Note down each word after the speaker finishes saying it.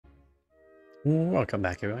Welcome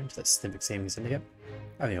back everyone to the Stivix Gaming Syndicate.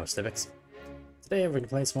 I'm your Stivix. Today we're going to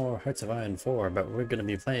play some more Hearts of Iron 4, but we're going to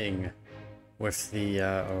be playing with the,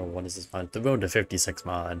 what is this mod? The Road to 56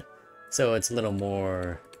 mod. So it's a little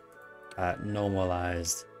more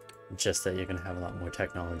normalized, just that you're going to have a lot more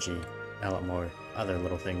technology, and a lot more other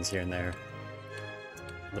little things here and there.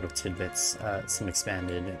 Little tidbits, some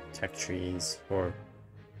expanded tech trees, or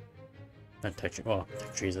not tech, well,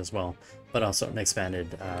 tech trees as well, but also an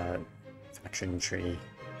expanded faction tree,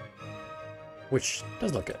 which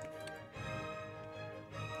does look good.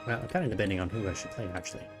 Well, I'm kind of debating on who I should play,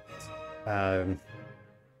 actually. I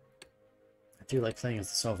do like playing as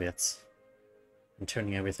the Soviets and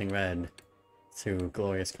turning everything red through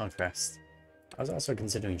glorious conquest. I was also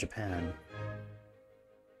considering Japan,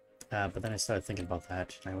 but then I started thinking about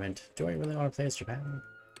that, and I went, do I really want to play as Japan?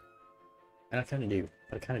 And I kind of do,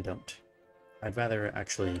 but I kind of don't. I'd rather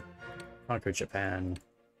actually conquer Japan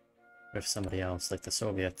with somebody else, like the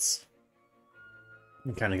Soviets,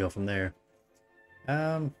 and kind of go from there.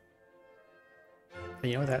 But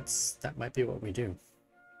you know, that might be what we do.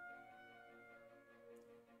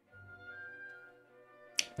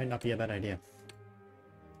 Might not be a bad idea.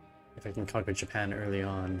 If I can conquer Japan early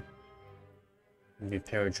on, maybe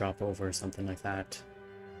paradrop over or something like that.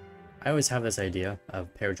 I always have this idea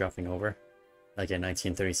of paradropping over, like in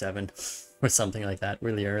 1937, or something like that,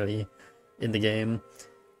 really early in the game.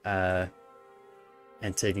 And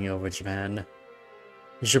taking over Japan.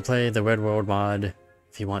 You should play the Red World mod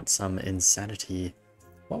if you want some insanity.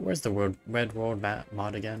 What was the Red World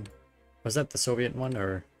mod again? Was that the Soviet one,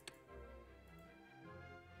 or...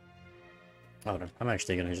 Hold on, I'm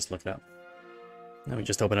actually gonna just look it up. Let me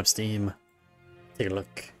just open up Steam. Take a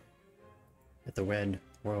look at the Red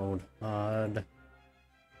World mod.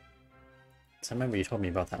 So I remember you told me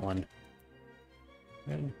about that one.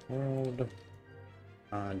 Red World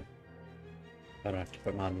mod. I don't have to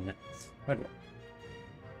put mod in it. Red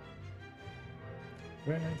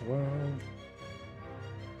World.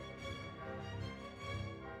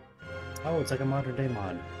 Oh, it's like a modern day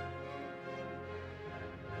mod.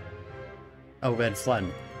 Oh, Red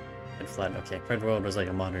Flood. Red Flood, okay. Red World was like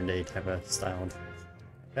a modern day type of style.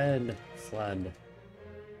 Red Flood.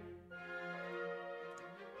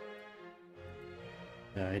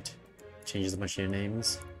 Alright. Changes a bunch of your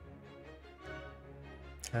names.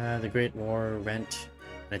 The Great War rent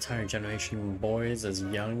an entire generation of boys as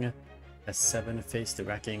young as 7 faced the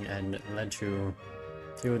wrecking and led to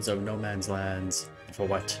fields of no man's lands. For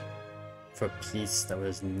what? For peace that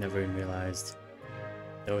was never realized.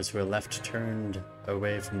 Those who were left turned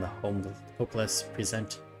away from the hopeless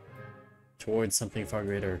present towards something far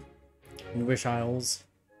greater. In Wish Isles,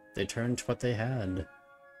 they turned to what they had.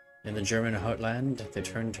 In the German heartland, they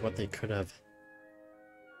turned to what they could have.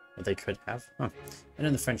 What they could have? Huh. And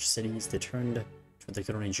in the French cities, they turned to what they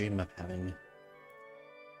could only dream of having.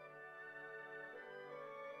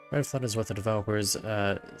 Red Flood is what the developers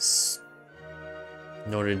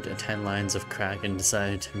noted 10 lines of crack and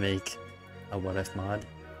decided to make a what-if mod.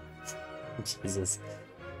 Jesus.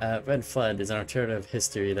 Red Flood is an alternative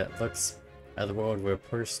history that looks at the world where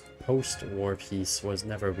post-war peace was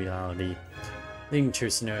never a reality, leading to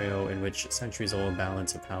a scenario in which centuries-old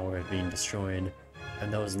balance of power had been destroyed,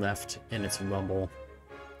 and those left in its rubble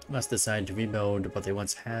must decide to rebuild what they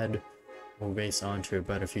once had or race on to a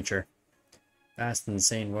better future. Vast and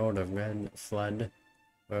insane world of Red Flood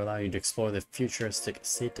will allow you to explore the futuristic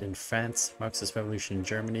state in France, Marxist revolution in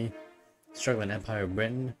Germany, struggling empire of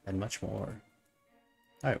Britain, and much more.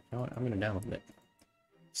 Alright, you know what? I'm gonna download it.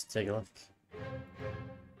 Just take a look.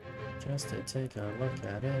 Just to take a look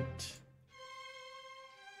at it.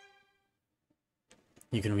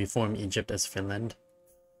 You can reform Egypt as Finland.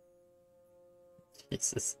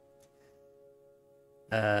 Jesus.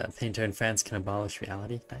 A painter in France can abolish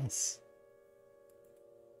reality. Nice.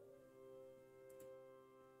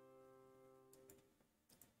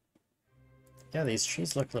 Yeah, these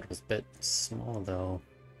trees look a little bit small, though.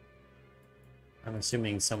 I'm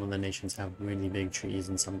assuming some of the nations have really big trees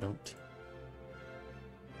and some don't.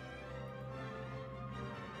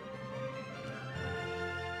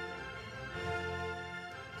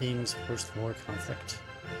 Themes post-war conflict.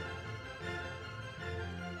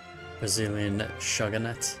 Brazilian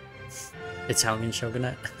shogunate. Italian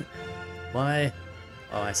shogunate. Why?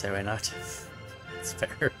 Oh, I say why not. It's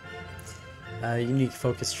fair. Unique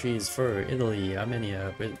focus trees for Italy,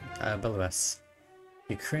 Armenia, Belarus,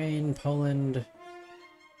 Ukraine, Poland,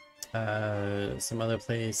 some other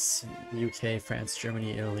place, UK, France,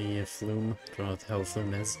 Germany, Italy, Flume, don't know what the hell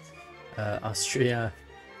Flume is, Austria,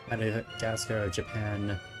 Madagascar,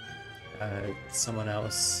 Japan, someone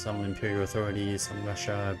else, some Imperial Authority, some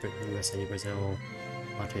Russia, Britain, USA, Brazil,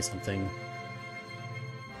 Monte something,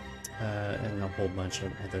 and a whole bunch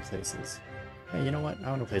of other places. Hey, you know what? I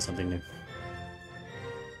want to play something new.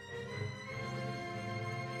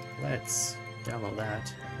 Let's download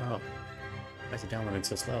that. Oh, why is it downloading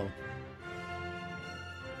so slow?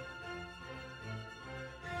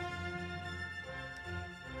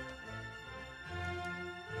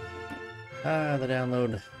 The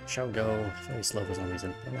download shall go very slow for some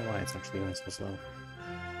reason. I don't know why it's actually going so slow.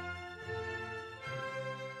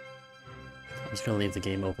 I'm just gonna leave the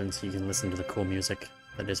game open so you can listen to the cool music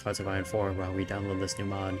that is Hearts of Iron 4 while we download this new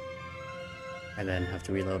mod. And then have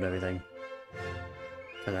to reload everything.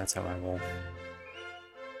 Because that's how I roll.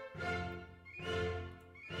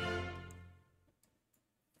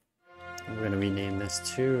 We're gonna rename this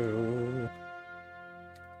to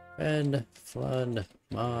Red Flood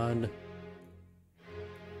Mod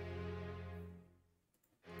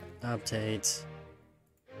Update.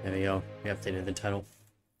 There we go. We updated the title.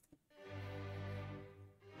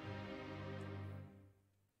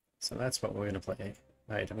 So that's what we're gonna play.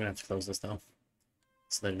 Alright, I'm gonna have to close this now.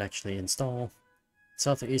 So that it actually install.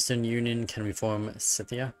 Southeastern Union can reform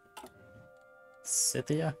Scythia.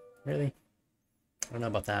 Scythia? Really? I don't know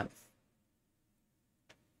about that.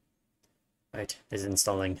 Right, it's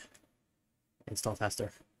installing. Install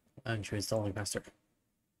faster. Why aren't you installing faster?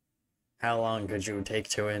 How long could you take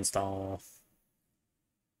to install?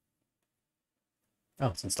 Oh,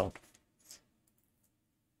 it's installed.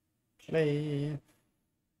 Play.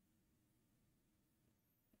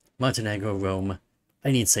 Montenegro, Rome.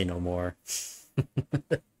 I need say no more.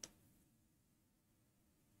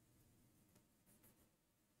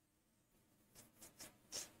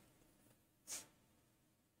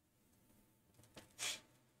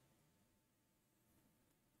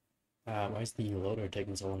 Why is the loader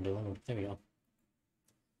taking so long to load? There we go.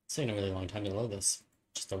 It's taking a really long time to load this.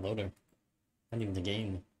 Just a loader. Not even the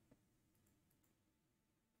game.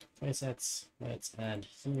 Playsets. Let's add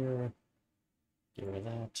here. Get rid of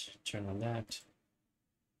that. Turn on that.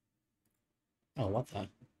 Oh, what the?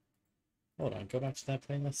 Hold on, go back to that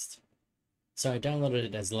playlist. So I downloaded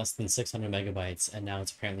it as less than 600 megabytes, and now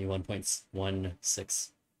it's apparently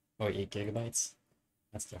 1.16 or 8 gigabytes.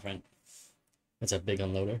 That's different. It's a big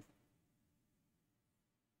unloader.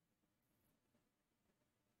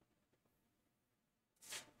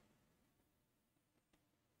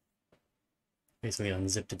 Basically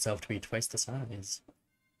unzipped itself to be twice the size.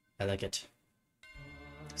 I like it.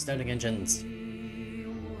 Starting engines.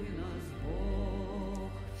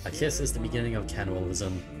 A kiss is the beginning of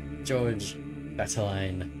cannibalism. George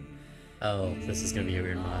Battleline. Oh, this is gonna be a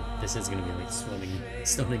weird mod. This is gonna be like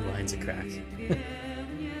swimming lines of crack.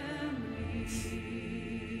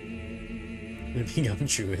 Living up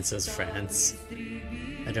true, it says France.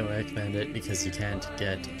 I don't recommend it because you can't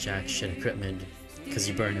get jack shit equipment because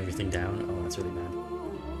you burn everything down. Oh, that's really bad.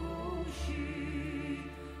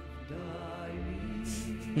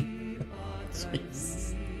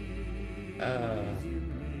 Jeez.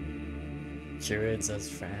 Druid says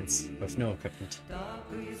France with no equipment.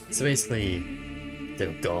 So basically,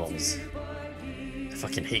 they're Gauls. I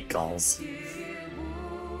fucking hate Gauls.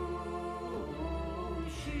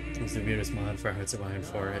 It's the weirdest mod for Hearts of Iron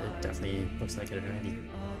 4. It definitely looks like it already.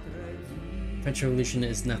 French Revolution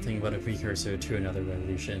is nothing but a precursor to another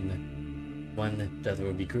revolution. One that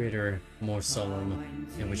will be greater, more solemn,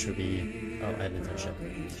 and which will be editorship.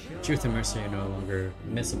 Truth and mercy are no longer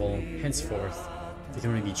miscible. Henceforth, there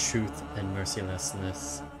can only be truth and merciless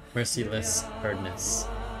hardness.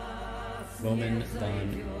 Roman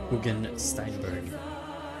von Hugen Steinberg.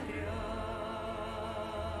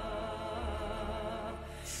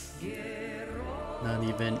 Not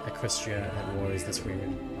even Equestria at war is this weird.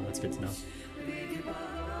 Oh, that's good to know.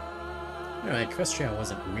 No, Equestria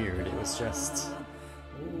wasn't weird, it was just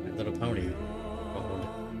My Little Pony old.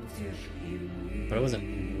 But it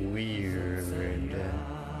wasn't weird.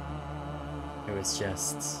 It was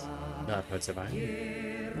just not Hearts of Iron.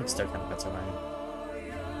 It's still kind of Hearts of Iron.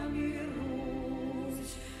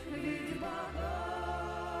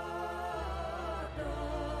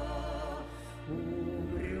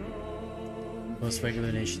 Most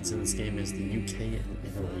regular nations in this game is the UK and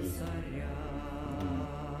Italy.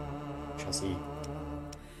 Chelsea.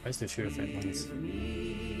 Why is there two different ones?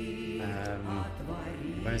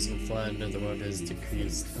 Rising flood, the world has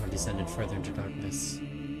decreased or descended further into darkness.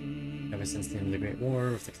 Ever since the end of the Great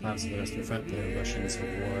War, with the collapse of the Western Front, the Russian Civil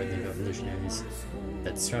War, and the revolutionaries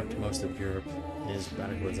that swept most of Europe is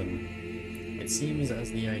radicalism. It seems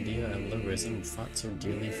as the idea of liberalism fought so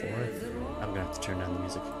dearly for. I'm gonna have to turn down the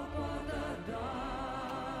music.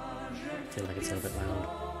 feel like it's a little bit loud.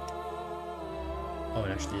 Oh,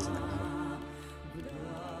 it actually isn't that loud.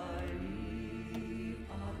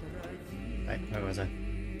 Right, where was I?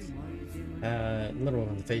 Literal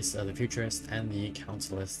on the face of the futurists and the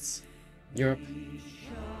councilists. Europe,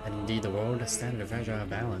 and indeed the world, stand at a fragile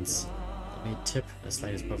balance. It may tip the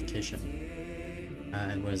slightest provocation.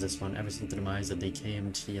 And what is this one? Ever since the demise of the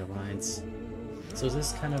KMT alliance. So is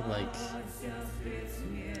this kind of like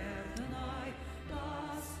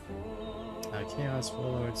Chaos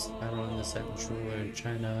Warlords, battle in the Central Ruler,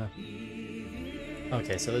 China.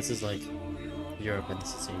 Okay, so this is like Europe and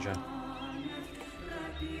this is Asia.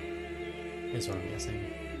 Is what I'm guessing.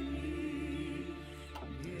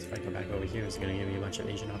 So if I go back over here, it's gonna give me a bunch of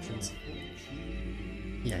Asian options.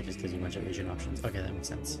 Yeah, it just gives you a bunch of Asian options. Okay, that makes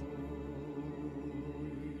sense.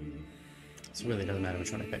 So it really doesn't matter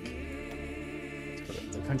which one I pick. Let's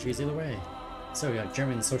put the countries either way. So we got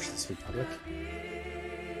German Socialist Republic.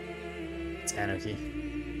 It's anarchy.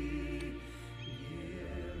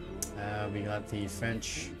 We got the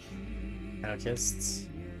French anarchists.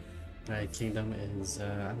 United Kingdom is, I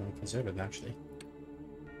don't know, conservative actually.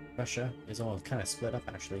 Russia is all kind of split up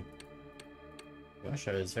actually.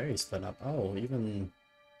 Russia is very split up. Oh, even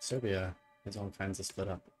Serbia is all kinds of split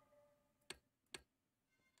up.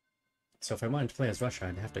 So if I wanted to play as Russia,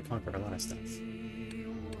 I'd have to conquer a lot of stuff.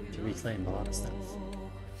 To reclaim a lot of stuff.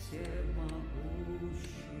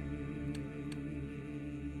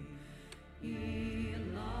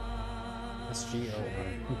 SGOR.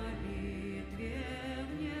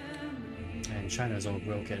 And China's all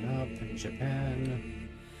broken up, and Japan,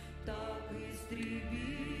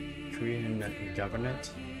 Korean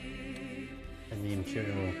government, and the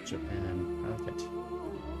Imperial Japan. I like it.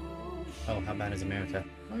 Oh, how bad is America?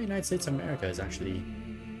 Oh, United States of America is actually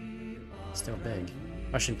still big.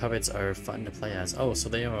 Russian puppets are fun to play as. Oh, so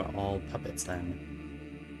they are all puppets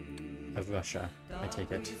then of Russia, I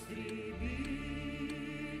take it.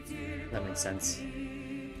 That makes sense.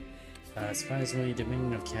 Surprisingly,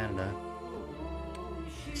 Dominion of Canada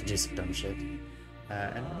can do some dumb shit. And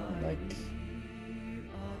I don't like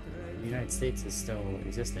the United States is still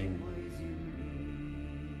existing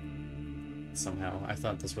somehow. I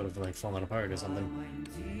thought this would have like fallen apart or something.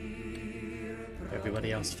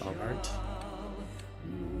 Everybody else fell apart.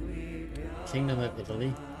 Kingdom of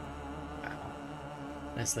Italy.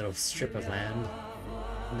 Wow. Nice little strip of land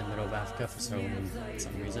in the middle of Africa for some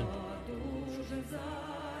reason.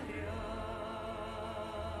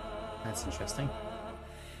 That's interesting.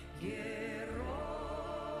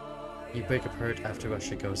 You break apart after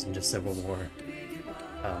Russia goes into civil war.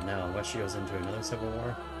 Oh no, Russia goes into another civil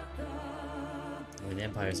war? I mean, the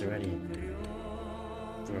Empire's already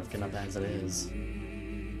broken up as it is.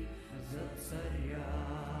 You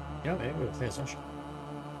know, maybe we'll play as Russia.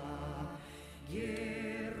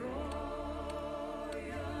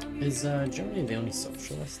 Is Germany the only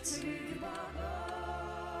socialists?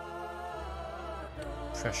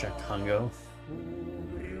 Prussia, Congo.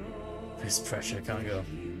 Where's Prussia, Congo?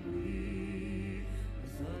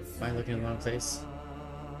 Am I looking in the wrong place?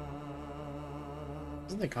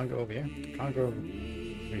 Isn't the Congo over here? Congo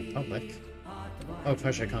Republic? Oh,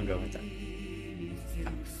 Prussia, Congo, right there.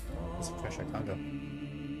 Ah, it's Prussia, Congo.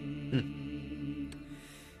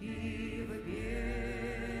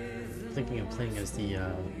 Thinking of playing as the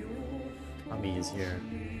commies here.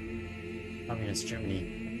 Communist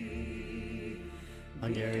Germany.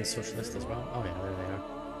 Hungary is socialist as well. Oh yeah, there they are.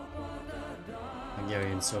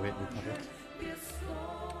 Hungarian Soviet Republic.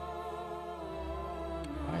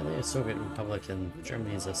 Why are they a Soviet Republic and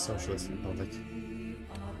Germany is a Socialist Republic?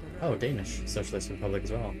 Oh, Danish Socialist Republic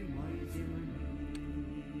as well.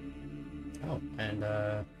 Oh, and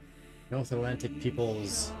North Atlantic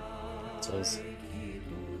People's Councils.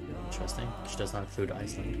 Interesting. Which does not include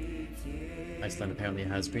Iceland. Iceland apparently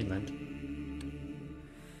has Greenland.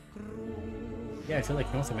 Yeah, I feel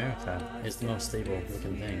like North America is the most stable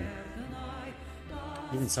looking thing.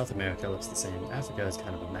 Even South America looks the same. Africa is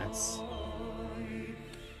kind of a mess.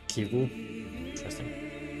 Kivu, interesting.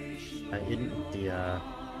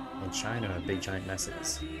 In China are big giant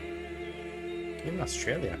messes. Even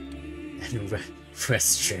Australia. And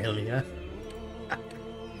Westralia.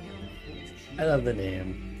 I love the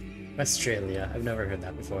name. Westralia. I've never heard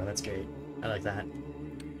that before. That's great. I like that.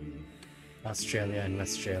 Australia and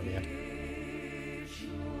Westralia.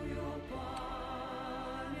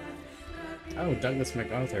 Oh, Douglas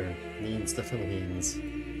MacArthur leads the Philippines.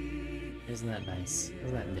 Isn't that nice?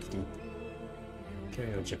 Isn't that nifty?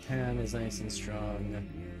 Imperial Japan is nice and strong.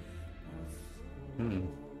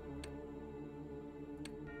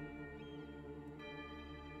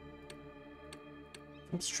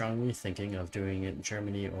 I'm strongly thinking of doing it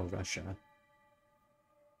Germany or Russia.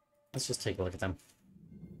 Let's just take a look at them.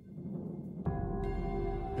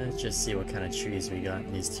 Let's just see what kind of trees we got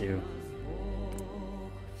in these two.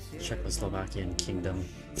 Czechoslovakian Kingdom.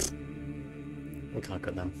 We'll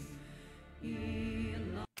conquer them.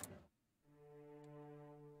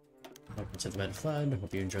 Welcome to the Red Flood.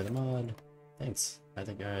 Hope you enjoy the mod. Thanks. I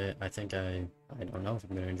don't know if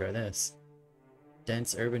I'm gonna enjoy this.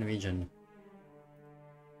 Dense urban region.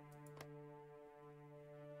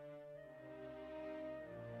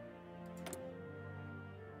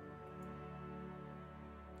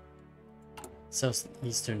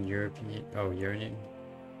 Southeastern European. Oh, European.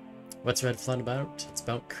 What's Red Flood about? It's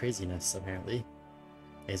about craziness, apparently,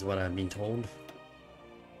 is what I've been told.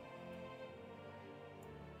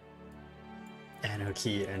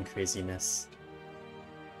 Anarchy and craziness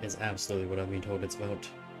is absolutely what I've been told it's about.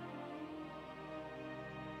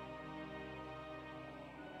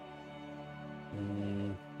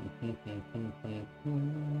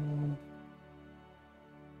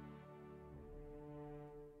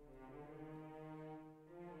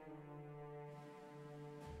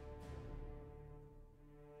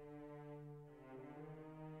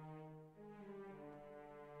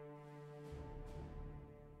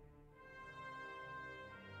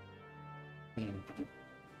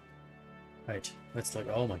 Right, let's look.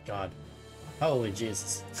 Oh my god. Holy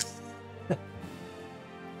Jesus.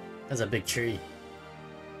 That's a big tree.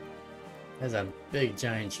 That's a big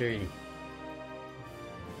giant tree.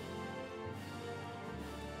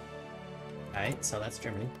 Alright, so that's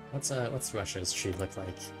Germany. What's Russia's tree look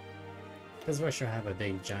like? Does Russia have a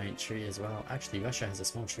big giant tree as well? Actually, Russia has a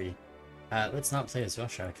small tree. Let's not play as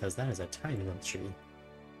Russia, because that is a tiny little tree.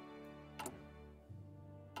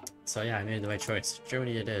 So yeah, I made the right choice.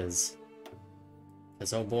 Germany it is.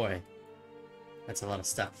 Because oh boy, that's a lot of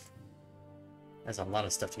stuff. That's a lot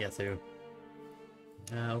of stuff to get through.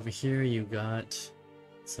 Over here you got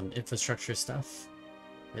some infrastructure stuff,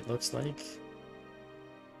 it looks like.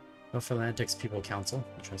 North Atlantic's People Council,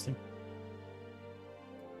 interesting.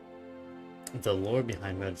 The lore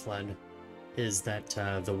behind Red Flood is that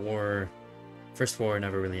the first war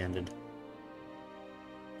never really ended.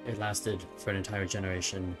 It lasted for an entire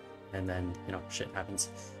generation, and then, you know, shit happens.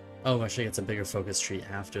 Oh, Russia gets a bigger focus tree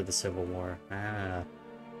after the Civil War. Ah,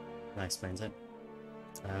 that explains it.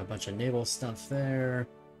 A bunch of naval stuff there.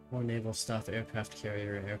 More naval stuff, aircraft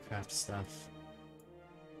carrier, aircraft stuff.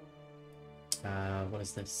 What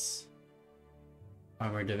is this?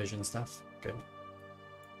 Armor division stuff. Good.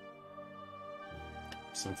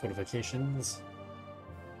 Some fortifications.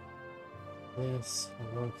 This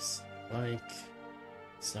looks like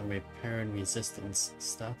some repair and resistance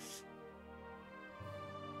stuff.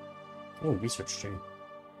 Oh, research tree.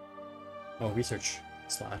 Oh, research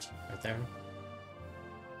slot right there.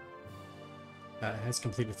 It has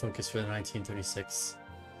completed focus for the 1936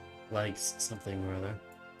 legs something or other.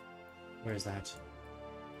 Where is that?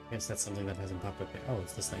 I guess that's something that hasn't popped up yet. Oh,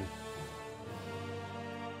 it's this thing.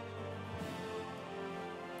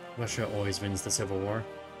 Russia always wins the Civil War.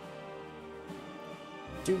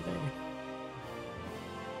 Do they?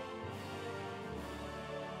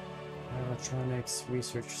 Electronics,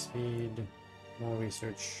 research speed, more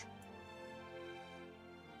research.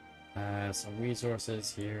 Some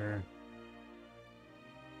resources here.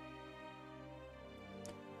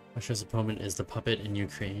 Russia's opponent is the puppet in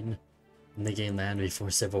Ukraine, and they gain land before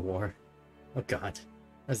Civil War. Oh god,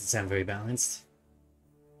 doesn't sound very balanced.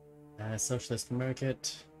 Socialist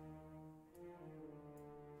market.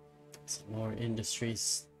 Some more industry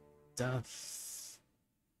stuff.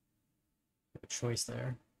 Have a choice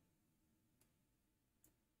there.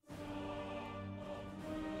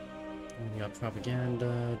 We got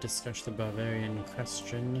propaganda, discuss the Bavarian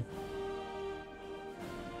question.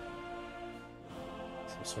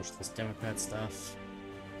 Some socialist democrat stuff.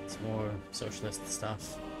 Some more socialist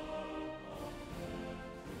stuff.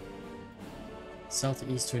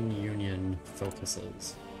 Southeastern Union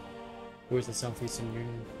focuses. Where's the Southeastern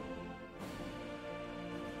Union?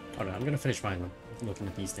 Oh no, I'm gonna finish mine looking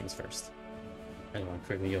at these things first. I don't want to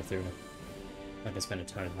quickly go through. I can spend a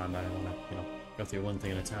ton of time, but I don't want to, you know, go through one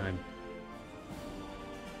thing at a time.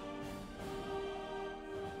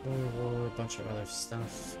 War, a bunch of other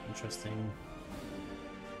stuff. Interesting.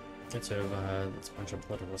 It's sort of, it's a bunch of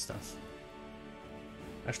political stuff.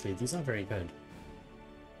 Actually, these aren't very good.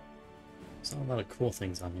 There's not a lot of cool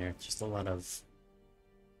things on here. Just a lot of,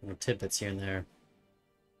 you know, tidbits here and there.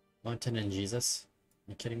 Mountain and Jesus.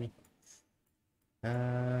 Are you kidding me?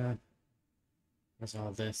 Where's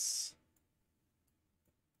all this?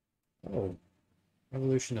 Oh.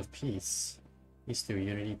 Revolution of Peace. Peace through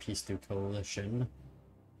unity, peace through coalition.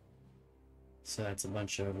 So that's a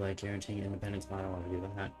bunch of like guaranteeing independence. I don't want to do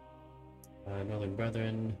that. Northern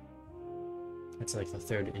Brethren. That's like the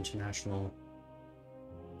third international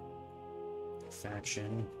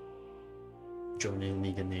faction. Joining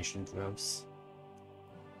League of Nations. Gross.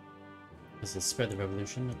 This is Spread the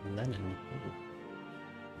Revolution. Lenin. Ooh.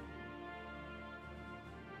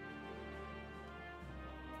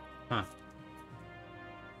 Huh.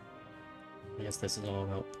 I guess this is all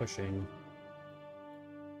about pushing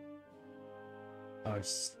our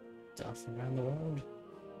stuff around the world.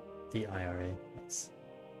 The IRA. That's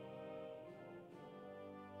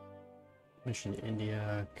mission to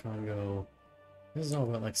India, Congo. This is all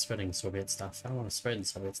about like spreading Soviet stuff. I don't want to spread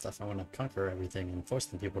Soviet stuff. I want to conquer everything and force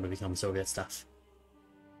the people to become Soviet stuff.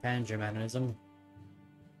 Pan-Germanism.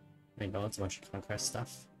 I mean, it's a bunch of conquest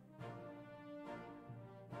stuff.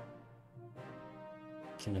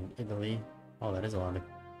 Kingdom of Italy. Oh, that is a lot of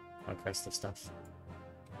conquest of stuff.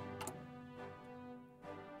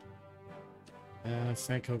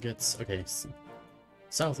 Franco gets... okay,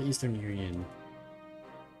 Southeastern Union.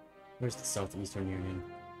 Where's the Southeastern Union?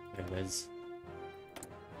 There it is.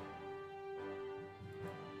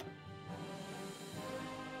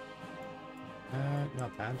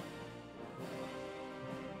 Not bad.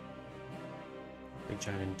 Big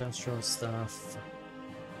giant industrial stuff.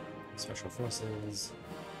 Special forces.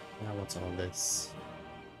 Now what's all this?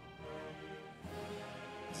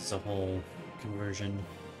 This is a whole conversion.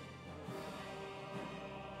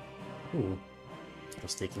 Ooh. Total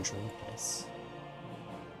state control. Yes.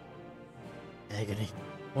 Agony.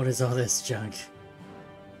 What is all this junk?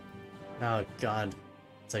 Oh god.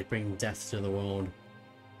 It's like bringing death to the world.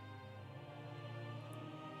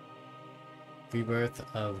 Rebirth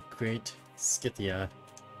of Great Scythia.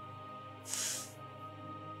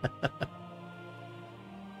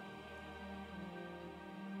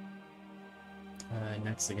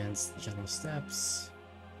 Next against the General Steps.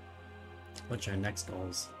 What's our next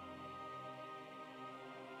goals?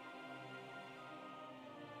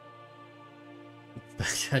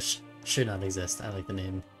 Should not exist. I like the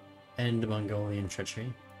name. End Mongolian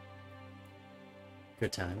treachery.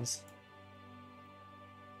 Good times.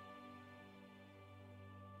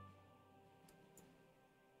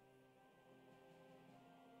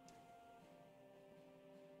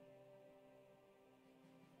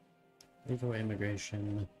 Legal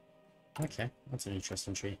immigration. Okay, that's an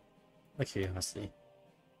interesting tree. A curiosity.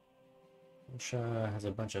 Russia has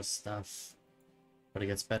a bunch of stuff, but it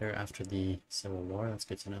gets better after the Civil War. That's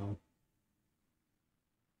good to know.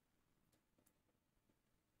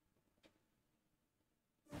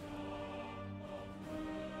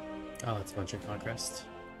 Oh, it's a bunch of conquest.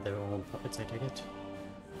 They're all puppets, I take it.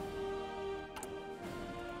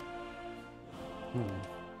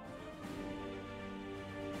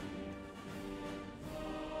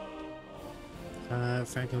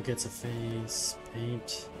 Franco gets a face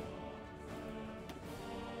paint.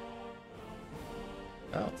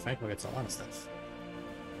 Oh, Franco gets a lot of stuff.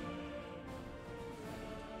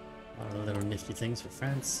 A lot of little nifty things for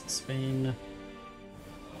France, Spain.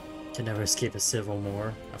 Can never escape a civil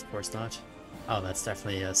war, of course not. Oh, that's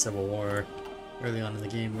definitely a civil war early on in the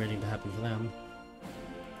game waiting to happen for them.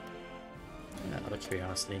 Yeah, out of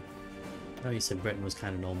curiosity. I know you said Britain was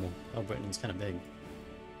kind of normal. Oh, Britain's kind of big.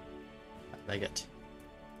 I like it.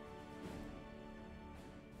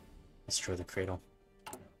 Destroy the cradle.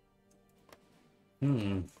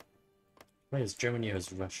 Wait, is Germany or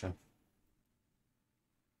is Russia?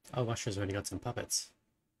 Oh, Russia's already got some puppets.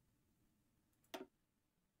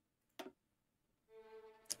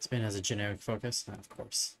 Spain has a generic focus? Of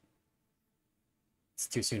course. It's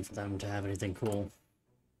too soon for them to have anything cool.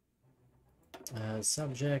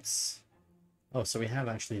 Subjects. Oh, so we have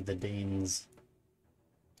actually the Danes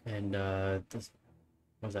and what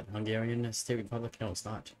was that, Hungarian State Republic? No, it's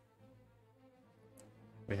not.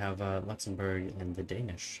 We have Luxembourg and the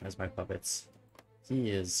Danish as my puppets.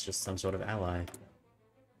 He is just some sort of ally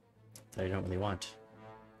that I don't really want.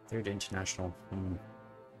 Third international. How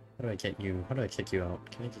do I get you? How do I kick you out?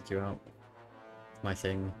 Can I kick you out? My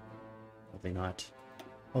thing. Probably not.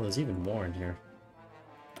 Oh, there's even more in here.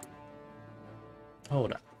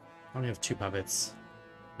 Hold up. I only have 2 puppets.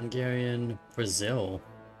 Hungarian, Brazil.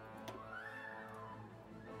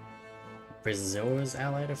 Brazil is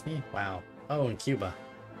allied with me? Wow. Oh, and Cuba.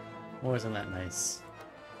 Oh, isn't that nice?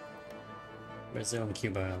 Brazil and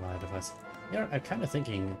Cuba are allied with us. You know, I'm kind of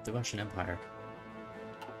thinking the Russian Empire.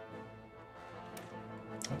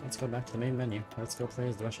 Oh, let's go back to the main menu. Let's go play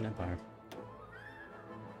as the Russian Empire.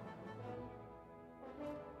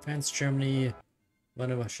 France, Germany, one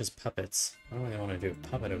of Russia's puppets. I don't really want to do a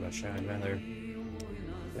puppet of Russia. I'd rather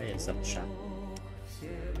play as a shop.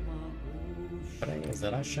 brings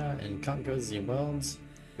Russia and conquers the world.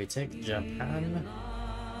 We take Japan.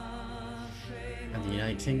 And the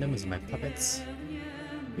United Kingdom is my puppets.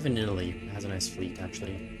 Even Italy has a nice fleet,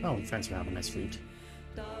 actually. Oh, France will have a nice fleet.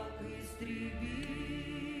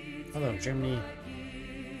 Although Germany...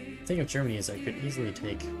 The thing of Germany is I could easily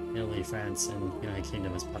take Italy, France, and United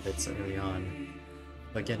Kingdom as puppets early on.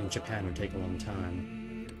 But getting Japan would take a long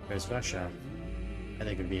time. Whereas Russia, I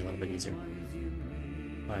think would be a little bit easier.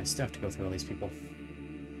 But I still have to go through all these people.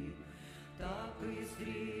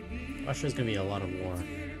 Russia's gonna be a lot of war.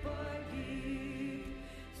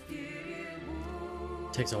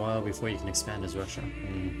 It takes a while before you can expand as Russia.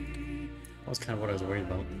 That was kind of what I was worried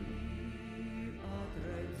about.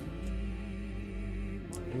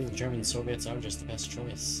 Maybe the German Soviets are just the best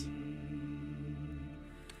choice.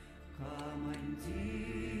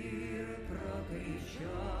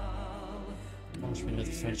 Abolishment of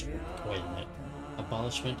the French... Wait a minute.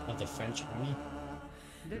 Abolishment of the French army?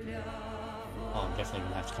 Oh, I'm definitely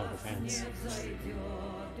gonna have to conquer France.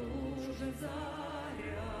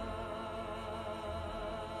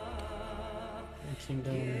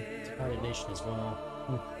 Kingdom, divided nation as well.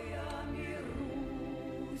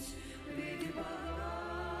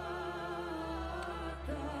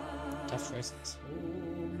 Tough choices.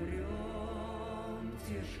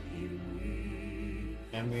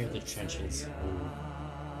 Memory of the trenches. Ooh.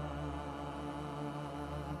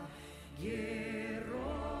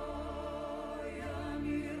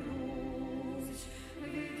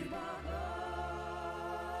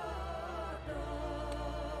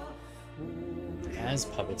 As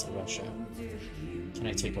puppets of Russia. Can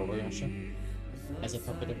I take over Russia? As a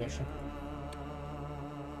puppet of Russia?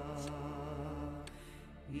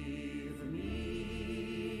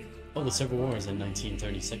 Oh, the Civil War is in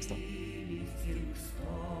 1936 though.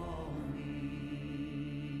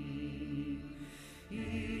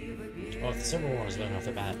 Well, if the Civil War is running off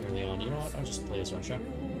the bat early on, you know what? I'll just play as Russia.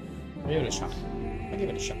 I'll give it a shot. I'll give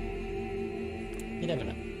it a shot. You never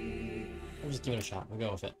know. I'll just give it a shot. We'll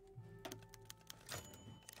go with it.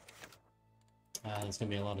 There's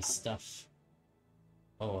gonna be a lot of stuff.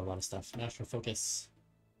 Oh, a lot of stuff. National focus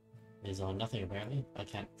is on nothing apparently. I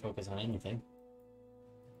can't focus on anything.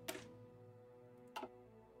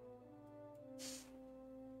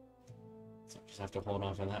 So I just have to hold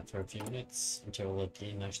off on that for a few minutes until the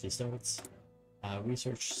game actually starts.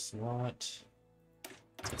 Research slot.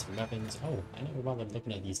 Let's get some weapons. Oh, I never bothered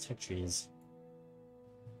looking at these tech trees.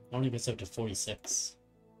 It only gets up to 46.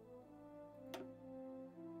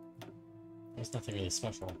 There's nothing really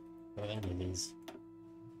special about any of these.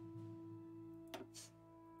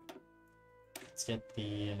 Let's get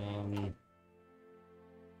the,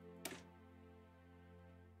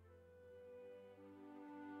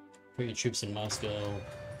 put your troops in Moscow.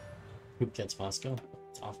 Who gets Moscow?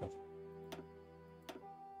 It's awful.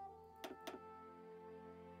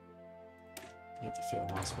 You have to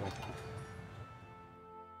fill Moscow.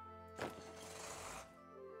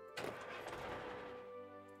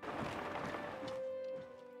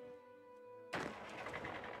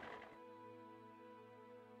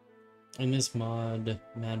 In this mod,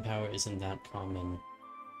 manpower isn't that common.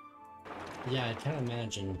 Yeah, I can't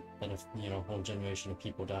imagine that if, you know, a whole generation of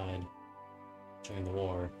people died during the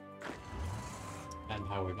war,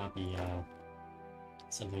 manpower would not be,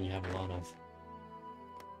 something you have a lot of.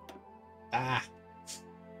 Ah!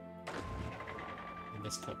 I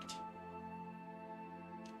misclicked.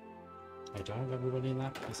 Wait, do I have everybody in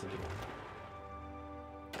that? Yes, I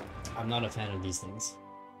do. I'm not a fan of these things.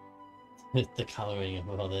 The coloring of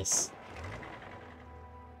all this.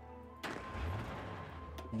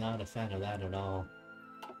 Not a fan of that at all.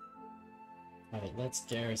 Alright, let's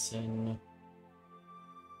garrison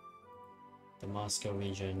the Moscow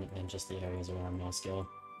region and just the areas around Moscow.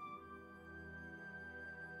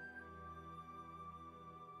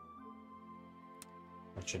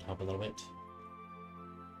 That should help a little bit.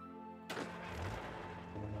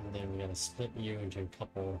 And then we gotta split you into a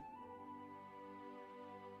couple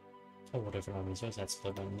different armies. Where's that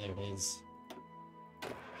split one? There it is.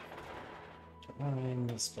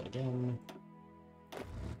 Fine, split again.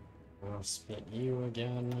 We'll split you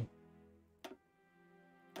again.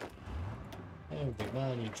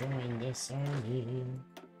 Everybody join this army.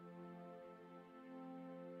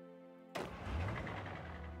 I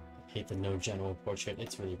hate the no general portrait,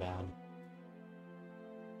 it's really bad.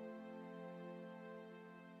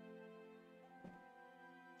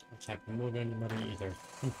 I can't promote anybody either.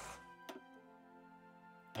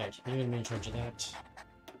 Alright, you're gonna be in charge of that.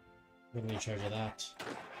 You're gonna be in charge of that.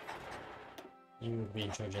 You would be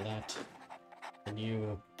in charge of that. And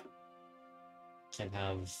you can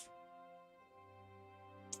have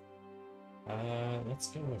Let's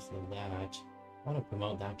go with that. I want to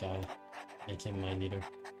promote that guy. Make him my leader.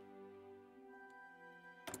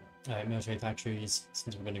 Alright, military factories.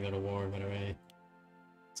 Since we're gonna go to war right away.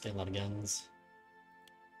 Let's get a lot of guns.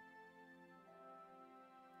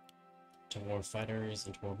 To war fighters,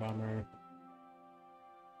 into war bomber.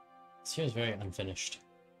 This here is very unfinished.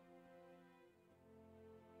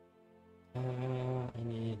 I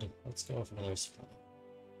need... Let's go with another supply.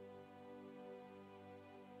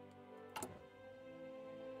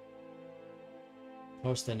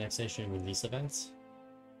 Post-annexation release events.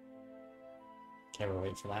 Okay, we'll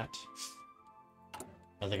wait for that. I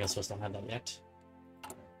don't think I'm supposed to have that yet.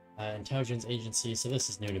 Intelligence agency, so this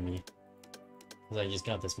is new to me. Because I just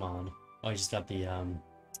got this mod. Oh, I just got the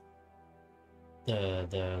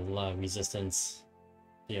resistance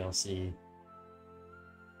DLC.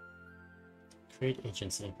 Create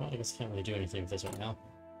agency. Well, I guess I can't really do anything with this right now.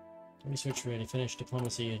 Research ready, finished.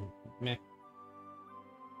 Diplomacy and meh.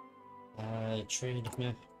 Trade,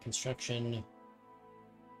 meh. Construction.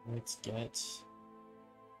 Let's get...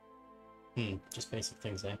 just basic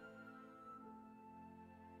things, eh?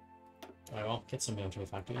 Alright, well, get some military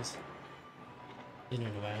factories. In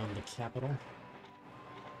and around the capital.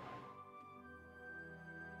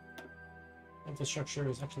 Infrastructure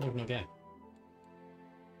is actually looking okay.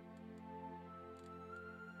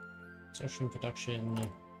 Construction, production,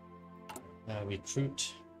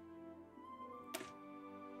 recruit.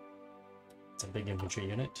 It's a big infantry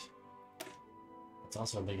unit. It's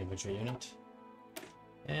also a big infantry unit.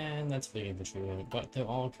 And that's a big infantry unit, but they're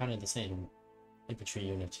all kind of the same infantry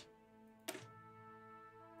unit.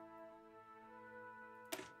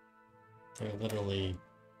 They're literally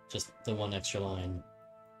just the one extra line.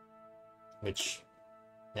 Which,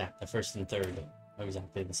 yeah, the first and third are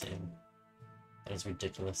exactly the same. That is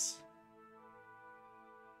ridiculous.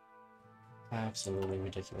 Absolutely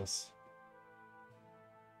ridiculous.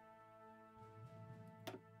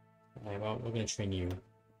 Alright, well, we're gonna train you.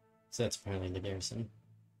 So that's apparently the garrison.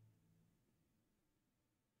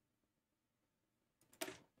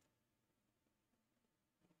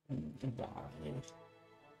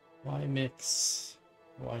 Why mix?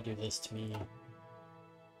 Why do this to me?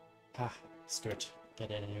 Ah, screw it.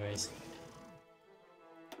 Get in anyways.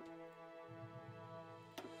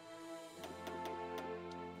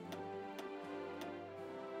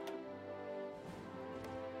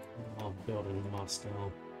 I'll build in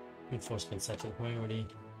Moscow. Reinforcement set to the priority.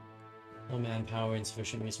 No manpower,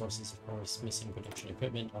 insufficient resources, of course. Missing production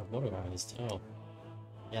equipment are motorized. Oh.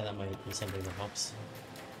 Yeah, that might be something that helps.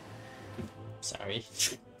 Sorry.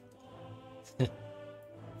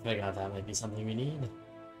 Forgot that might be something we need.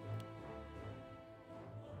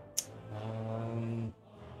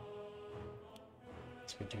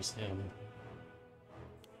 Let's reduce him.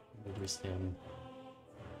 Reduce him.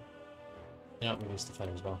 Yeah, reduce the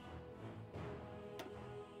fighter as well.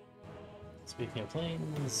 Speaking of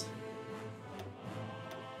planes,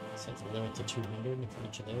 set the limit to 200 for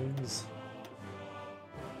each of those.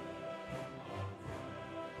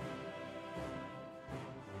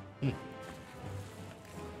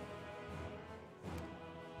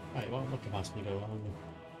 Alright, well, what could possibly go wrong?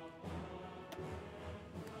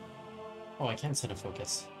 Oh, I can set a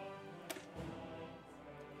focus.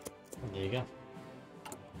 There you go.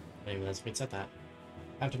 Maybe let's reset that.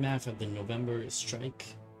 Aftermath of the November strike.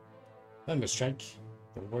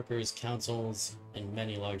 The workers' councils in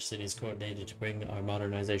many large cities coordinated to bring our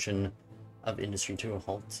modernization of industry to a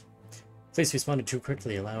halt. Police responded too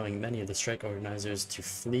quickly, allowing many of the strike organizers to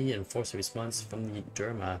flee and force a response from the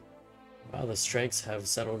Derma. While the strikes have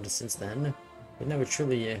settled since then, it never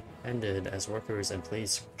truly ended as workers and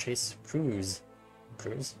police chase crews?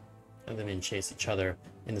 I mean chase each other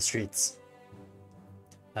in the streets.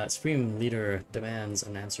 Supreme Leader demands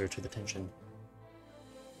an answer to the tension.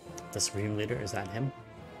 The Supreme Leader, is that him?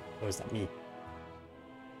 Or is that me?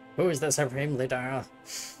 Who is the Supreme Leader?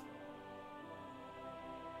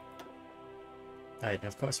 Alright, and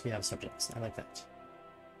of course we have subjects. I like that.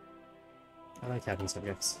 I like having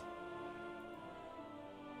subjects.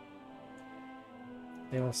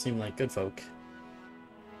 They all seem like good folk.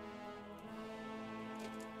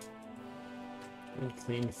 Good,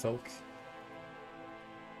 clean folk.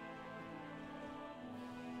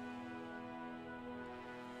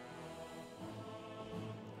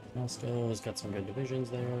 Moscow's got some good divisions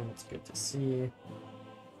there. It's good to see.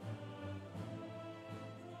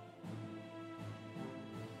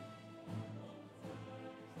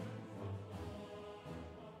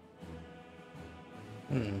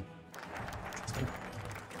 Interesting.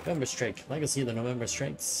 November strike. Legacy of the November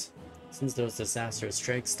strikes. Since those disastrous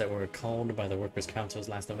strikes that were called by the workers' councils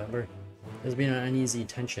last November, There's been an uneasy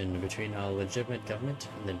tension between a legitimate government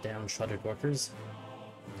and the downtrodden workers.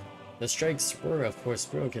 The strikes were, of course,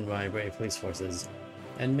 broken by brave police forces,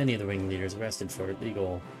 and many of the ringleaders arrested for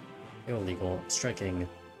illegal striking.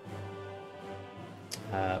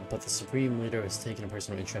 But the Supreme Leader has taken a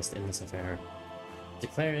personal interest in this affair,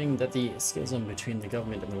 declaring that the schism between the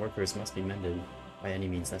government and the workers must be mended by any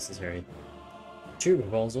means necessary. Two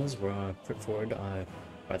proposals were put forward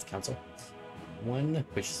by the council. One,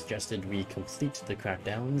 which suggested we complete the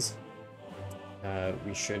crackdowns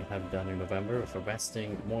we should have done in November of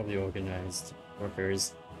arresting more of the organized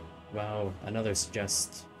workers, while another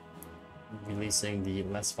suggests releasing the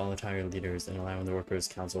less volatile leaders and allowing the workers'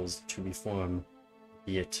 councils to reform,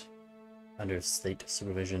 be it under state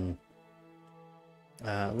supervision.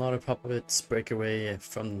 A lot of puppets break away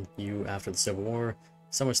from you after the Civil War.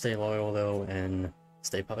 Some will stay loyal, though, and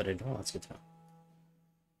stay puppeted. Oh, that's good to know.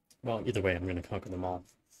 Well, either way, I'm going to conquer them all.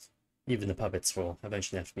 Even the puppets will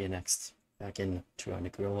eventually have to be annexed back into our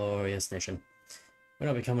glorious nation. We're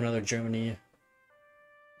not become another Germany.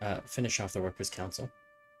 Finish off the Workers' Council.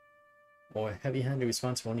 Or heavy-handed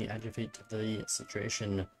response will only aggravate the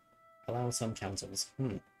situation. Allow some councils.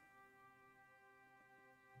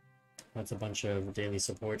 That's a bunch of daily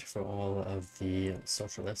support for all of the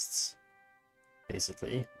socialists,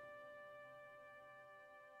 basically.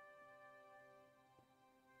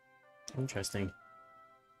 Interesting.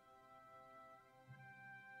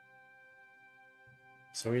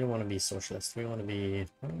 So we don't want to be socialist. We want to be...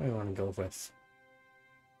 What do we want to go with?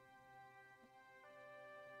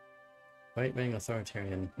 Right-wing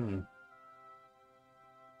authoritarian.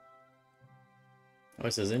 Oh,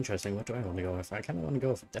 this is interesting. What do I want to go with? I kind of want to go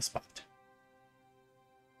with despot.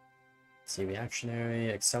 Let's see,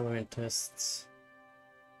 reactionary, acceleratists.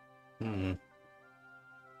 Kind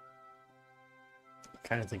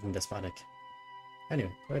of thinking despotic.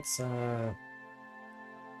 Anyway, let's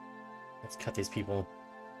cut these people.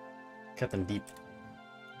 Cut them deep.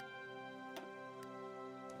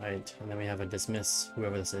 Right, and then we have a dismiss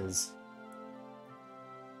whoever this is.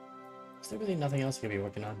 Is there really nothing else we could be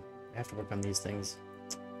working on? I have to work on these things.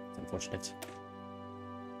 It's unfortunate.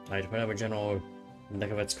 Alright, whatever General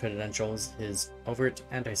Nekovet's credentials, his overt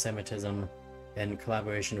anti-Semitism and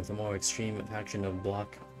collaboration with the more extreme faction of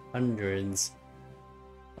Black Hundreds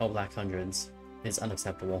is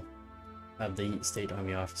unacceptable. Of the State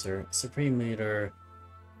Army officer, Supreme Leader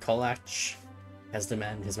Kolach has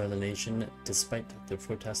demanded his resignation despite the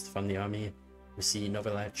protest from the army, who see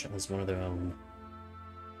Novelach as one of their own.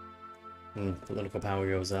 Political power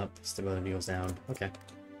goes up, stability goes down. Okay.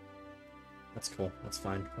 That's cool. That's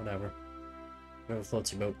fine. Whatever. Whoever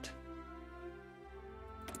floats your boat.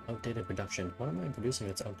 Outdated production. What am I producing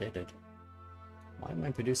that's outdated? Why am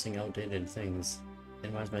I producing outdated things?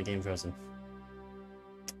 And why is my game frozen?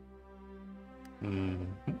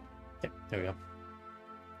 Okay, there we go.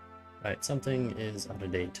 Alright, something is out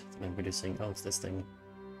of date that I'm producing. Oh, it's this thing.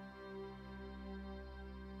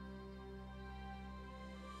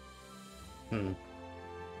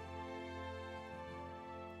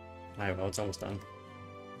 Alright, well, it's almost done.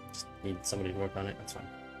 Just need somebody to work on it, that's fine.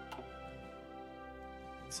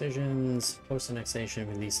 Decisions, post-annexation,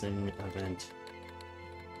 releasing event.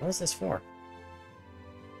 What is this for?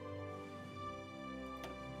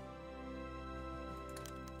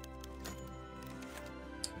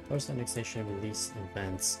 Post-annexation release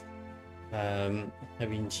events have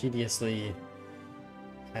been tediously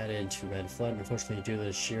added to Red Flood. Unfortunately, due to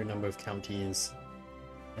the sheer number of counties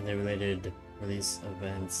and the related release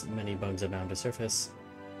events, many bugs are bound to surface.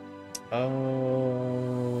 Oh.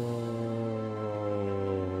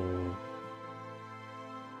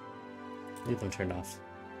 Leave them turned off.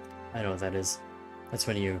 I know what that is. That's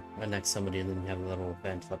when you annex somebody and then you have a little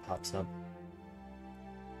event that pops up.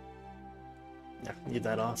 Yeah, leave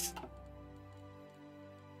that off.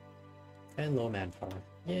 And low manpower.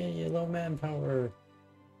 Yay, low manpower.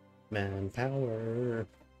 Manpower.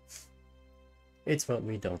 It's what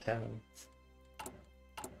we don't have.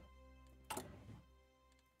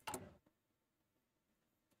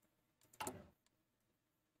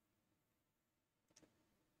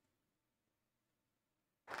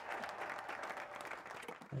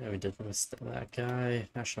 Yeah, we did list that guy.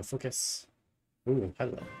 National focus. Ooh,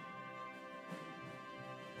 hello.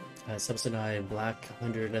 Subsidize Black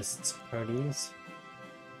Hundredists parties,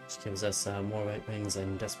 which gives us more right wings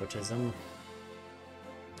and despotism.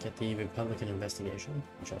 Get the Republican investigation.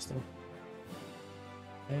 Interesting.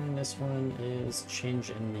 And this one is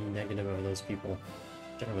change in the negative of those people,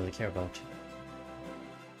 which I don't really care about.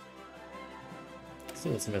 Let's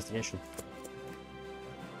do this investigation.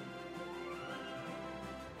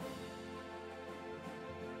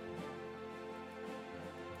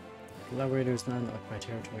 Collaborators none, occupy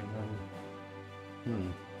territory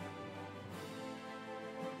none.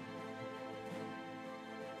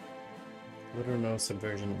 Little or no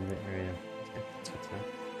subversion in the area. Okay, that's good to know.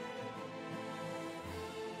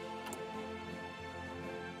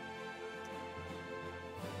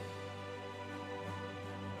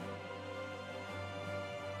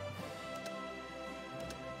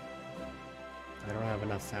 I don't have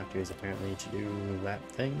enough factories apparently to do that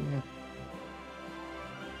thing.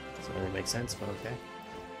 Doesn't really make sense, but okay.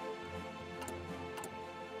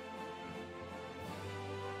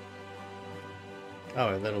 Oh,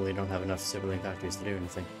 I literally don't have enough sibling factories to do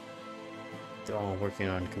anything. They're all working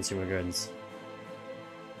on consumer goods.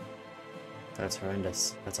 That's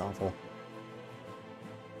horrendous. That's awful.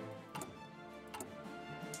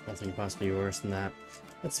 Nothing could possibly be worse than that.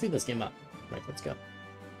 Let's speed this game up. Right, let's go.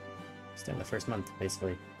 Stay in the first month,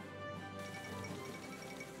 basically.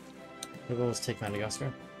 Rebels take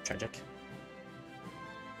Madagascar. Tragic.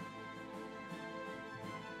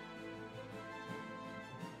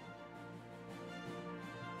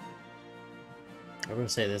 I will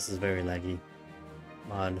say this is very laggy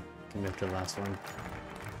mod compared to the last one.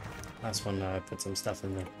 Last one put some stuff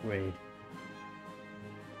in the raid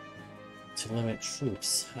to limit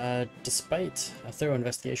troops. Despite a thorough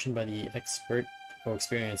investigation by the expert or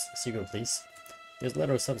experienced secret police, there's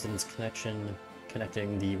little substance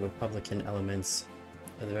connecting the Republican elements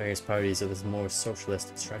of the various parties of the more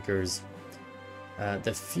socialist strikers.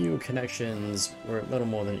 The few connections were little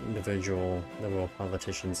more than individual liberal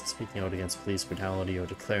politicians speaking out against police brutality or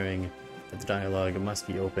declaring that the dialogue must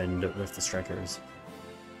be opened with the strikers.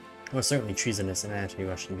 Or certainly treasonous and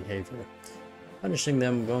anti-Russian behavior. Punishing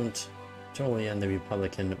them won't totally end the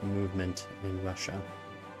Republican movement in Russia.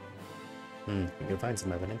 We can find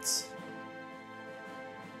some evidence.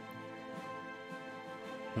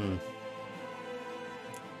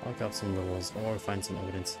 Lock up some liberals or find some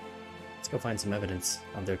evidence. Let's go find some evidence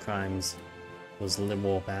of their crimes. Those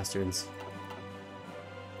liberal bastards.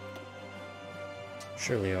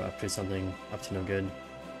 Surely are up to something, up to no good.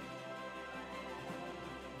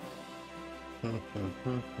 Do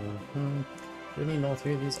I need all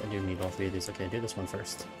three of these? I do need all three of these. Okay, do this one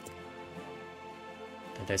first.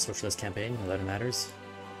 Anti-socialist campaign, well, that matters.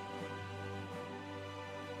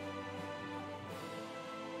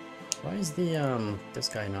 Why is the, this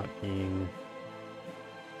guy not being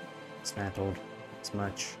dismantled as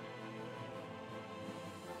much?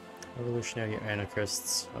 Revolutionary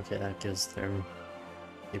anarchists. Okay, that gives them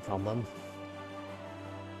a problem.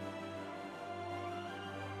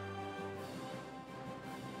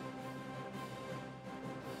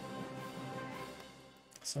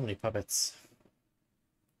 So many puppets.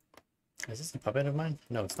 Is this a puppet of mine?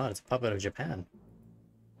 No, it's not. It's a puppet of Japan.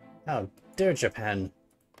 How dare Japan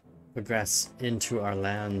progress into our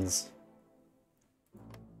lands?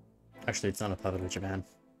 Actually, it's not a puppet of Japan.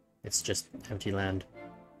 It's just empty land.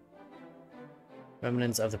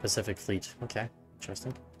 Remnants of the Pacific Fleet. Okay,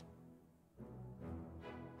 interesting.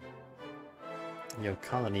 You're a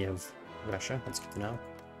colony of Russia. That's good to know.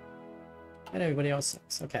 And everybody else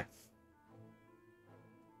sucks. Okay.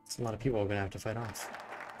 That's a lot of people we're gonna have to fight off.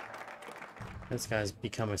 This guy's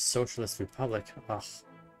become a socialist republic. Ugh.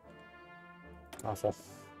 Awful.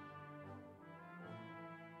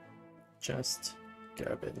 Just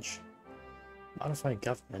garbage. Modify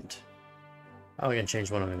government. Oh, we can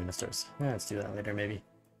change one of my ministers. Yeah, let's do that later, maybe.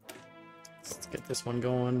 Let's get this one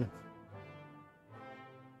going.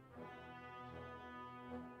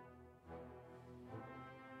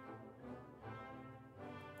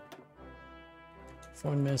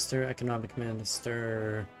 Foreign minister, economic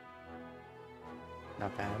minister.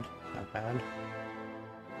 Not bad, not bad.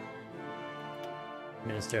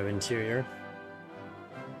 Minister of Interior.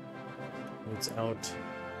 Roots out.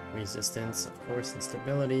 Resistance, of course, and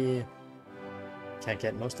stability. Can't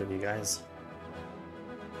get most of you guys.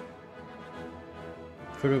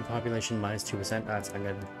 Crew population minus 2%. That's not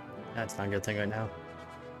good. That's not a good thing right now.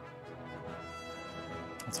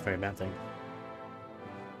 That's a very bad thing.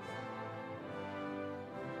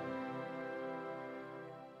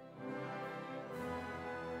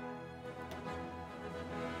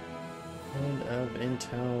 Head of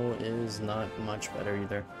Intel is not much better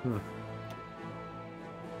either.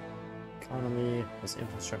 Economy, this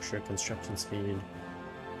infrastructure, construction speed.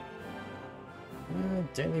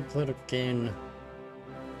 Daily political gain.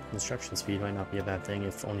 Construction speed might not be a bad thing.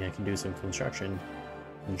 If only I can do some construction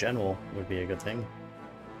in general would be a good thing.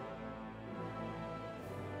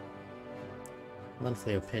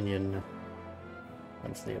 Monthly opinion.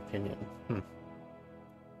 Monthly opinion. Can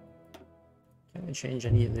I change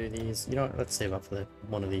any of these? You know what? Let's save up for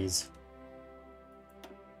one of these.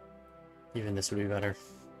 Even this would be better.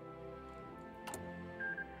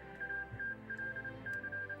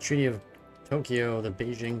 Treaty of Tokyo, the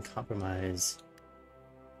Beijing Compromise.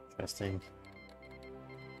 Interesting.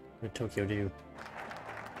 What did Tokyo do?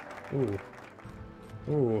 Ooh.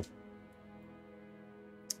 Ooh.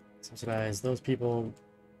 Subsidize those people.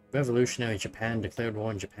 Revolutionary Japan declared war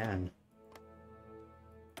on Japan.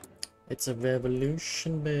 It's a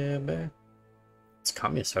revolution, baby. It's a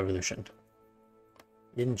communist revolution.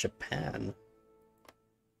 In Japan.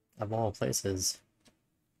 Of all places.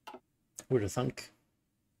 Who'd have thunk?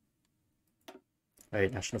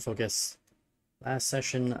 Alright, national focus. Last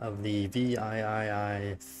session of the VIII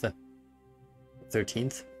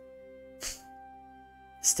 13th.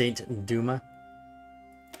 State Duma.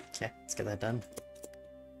 Okay, let's get that done.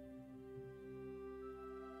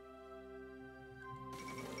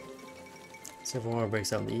 Civil War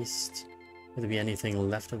breaks out in the east. Will there be anything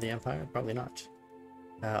left of the empire? Probably not.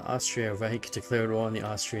 Austria Reich declared war on the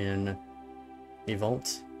Austrian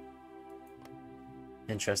revolt.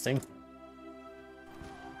 Interesting.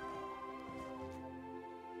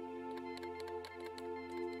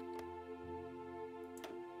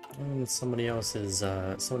 And somebody else is,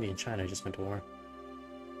 somebody in China just went to war.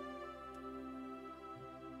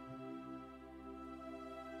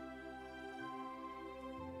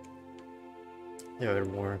 They were at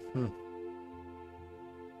war.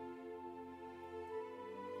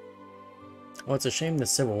 Well, it's a shame the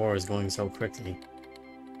Civil War is going so quickly.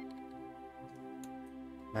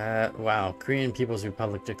 Wow. Korean People's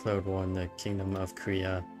Republic declared war on the Kingdom of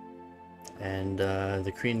Korea. And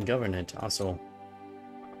the Korean government also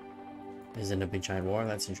is in a big giant war.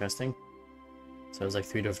 That's interesting. So there's like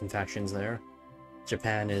 3 different factions there.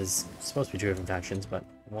 Japan is supposed to be 2 different factions, but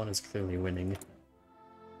one is clearly winning.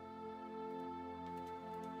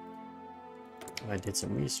 I did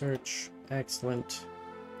some research. Excellent.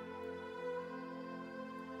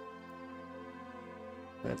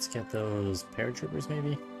 Let's get those paratroopers,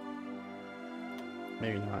 maybe?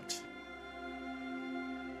 Maybe not.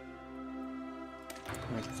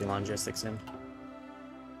 I'll get the logistics in.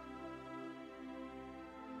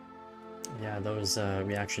 Yeah, those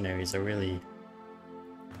reactionaries are really...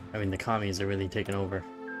 I mean, the commies are really taking over.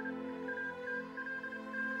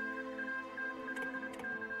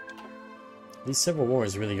 These civil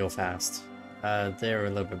wars really go fast. They're a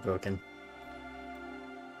little bit broken.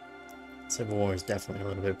 Civil War is definitely a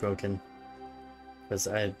little bit broken. Because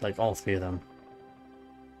I like all 3 of them.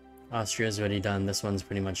 Austria's already done. This one's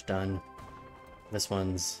pretty much done. This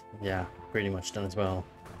one's, yeah, pretty much done as well.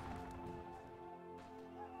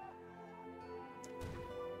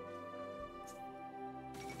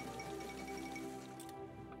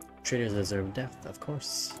 Traitors deserve death, of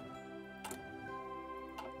course.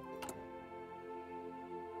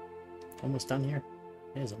 Almost done here?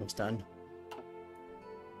 It is almost done.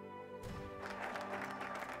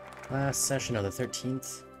 Last session of the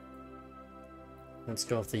 13th. Let's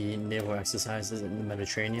go with the naval exercises in the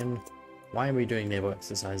Mediterranean. Why are we doing naval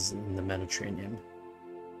exercises in the Mediterranean?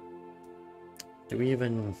 Do we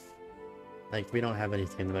even... like, we don't have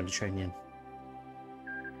anything in the Mediterranean.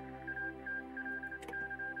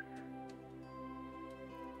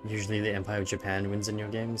 Usually the Empire of Japan wins in your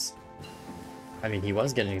games. I mean, he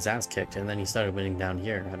was getting his ass kicked, and then he started winning down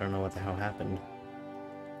here. I don't know what the hell happened.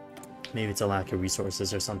 Maybe it's a lack of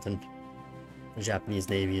resources or something. The Japanese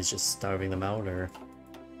Navy is just starving them out, or...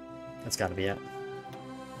 that's gotta be it.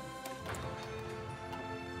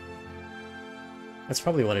 That's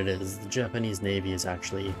probably what it is. The Japanese Navy is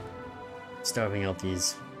actually starving out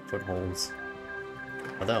these footholds.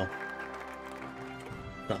 Although,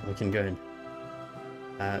 not looking good.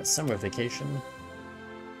 Summer vacation.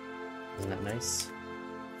 Isn't that nice?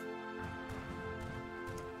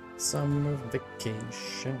 Summer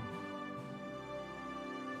vacation.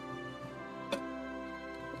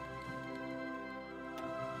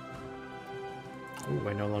 Ooh,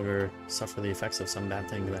 I no longer suffer the effects of some bad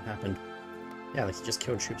thing that happened. Yeah, like he just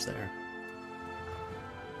killed troops there.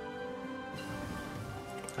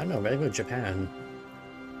 I don't know, regular Japan.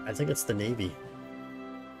 I think it's the Navy.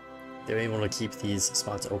 They're able to keep these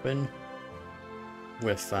spots open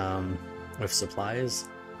with supplies,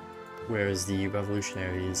 whereas the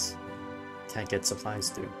revolutionaries can't get supplies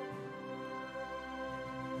through.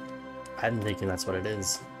 I'm thinking that's what it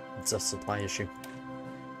is. It's a supply issue.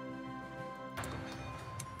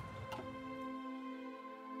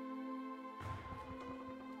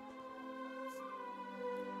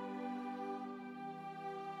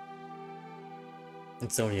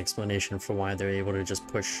 It's the only explanation for why they're able to just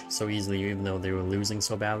push so easily, even though they were losing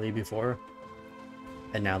so badly before.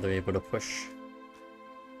 And now they're able to push.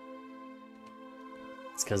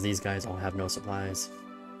 It's because these guys all have no supplies.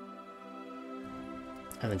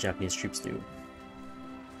 And the Japanese troops do.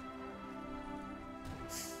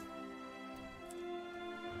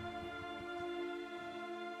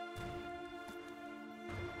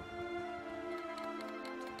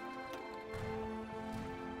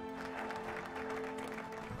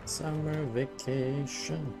 Summer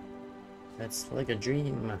vacation. That's like a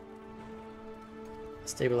dream.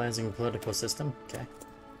 Stabilizing the political system. Okay.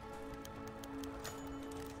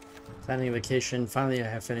 Planning a vacation. Finally, I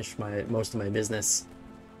have finished most of my business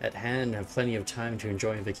at hand and have plenty of time to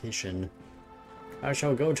enjoy a vacation. I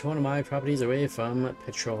shall go to one of my properties away from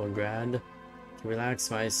Petrograd to relax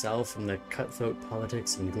myself from the cutthroat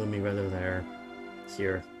politics and gloomy weather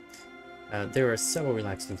here. There are several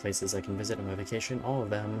relaxing places I can visit on my vacation. All of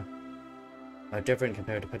them are different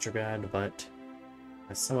compared to Petrograd, but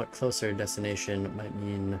a somewhat closer destination might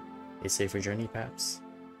mean a safer journey, perhaps.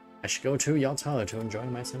 I should go to Yalta to enjoy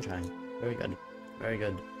my sunshine. Very good. Very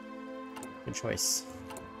good. Good choice.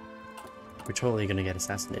 We're totally gonna get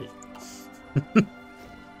assassinated.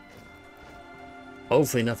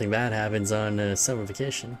 Hopefully nothing bad happens on summer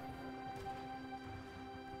vacation.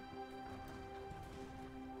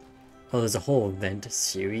 Oh, there's a whole event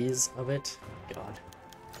series of it.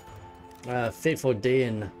 God. Fateful day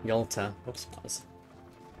in Yalta. Oops, pause.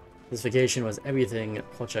 This vacation was everything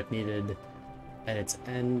Kolchak needed, and its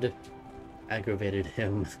end aggravated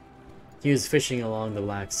him. He was fishing along the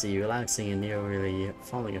Black Sea, relaxing and nearly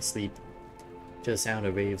falling asleep to the sound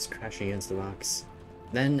of waves crashing against the rocks.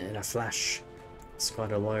 Then, in a flash, a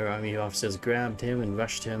squad of loyal army officers grabbed him and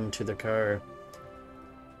rushed him to the car.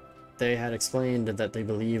 They had explained that they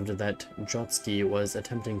believed that Trotsky was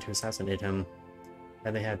attempting to assassinate him,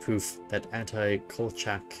 and they had proof that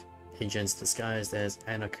anti-Kolchak agents disguised as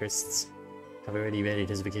anarchists have already raided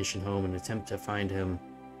his vacation home in an attempt to find him.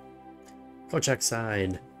 Kolchak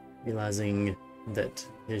sighed, realizing that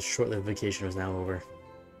his short-lived vacation was now over.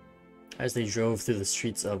 As they drove through the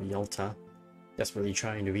streets of Yalta, desperately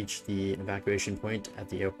trying to reach the evacuation point at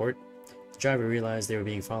the airport, the driver realized they were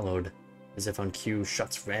being followed. As if on cue,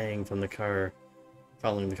 shots rang from the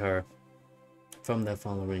following car.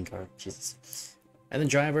 Jesus. And the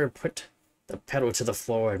driver put the pedal to the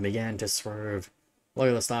floor and began to swerve.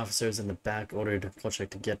 Loyalist officers in the back ordered Kolchak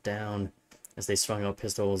to get down as they swung out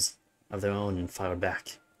pistols of their own and fired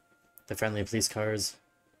back. The friendly police cars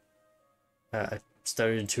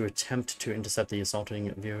started to attempt to intercept the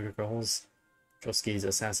assaulting vehicles. Trotsky's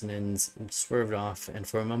assassins swerved off, and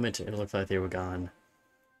for a moment it looked like they were gone.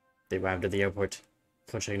 They arrived at the airport.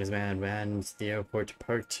 Kolchak and his man ran to the airport,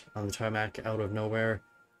 parked on the tarmac out of nowhere.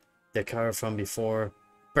 Their car from before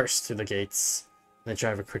burst through the gates. The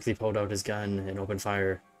driver quickly pulled out his gun and opened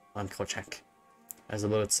fire on Kolchak. As the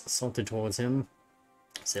bullets sailed towards him,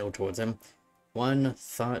 one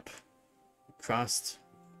thought crossed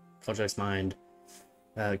Kolchak's mind.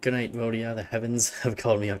 Good night, Rhodia. The heavens have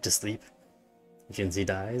called me out to sleep. Jinzi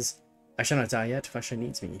dies. I shall not die yet. Russia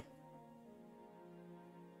needs me.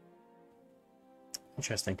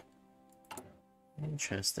 Interesting.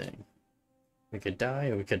 Interesting. We could die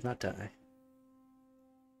or we could not die.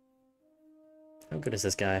 How good is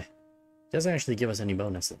this guy? He doesn't actually give us any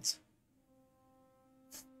bonuses.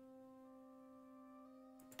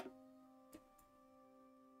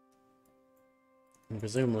 And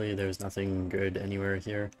presumably there's nothing good anywhere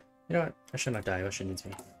here. You know what? I should not die. Russia needs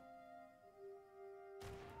me.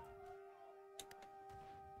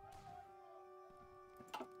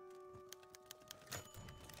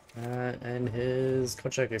 And his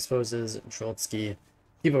Kolchak exposes Trotsky.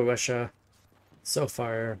 People of Russia, so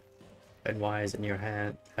far and wise in your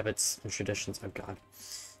habits and traditions of God.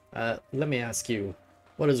 Let me ask you,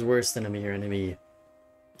 what is worse than a mere enemy?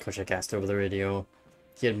 Kolchak asked over the radio.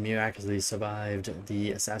 He had miraculously survived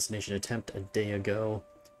the assassination attempt a day ago,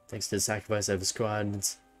 thanks to the sacrifice of his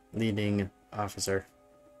squad's leading officer.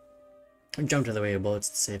 He jumped in the way of bullets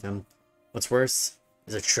to save him. What's worse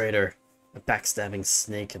is a traitor. A backstabbing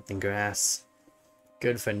snake in the grass.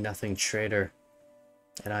 Good-for-nothing traitor.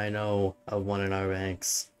 And I know of one in our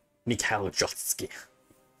ranks. Mikhail Trotsky.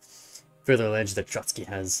 Further alleged that Trotsky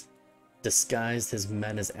has disguised his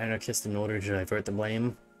men as anarchists in order to divert the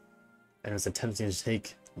blame, and was attempting to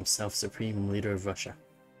take himself supreme leader of Russia.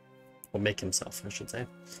 Or make himself, I should say.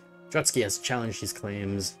 Trotsky has challenged these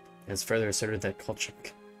claims, and has further asserted that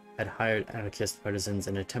Kolchak had hired anarchist partisans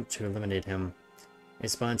in an attempt to eliminate him. In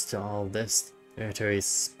response to all this, the military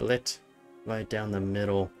split right down the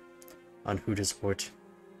middle on who to support.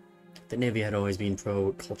 The Navy had always been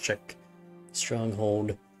pro-Kolchak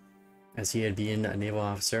stronghold, as he had been a naval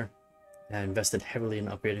officer and had invested heavily in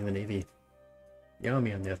upgrading the Navy. The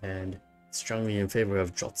Army, on the other hand, strongly in favor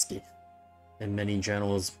of Trotsky, and many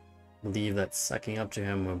generals believe that sucking up to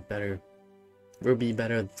him will be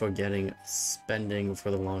better for getting spending for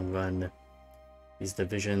the long run. These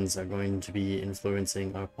divisions are going to be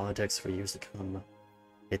influencing our politics for years to come,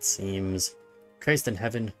 it seems. Christ in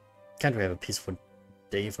heaven, can't we have a peaceful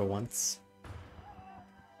day for once?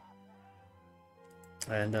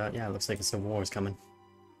 And yeah, it looks like a civil war is coming.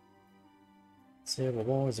 Civil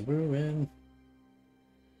war is brewing.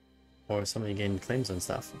 Or somebody gained claims and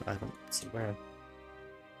stuff. I don't see where.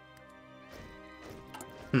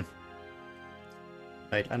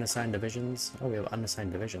 Right, unassigned divisions. Oh, we have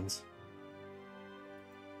unassigned divisions.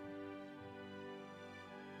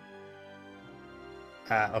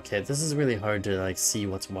 Okay, this is really hard to like see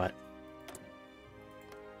what's what.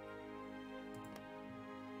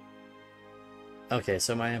 Okay,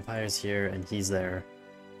 so my empire's here and he's there.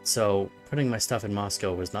 So putting my stuff in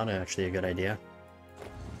Moscow was not actually a good idea.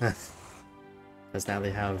 Because now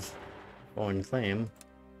they have foreign claim.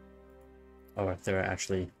 Or they're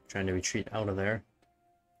actually trying to retreat out of there.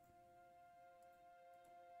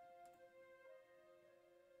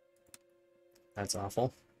 That's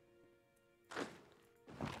awful.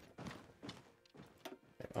 Okay,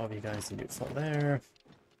 all of you guys to do fall there.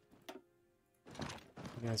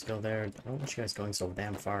 You guys go there. I don't want you guys going so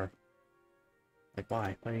damn far. Like,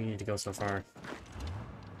 why? Why do you need to go so far?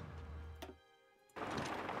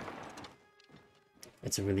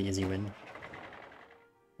 It's a really easy win.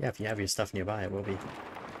 Yeah, if you have your stuff nearby, it will be.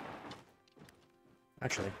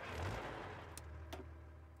 Actually.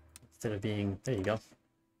 Instead of being... There you go.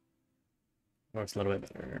 Works a little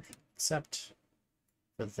bit better. Except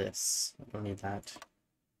for this. I don't need that.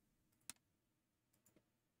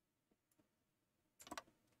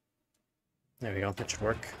 There we go. That should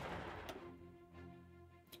work.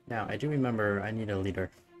 Now, I do remember I need a leader.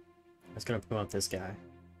 I was going to promote this guy.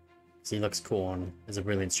 Because he looks cool and is a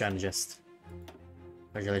brilliant strategist.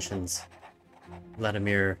 Congratulations,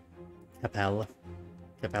 Vladimir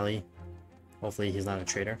Capelli. Hopefully he's not a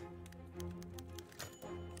traitor.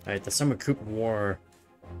 Alright, the Summer Coup War.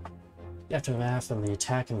 The aftermath of the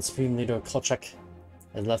attack on the Supreme Leader Kolchak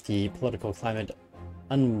has left the political climate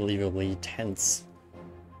unbelievably tense.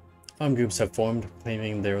 Armed groups have formed,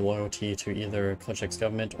 claiming their loyalty to either Kolchak's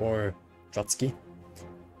government or Trotsky.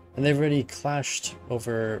 And they've already clashed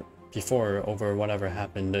before over whatever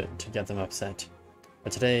happened to get them upset.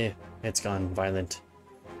 But today, it's gone violent.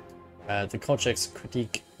 The Kolchak's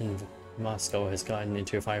critique in Moscow has gotten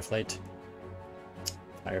into a firefight.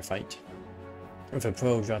 With a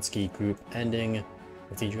pro-Trotsky group ending,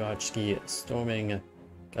 with the Trotsky storming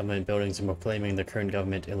government buildings and proclaiming the current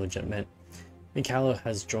government illegitimate. Mikhailo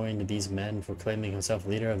has joined these men, proclaiming himself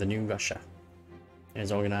leader of the new Russia, and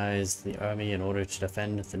has organized the army in order to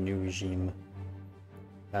defend the new regime.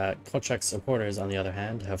 Kolchak's supporters, on the other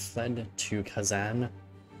hand, have fled to Kazan,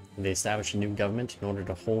 and they established a new government in order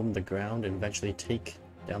to hold the ground and eventually take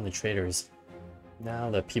down the traitors. Now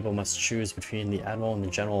the people must choose between the admiral and the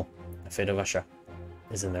general. The fate of Russia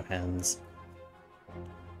is in their hands.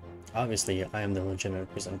 Obviously, I am the legitimate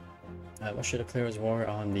person. Russia declares war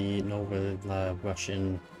on the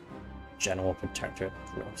Novorussian General Protectorate.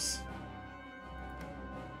 Gross.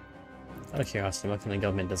 Out of curiosity, what kind of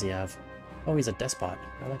government does he have? Oh, he's a despot.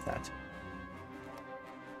 I like that.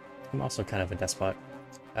 I'm also kind of a despot.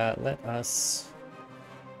 Let us...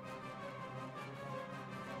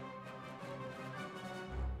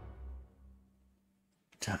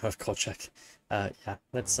 of Kolchak. Yeah,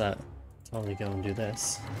 let's totally go and do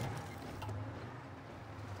this.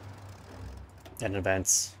 And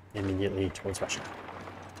advance immediately towards Russia.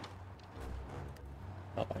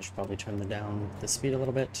 Oh, I should probably turn down the speed a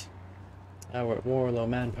little bit. We're at war, low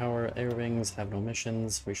manpower, air wings, have no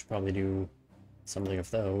missions. We should probably do something of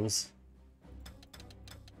those.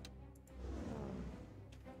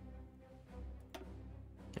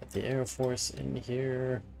 Get the Air Force in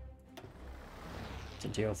here to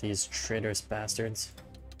deal with these traitorous bastards.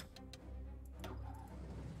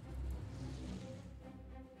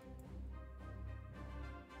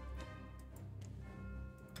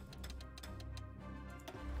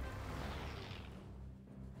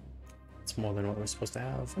 It's more than what we're supposed to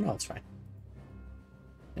have. Oh, no, it's fine.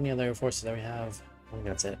 Any other Air Forces that we have? I think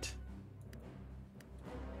that's it.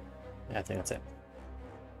 Yeah, I think that's it.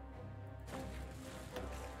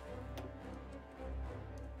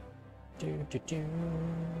 Do.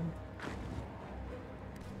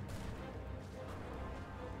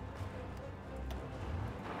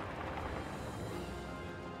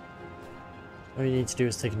 All you need to do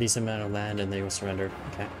is take a decent amount of land and they will surrender.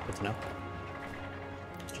 Okay, good to know.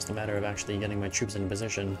 Just a matter of actually getting my troops in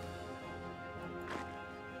position.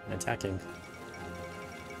 and attacking.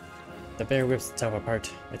 The bear rips itself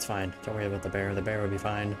apart. It's fine. Don't worry about the bear. The bear will be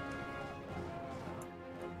fine.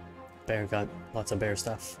 Bear got lots of bear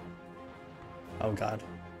stuff. Oh god.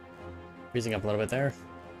 Freezing up a little bit there.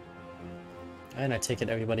 And I take it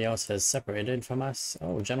everybody else has separated from us.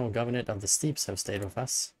 Oh, General Government of the Steeps have stayed with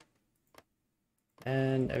us.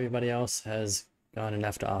 And everybody else has gone and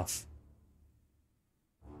left off.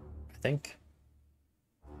 I think.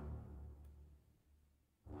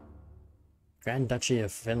 Grand Duchy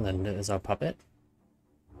of Finland is our puppet.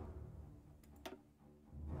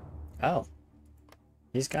 Oh.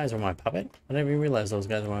 These guys were my puppet? I didn't even realize those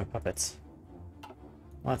guys were my puppets.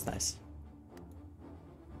 Well, that's nice.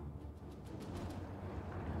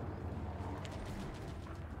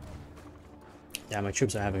 Yeah, my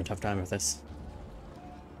troops are having a tough time with this.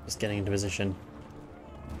 Just getting into position.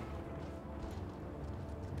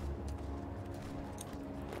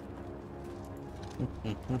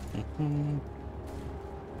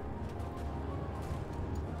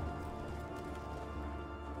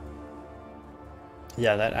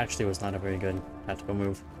 Yeah, that actually was not a very good tactical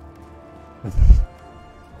move.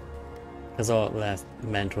 Because all that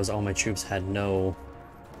meant was all my troops had no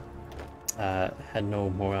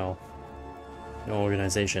morale, no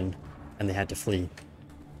organization, and they had to flee.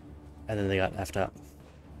 And then they got effed up.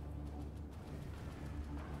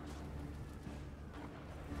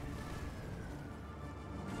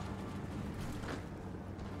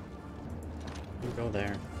 You go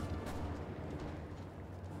there.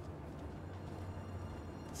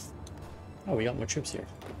 Oh, we got more troops here.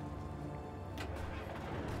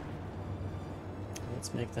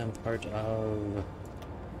 Let's make them part of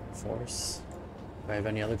force. Do I have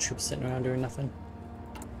any other troops sitting around doing nothing?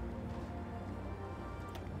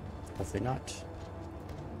 Hopefully not.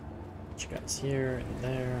 Put you guys here and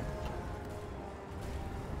there.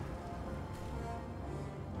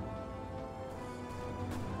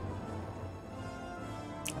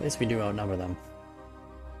 At least we do outnumber them.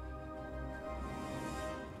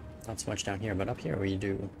 Not so much down here, but up here we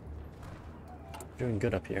do. Doing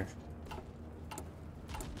good up here.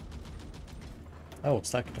 Oh,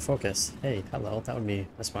 stuck to focus. Hey, hello. That would be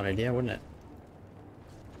a smart idea, wouldn't it?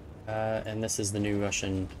 And this is the new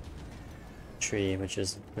Russian tree, which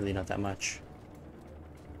is really not that much.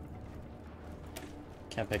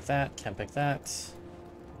 Can't pick that, can't pick that.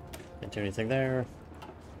 Can't do anything there.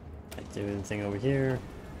 Can't do anything over here.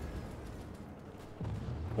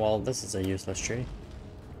 Well, this is a useless tree.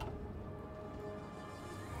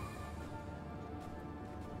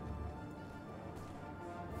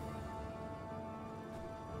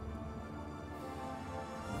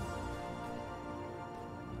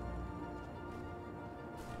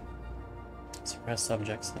 Suppress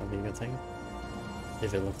subjects, that would be a good thing.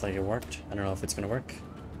 If it looked like it worked. I don't know if it's gonna work.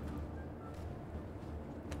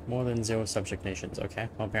 More than 0 subject nations. Okay,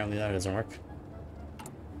 well apparently that doesn't work.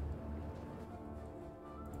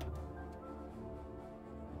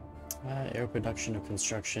 Air production of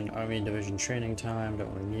construction, army division training time,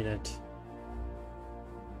 don't really need it.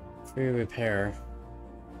 Free repair.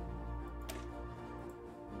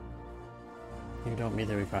 You don't meet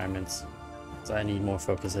the requirements. So I need more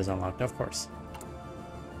focuses unlocked, of course.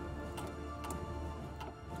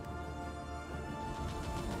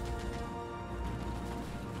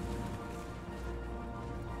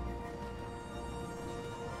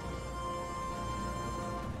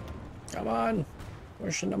 Come on!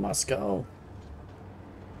 Push into Moscow!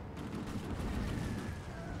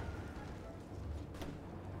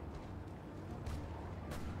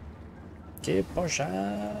 Keep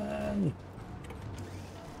pushing!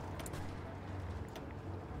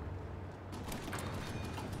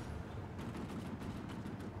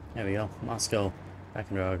 There we go. Moscow back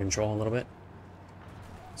into our control a little bit.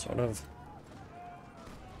 Sort of.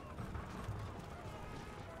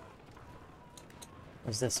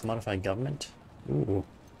 What's this? Modified government? Ooh.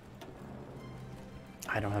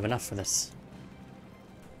 I don't have enough for this.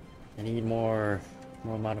 I need more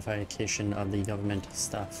modification of the government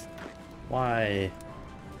stuff. Why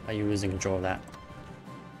are you losing control of that?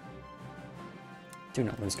 Do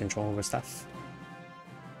not lose control over stuff.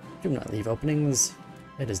 Do not leave openings.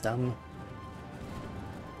 It is dumb.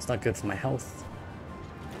 It's not good for my health.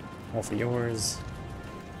 Or for yours.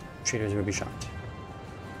 Traitors will be shot.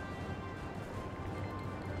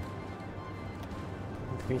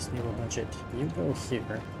 Increase naval budget. You go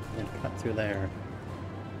here and cut through there.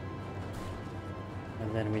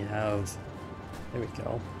 And then we have... There we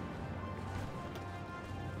go.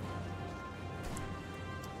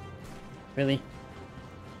 Really?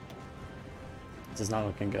 This is not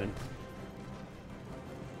looking good.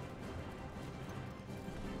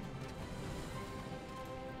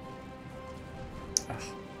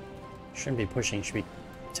 Shouldn't be pushing, should be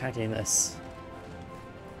attacking this.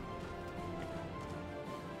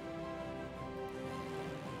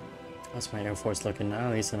 How's my Air Force looking now?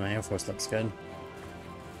 At least my Air Force looks good.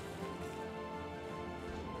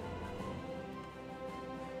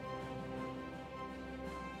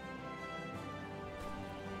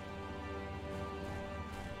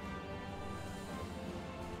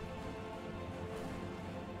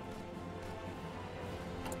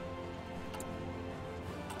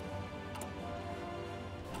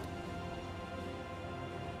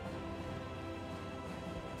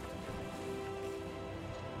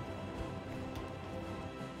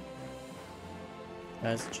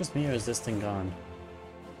 Is it just me or is this thing gone?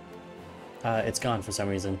 It's gone for some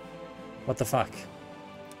reason. What the fuck?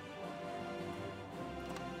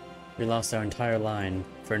 We lost our entire line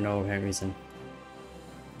for no apparent reason.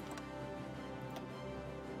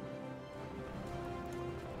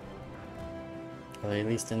 Are they at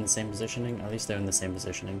least in the same positioning? At least they're in the same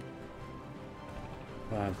positioning.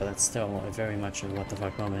 But that's still very much a what the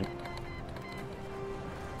fuck moment.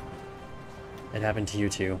 It happened to you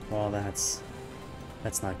too. Well, that's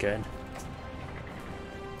not good.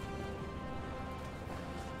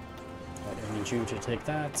 But I need you to take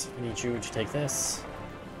that. I need you to take this.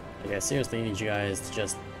 Like, I seriously need you guys to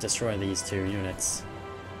just destroy these two units.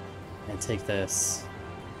 And take this.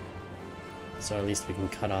 So at least we can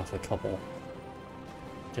cut off a couple.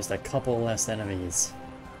 Just a couple less enemies.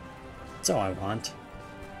 That's all I want.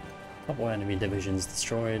 A couple enemy divisions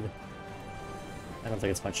destroyed. I don't think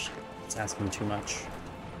it's much. It's asking too much.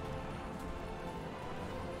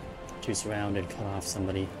 To surround and cut off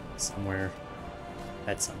somebody somewhere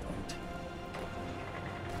at some point.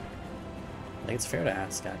 I think it's fair to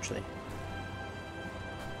ask, actually.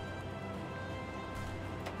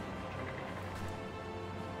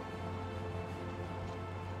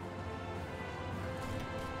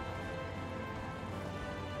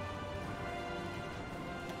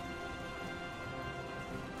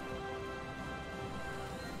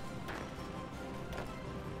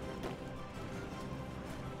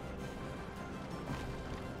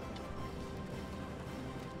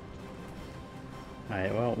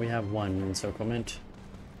 Alright, well, we have one encirclement.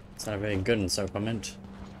 It's not a very good encirclement.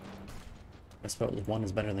 I suppose one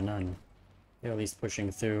is better than none. You're at least pushing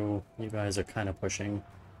through. You guys are kind of pushing.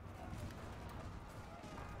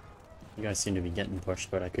 You guys seem to be getting pushed,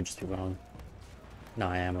 but I could just be wrong. No,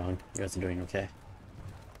 I am wrong. You guys are doing okay.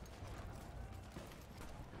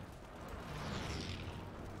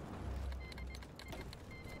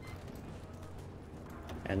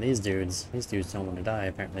 And these dudes don't want to die,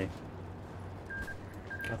 apparently.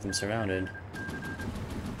 Got them surrounded.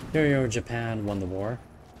 Imperial Japan won the war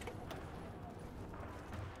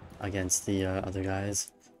against the other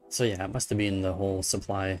guys. So yeah, it must have been the whole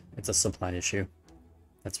supply. It's a supply issue.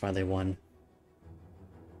 That's why they won.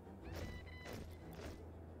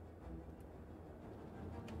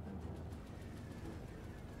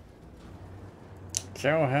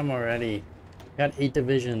 Kill him already. Got 8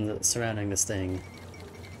 divisions surrounding this thing.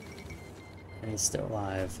 And he's still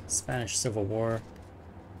alive. Spanish Civil War.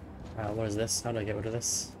 What is this? How do I get rid of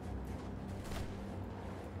this?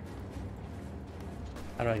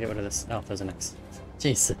 How do I get rid of this? Oh, there's an X.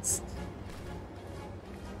 Jesus.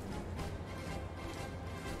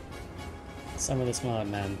 Some of this mod,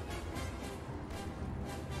 man.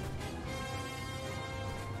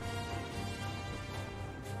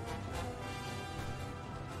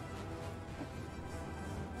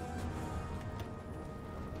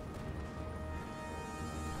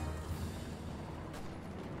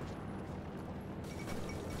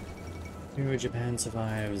 Imperial Japan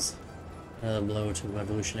survives another blow to the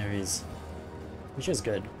revolutionaries, which is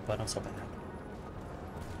good, but also bad.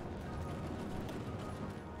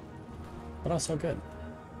 But also good.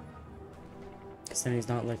 Because then he's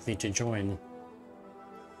not likely to join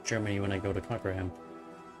Germany when I go to conquer him.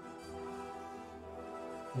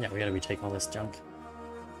 Yeah, we gotta retake all this junk.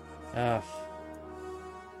 Come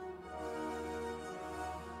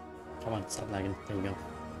on, stop lagging. There we go.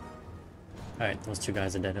 Alright, those two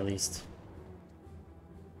guys are dead at least.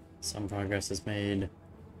 Some progress is made,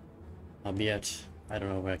 albeit I don't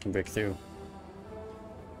know where I can break through.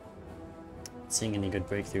 Not seeing any good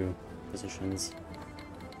breakthrough positions.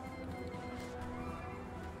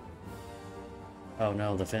 Oh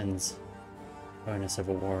no, the Finns are in a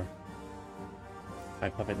civil war. My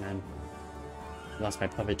puppet man. Lost my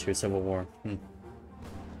puppet to a civil war.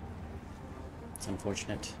 It's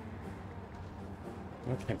unfortunate.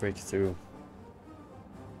 Where can I break through?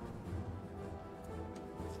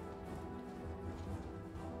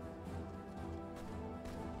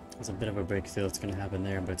 There's a bit of a breakthrough that's going to happen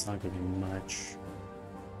there, but it's not going to be much.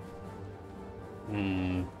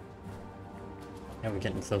 Hmm. Yeah, we're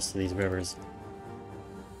getting close to these rivers,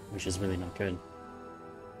 which is really not good.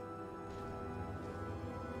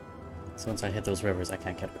 So once I hit those rivers, I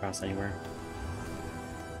can't get across anywhere.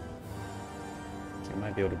 Okay, I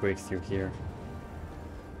might be able to break through here.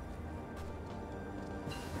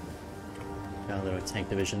 Got a little tank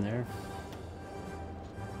division there.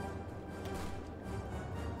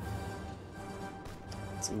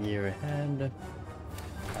 It's a year ahead.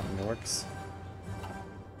 That works.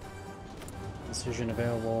 Decision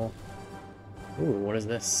available. Ooh, what is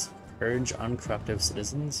this? Purge uncorruptive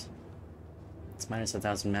citizens? It's minus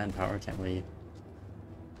 1,000 manpower, can't really...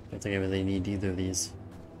 Don't think I really need either of these.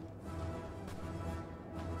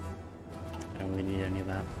 I don't really need any of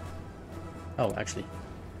that. Oh, actually.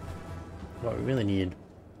 What we really need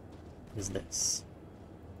is this.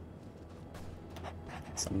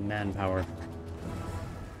 Some manpower.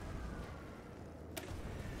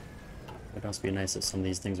 It would also be nice if some of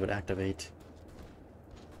these things would activate.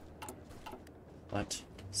 But,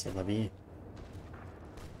 c'est la vie.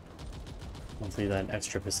 Hopefully that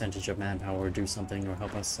extra percentage of manpower will do something or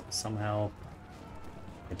help us somehow.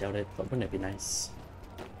 I doubt it, but wouldn't it be nice?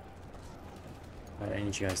 Alright, I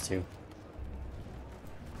need you guys to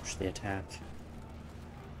push the attack.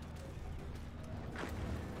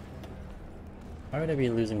 Why would I be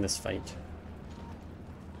losing this fight?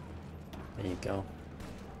 There you go.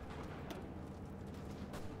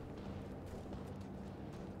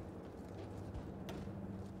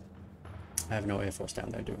 I have no Air Force down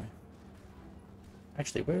there, do I?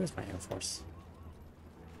 Actually, where is my Air Force?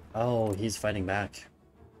 Oh, he's fighting back.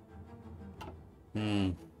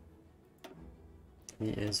 He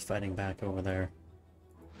is fighting back over there.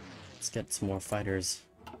 Let's get some more fighters.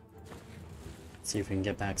 See if we can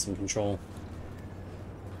get back some control.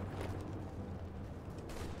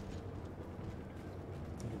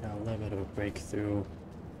 We got a little bit of a breakthrough.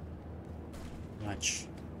 Much.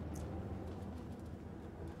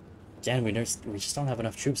 Again, we just don't have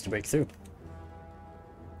enough troops to break through.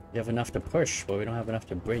 We have enough to push, but we don't have enough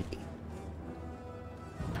to break.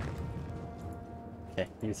 Okay,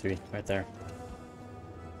 you three, right there.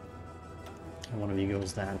 And one of you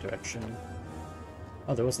goes that direction.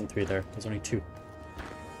 Oh, there wasn't three there. There's only two.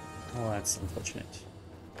 Oh, that's unfortunate.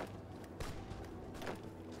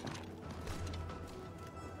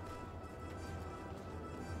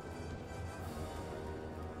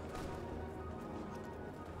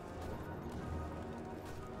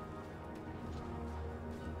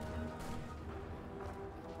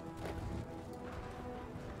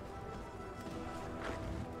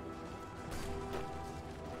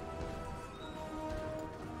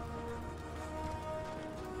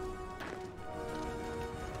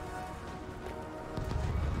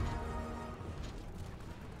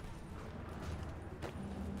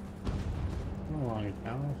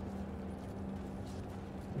 Now,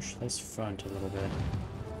 push this front a little bit.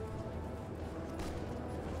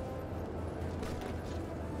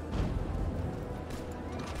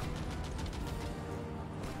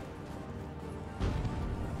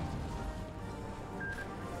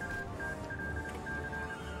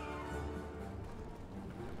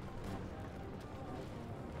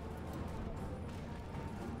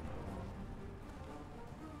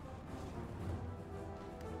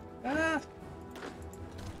 Ah!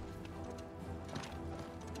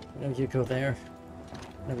 Whenever you go there,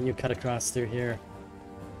 whenever you cut across through here.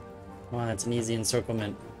 Come on, it's an easy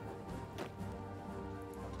encirclement.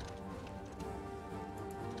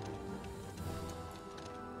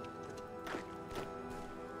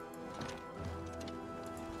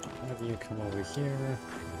 Whenever you come over here,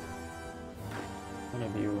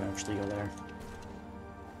 whenever you actually go there.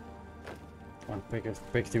 Come on,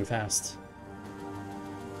 break through fast.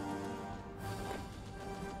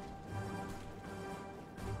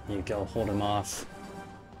 You go, hold him off.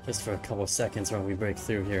 Just for a couple seconds while we break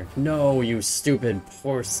through here. No, you stupid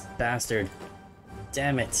horse bastard.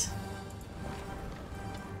 Damn it.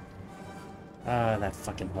 Ah, that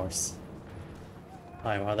fucking horse.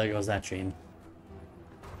 Alright, well, there goes that dream.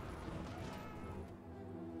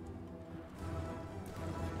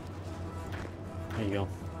 There you go.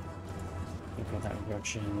 Go that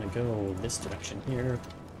direction. Go this direction here.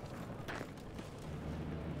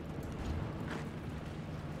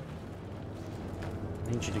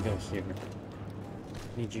 I need you to go here.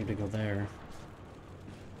 I need you to go there.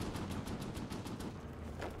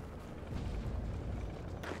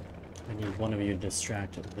 I need one of you to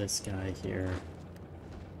distract this guy here.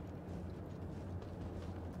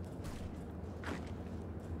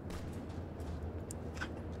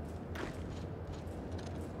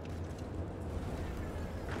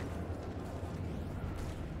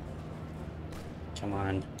 Come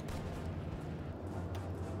on.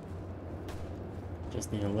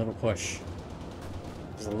 Just need a little push.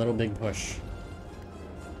 Just a little big push.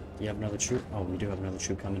 Do you have another troop? Oh, we do have another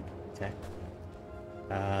troop coming. Okay.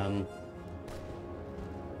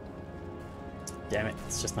 Damn it,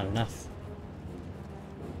 it's just not enough.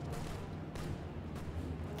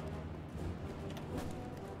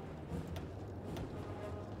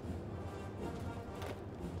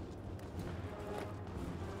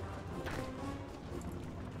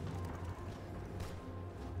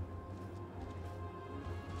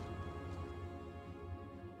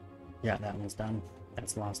 Yeah, that one's done.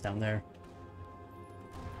 That's lost down there.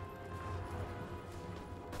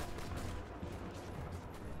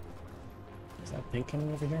 Is that Pink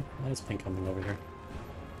coming over here? That is Pink coming over here.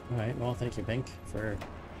 Alright, well, thank you, Pink, for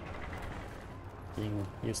being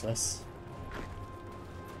useless.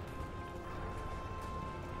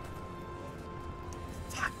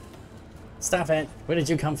 Fuck! Stop it! Where did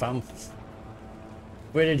you come from?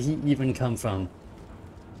 Where did he even come from?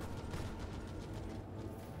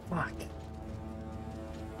 Fuck.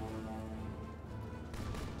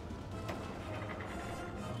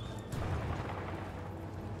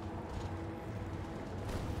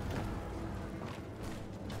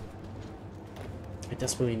 I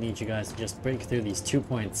desperately need you guys to just break through these 2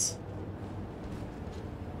 points.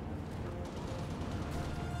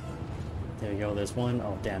 There you go, there's one.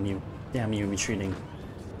 Oh, damn you. Damn you, retreating.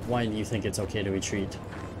 Why do you think it's okay to retreat?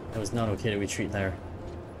 It was not okay to retreat there.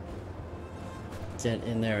 Get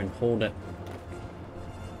in there and hold it.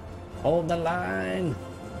 Hold the line!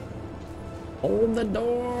 Hold the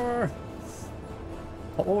door!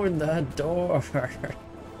 Hold the door!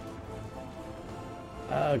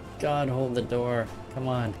 Oh god, hold the door. Come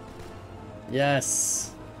on.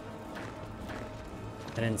 Yes!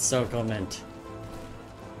 An encirclement.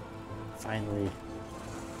 Finally.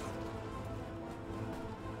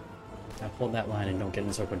 Now hold that line and don't get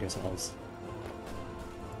encircled yourselves.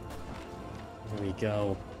 There we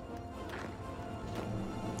go.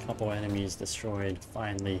 Couple enemies destroyed,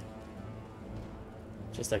 finally.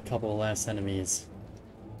 Just a couple less enemies.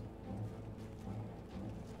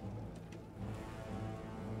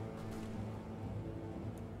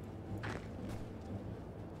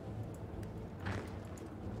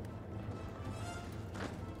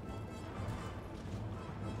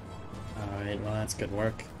 Alright, well that's good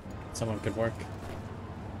work. Somewhat good work.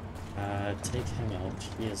 Take him out.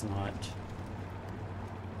 He is not...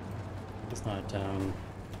 He's not, in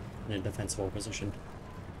a defensible position.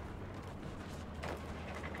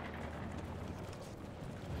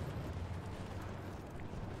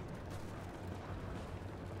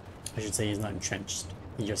 I should say he's not entrenched.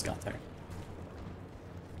 He just got there.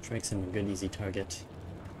 Which makes him a good, easy target.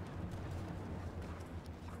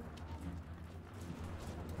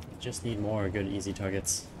 Just need more good, easy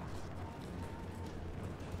targets.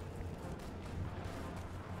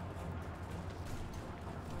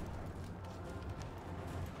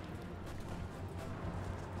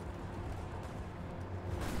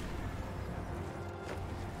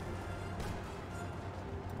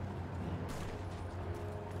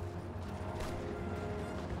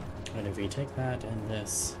 And if we take that and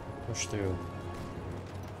this, push through.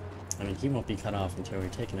 I mean, he won't be cut off until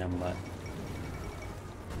we've taken him, but...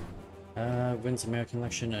 wins American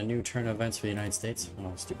election, a new turn of events for the United States.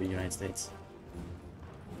 Oh, stupid United States.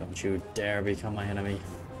 Don't you dare become my enemy.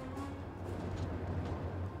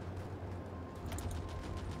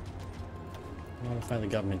 Notify the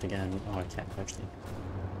government again. Oh, I can't actually.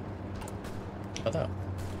 Although.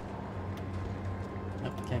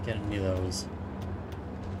 Nope, can't get any of those.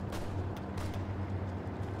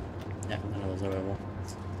 Yeah, none of those are available.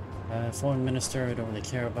 Foreign minister, I don't really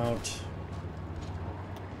care about.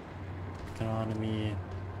 Economy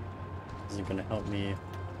isn't going to help me.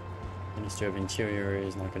 Minister of Interior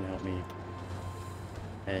is not going to help me.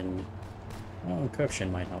 And, well,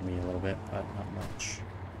 encryption might help me a little bit, but not much.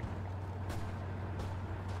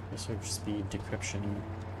 Research speed, decryption.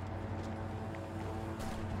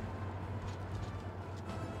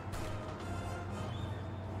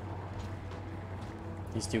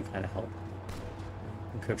 These do kind of help.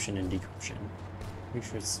 Encryption and decryption.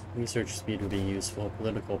 Research speed would be useful.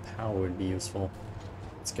 Political power would be useful.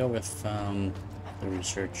 Let's go with the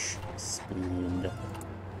research speed.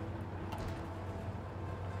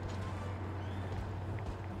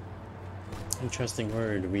 Interesting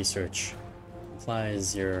word, research.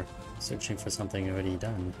 Implies you're searching for something already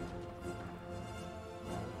done.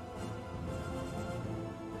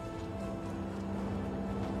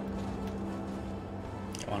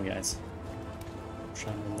 Come on, guys.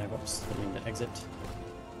 Trying in there, whoops, I need to exit.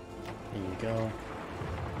 There you go.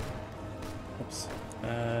 Oops.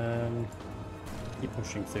 Keep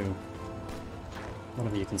pushing through. One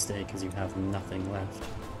of you can stay because you have nothing left.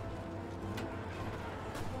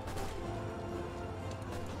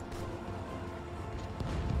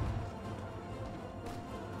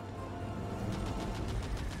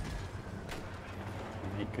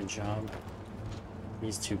 Alright, good job.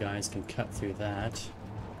 These two guys can cut through that.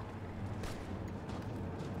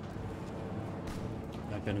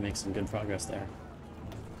 I'm gonna make some good progress there.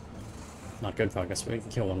 Not good progress, but we can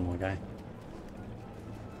kill one more guy.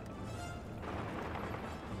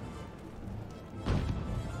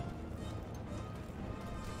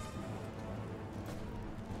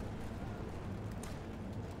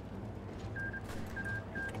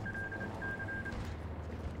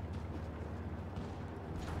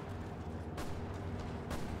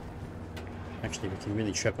 Actually, we can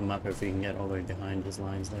really trip him up if we can get all the way behind his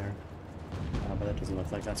lines there. But that doesn't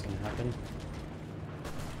look like that's going to happen.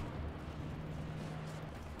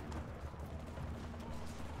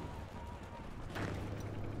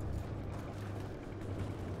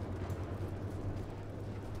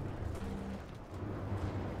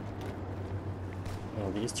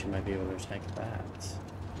 Oh, these two might be able to attack that.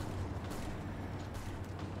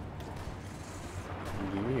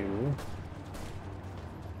 And you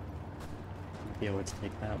be able to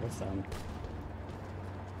take that with them.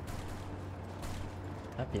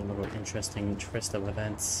 That'd be a little interesting twist of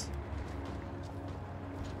events.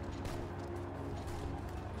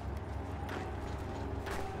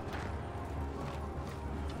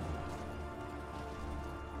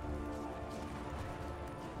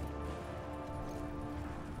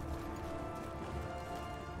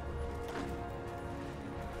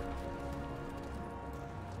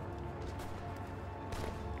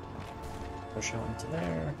 Push on to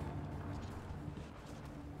there.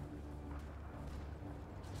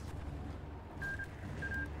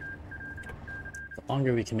 The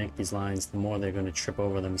longer we can make these lines, the more they're going to trip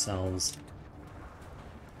over themselves,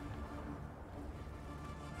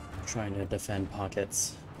 trying to defend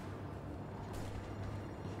pockets.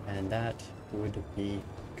 And that would be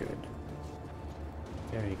good.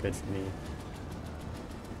 Very good for me.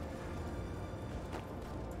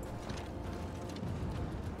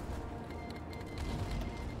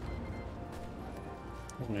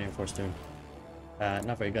 What's my Air Force doing?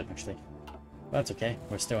 Not very good, actually. But that's okay.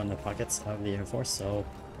 We're still in the pockets of the Air Force, so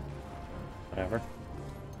whatever.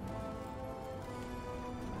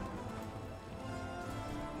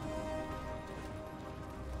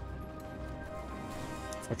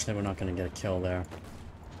 Fortunately, we're not going to get a kill there,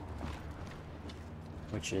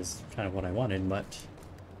 which is kind of what I wanted, but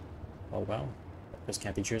oh well. Those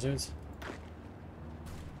can't be choosers.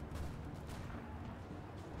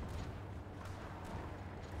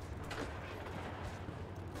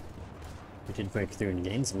 We did break through and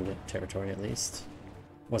gain some good territory at least.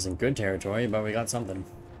 Wasn't good territory, but we got something.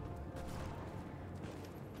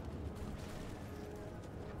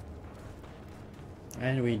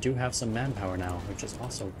 And we do have some manpower now, which is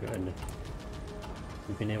also good.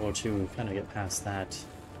 We've been able to kind of get past that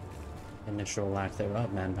initial lack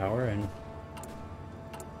thereof manpower and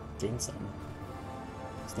gain some.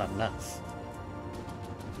 It's not enough.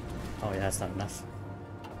 Oh yeah, it's not enough.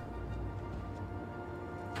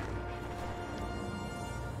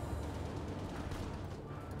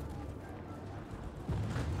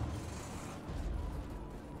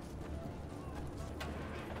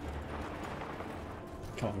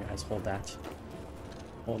 Come on guys, hold that.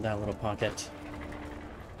 Hold that little pocket.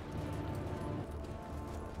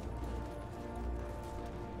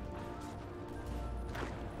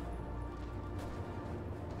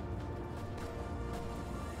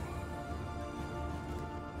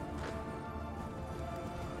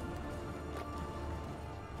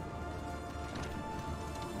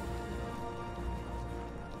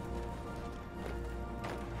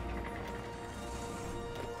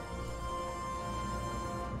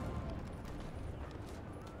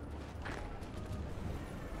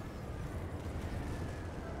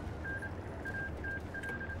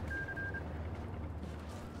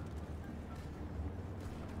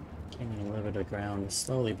 Gaining a little bit of ground.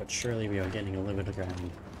 Slowly but surely we are getting a little bit of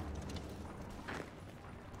ground.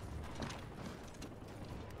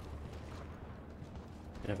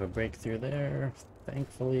 Bit of a breakthrough there,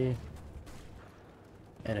 thankfully.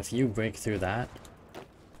 And if you break through that,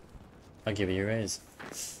 I'll give you a raise.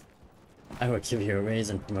 I will give you a raise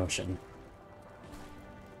and promotion.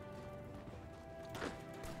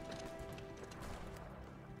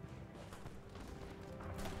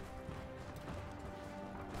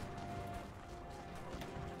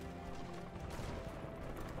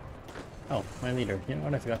 Oh, my leader. You know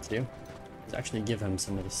what I forgot to do? Is actually give him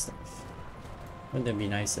some of this stuff. Wouldn't it be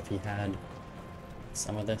nice if he had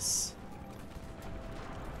some of this?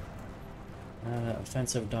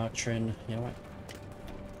 Offensive doctrine. You know what?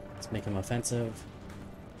 Let's make him offensive.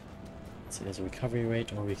 Let's see, there's a recovery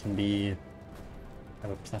rate, or we can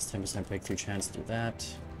have a plus 10% breakthrough chance to do that.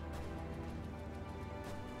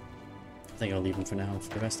 I think I'll leave him for now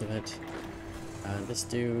for the rest of it. This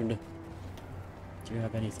dude, do you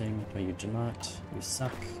have anything? No, you do not. You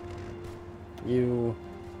suck. You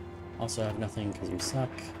also have nothing because you suck.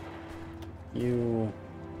 You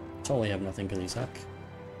totally have nothing because you suck.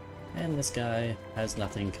 And this guy has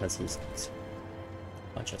nothing because he sucks.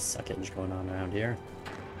 Bunch of suckage going on around here.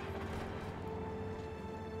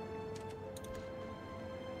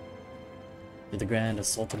 Do the Grand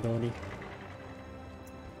Assault ability.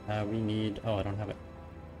 We need... Oh, I don't have it.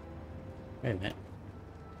 Wait a minute.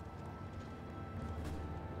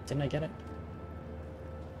 Didn't I get it?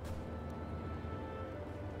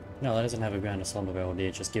 No, that doesn't have a Grand Assault ability.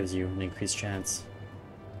 It just gives you an increased chance.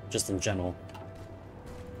 Just in general.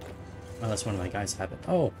 Unless one of my guys have it.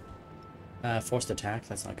 Oh! Forced attack.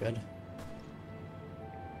 That's not good.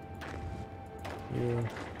 You...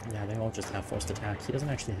 Yeah, they all just have forced attack. He doesn't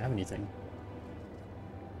actually have anything.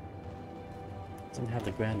 Doesn't have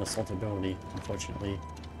the Grand Assault ability, unfortunately.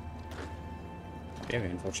 Very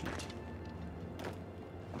unfortunate.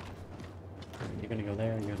 You're gonna go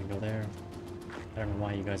there, you're gonna go there. I don't know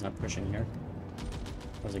why you guys aren't pushing here.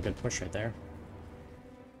 That was a good push right there.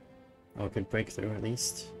 Oh, a good breakthrough at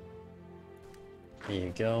least. There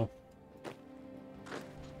you go.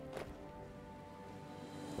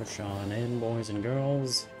 Push on in, boys and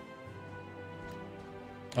girls.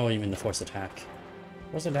 Oh, you mean the force attack.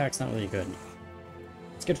 Force attack's not really good.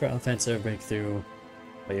 It's good for offensive breakthrough,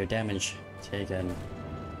 but your damage taken,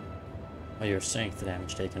 or your strength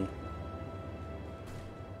damage taken.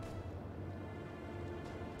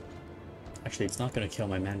 Actually, it's not going to kill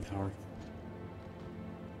my manpower.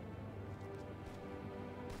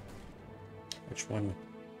 Which one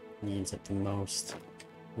needs it the most?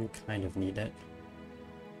 You kind of need it.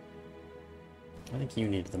 I think you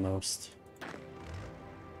need it the most.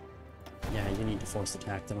 Yeah, you need to force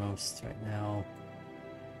attack the most right now.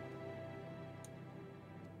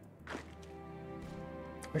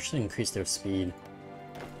 Actually increase their speed.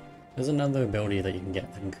 There's another ability that you can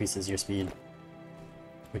get that increases your speed,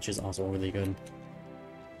 which is also really good.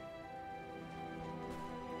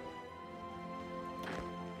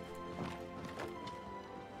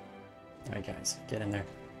 Alright guys, get in there.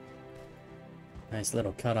 Nice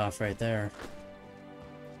little cutoff right there.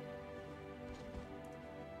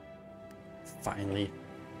 Finally.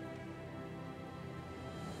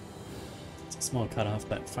 It's a small cutoff,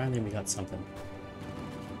 but finally we got something.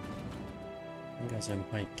 You guys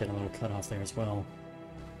might get a little cut off there as well.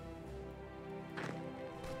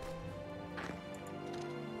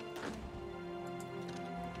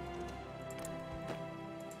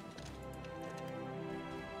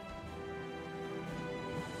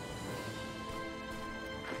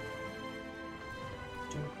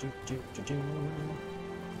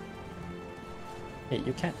 Hey,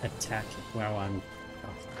 you can't attack where I'm... Oh,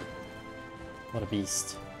 what a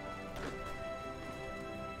beast.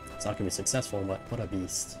 It's not going to be successful, but what a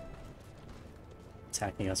beast.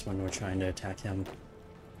 Attacking us when we're trying to attack him.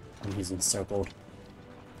 And he's encircled.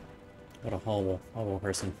 What a horrible, horrible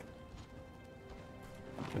person.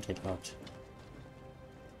 Go take him out.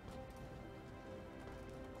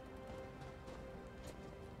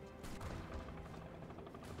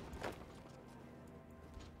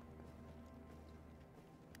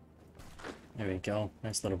 There we go.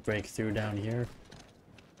 Nice little breakthrough down here.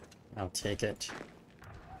 I'll take it.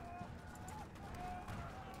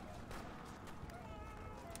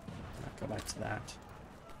 Go back to that.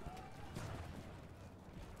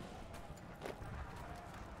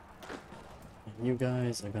 And you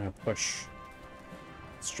guys are gonna push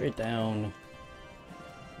straight down,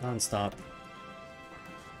 non-stop.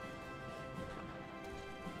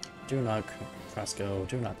 Do not cross go,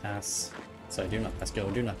 do not pass. Sorry, do not pass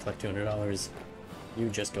go, do not collect $200. You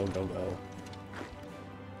just go, go, go.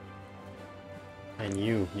 And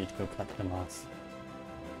you need to go cut them off.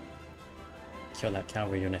 Kill that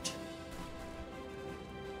cavalry unit.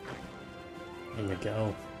 There you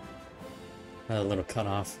go. Another little cut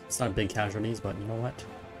off. It's not big casualties, but you know what?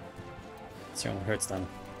 It certainly hurts them.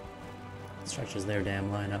 Stretches their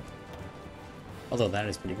damn line up. Although that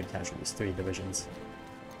is pretty good casualties. 3 divisions.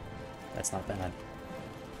 That's not bad.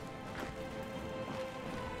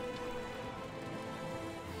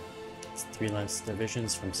 It's 3 less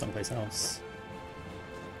divisions from someplace else.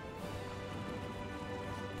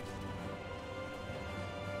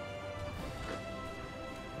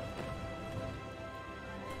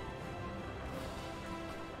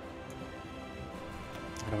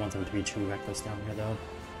 want them to be too reckless down here, though.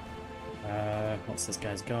 Once this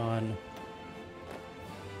guy's gone...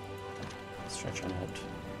 Stretch on out.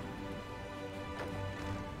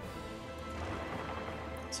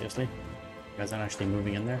 Seriously? You guys aren't actually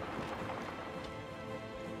moving in there?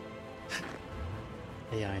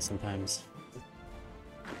 AI sometimes.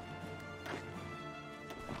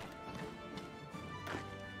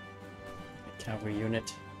 Cavalry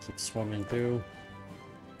unit, keep swarming through.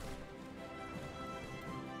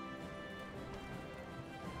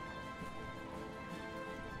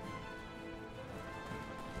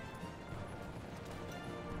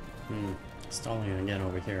 Stalling again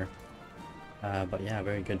over here. But yeah,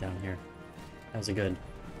 very good down here. That's a good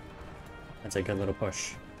little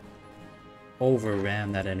push.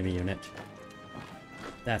 Overran that enemy unit.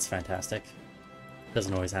 That's fantastic.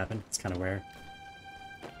 Doesn't always happen. It's kind of rare.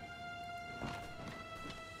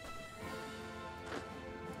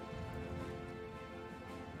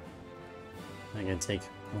 I'm gonna take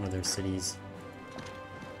one of their cities.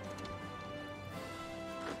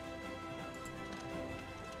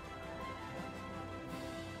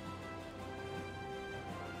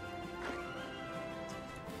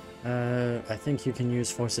 I think you can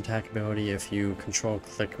use force attack ability if you control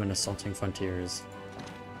click when assaulting frontiers.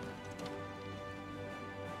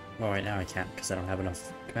 Well, right now I can't because I don't have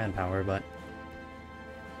enough command power, but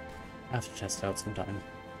I have to test it out sometime.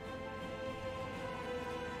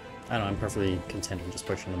 I don't know, I'm perfectly content with just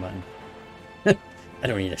pushing the button. I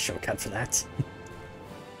don't need a shortcut for that.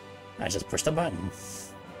 I just push the button.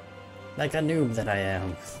 Like a noob that I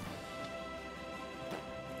am.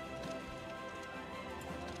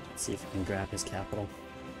 Let's see if we can grab his capital.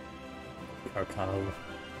 Kharkov.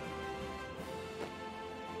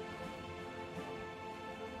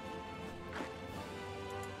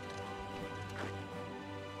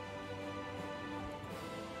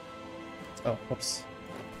 Oh, whoops.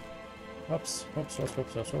 Whoops, whoops, whoops,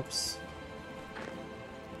 whoops, whoops, whoops.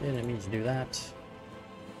 Didn't mean to do that.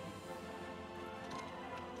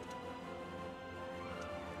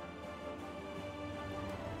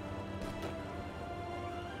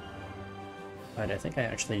 Right, I think I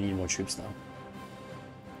actually need more troops though.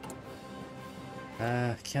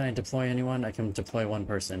 Can I deploy anyone? I can deploy one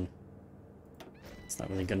person. It's not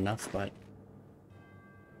really good enough, but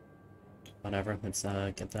whatever. Let's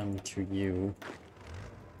get them to you.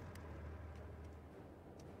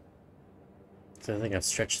 So I think I've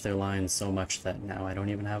stretched their lines so much that now I don't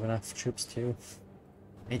even have enough troops to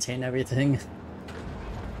maintain everything.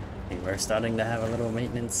 I think we're starting to have a little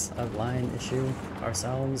maintenance of line issue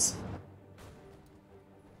ourselves.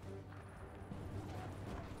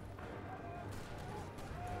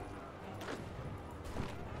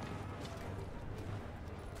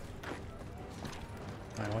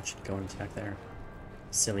 I want you to go and attack there.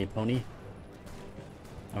 Silly pony.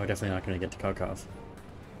 Oh, we're definitely not going to get to Kharkov.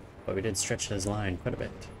 But we did stretch his line quite a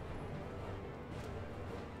bit.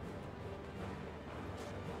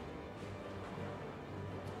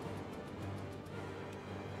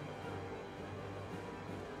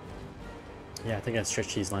 Yeah, I think I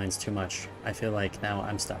stretched these lines too much. I feel like now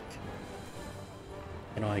I'm stuck.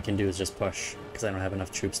 And all I can do is just push, because I don't have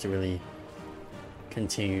enough troops to really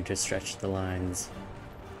continue to stretch the lines.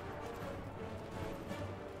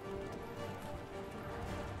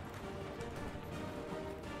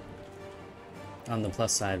 On the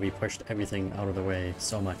plus side, we pushed everything out of the way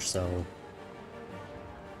so much so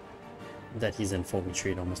that he's in full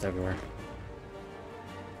retreat almost everywhere.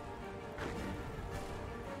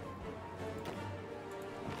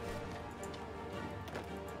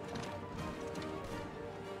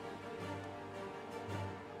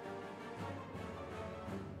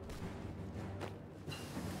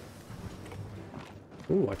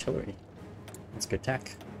 Ooh, artillery. That's good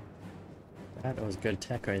tech. That was good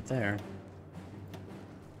tech right there.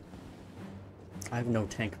 I have no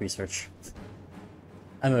tank research.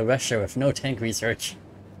 I'm a Russia with no tank research.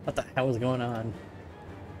 What the hell is going on?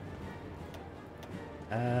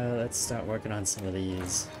 Let's start working on some of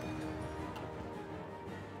these.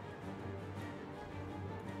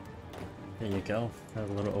 There you go. Have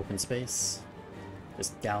a little open space.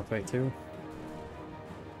 Just gallop right through.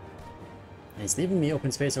 And he's leaving me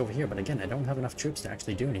open space over here, but again, I don't have enough troops to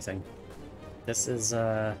actually do anything. This is,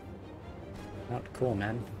 not cool,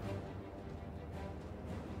 man.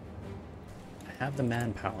 I have the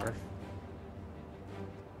manpower.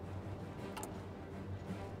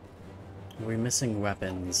 We're missing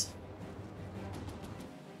weapons.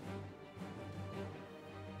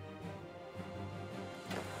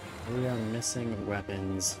 We are missing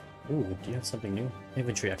weapons. Ooh, do you have something new?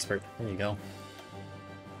 Infantry expert. There you go.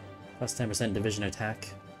 Plus 10% division attack.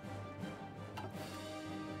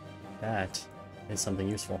 that is something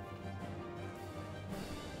useful.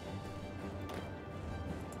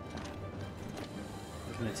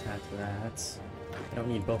 I can attack that. I don't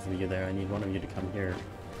need both of you there, I need one of you to come here.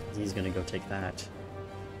 He's gonna go take that.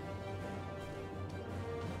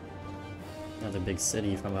 Another big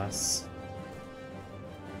city from us.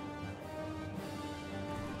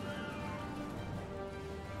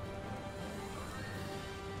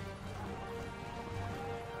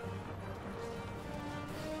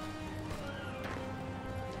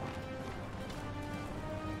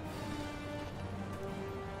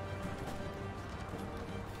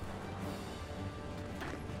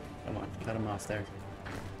 Come on, cut him off there.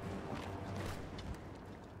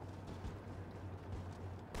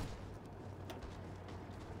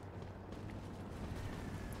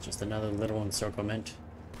 Just another little encirclement.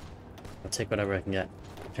 I'll take whatever I can get.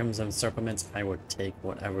 In terms of encirclements, I would take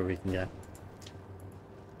whatever we can get.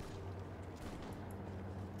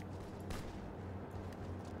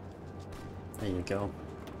 There you go.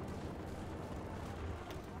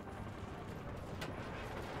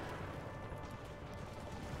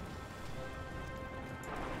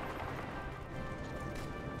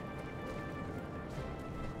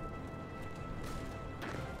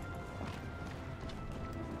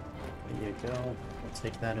 There you go. We'll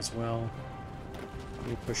take that as well.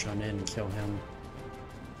 You push on in and kill him.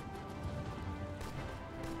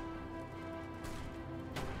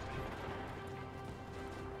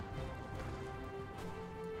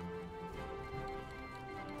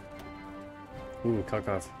 Ooh,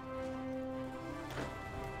 Kharkov.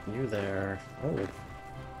 You there. Oh.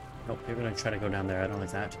 Nope, you're gonna try to go down there. I don't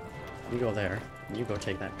like that. You go there. You go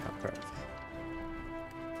take that Kharkov.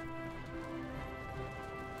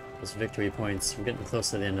 Those victory points. We're getting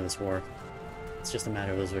close to the end of this war. It's just a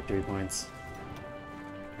matter of those victory points.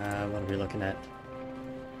 What are we looking at?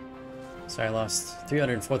 So I lost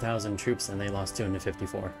 304,000 troops and they lost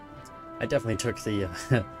 254. I definitely took the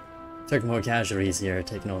took more casualties here,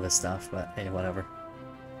 taking all this stuff, but hey, whatever.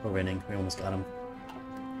 We're winning. We almost got them.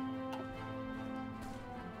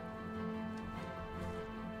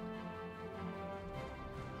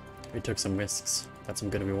 We took some risks, got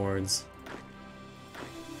some good rewards.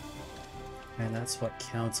 And that's what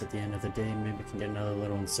counts at the end of the day. Maybe we can get another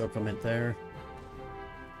little encirclement there.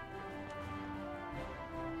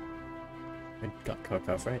 We got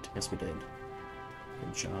Kharkov, right? Yes, we did.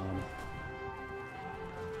 Good job.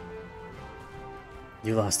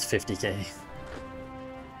 You lost 50k.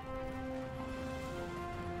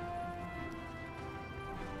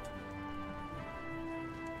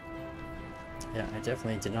 Yeah, I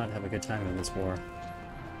definitely did not have a good time in this war.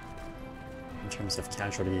 In terms of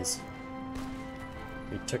casualties.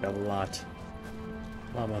 We took a lot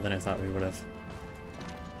more than I thought we would have.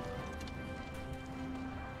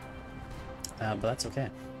 But that's okay,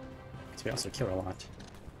 because we also killed a lot.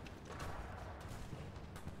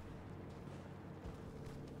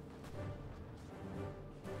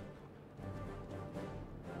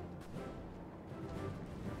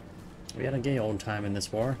 We had a gay old time in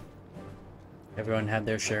this war. Everyone had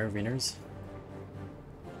their share of winners.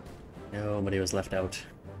 Nobody was left out.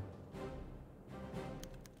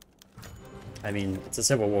 I mean, it's a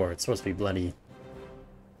civil war. It's supposed to be bloody.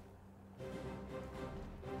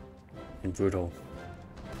 And brutal.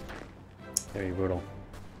 Very brutal.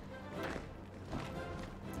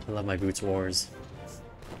 I love my Boots wars.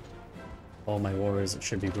 All my wars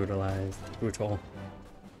should be brutalized. Brutal.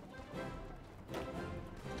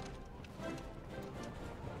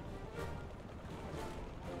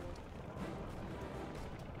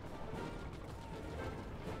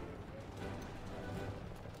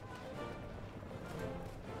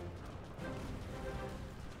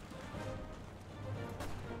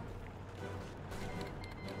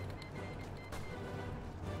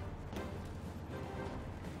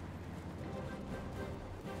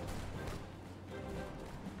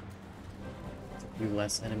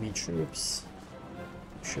 Less enemy troops.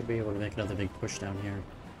 Should be able to make another big push down here.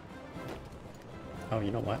 Oh, you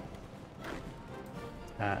know what?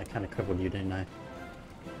 I kind of crippled you, didn't I?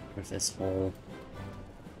 With this whole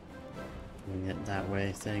doing it that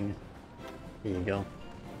way thing. Here you go.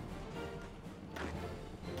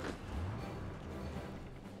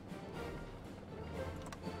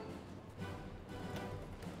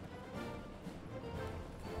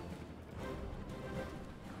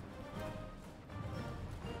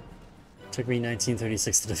 Took me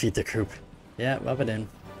 1936 to defeat the group. Yeah, rub it in.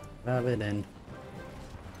 Rub it in.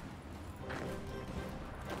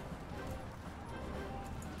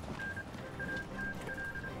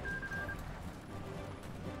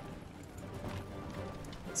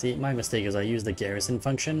 See, my mistake is I used the garrison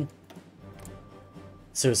function.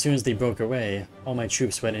 So as soon as they broke away, all my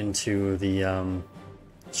troops went into the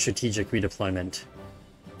strategic redeployment,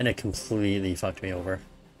 and it completely fucked me over.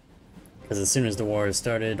 Because as soon as the war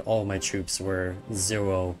started, all my troops were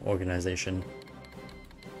 0 organization.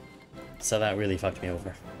 So that really fucked me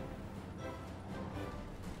over.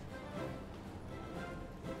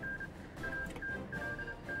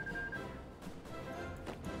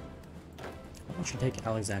 Why don't you take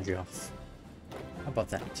Alexandria off? How about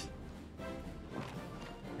that?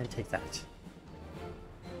 And take that.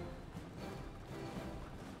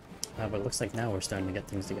 But it looks like now we're starting to get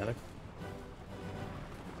things together.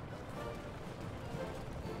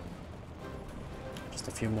 Just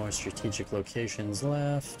a few more strategic locations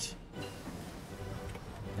left.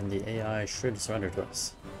 And the AI should surrender to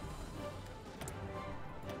us.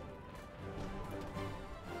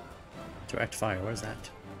 Direct fire, where's that?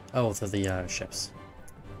 Oh, to the ships.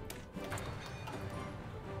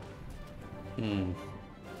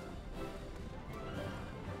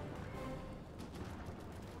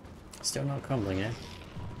 Still not crumbling, eh?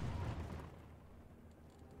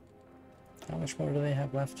 How much more do they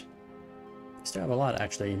have left? They still have a lot,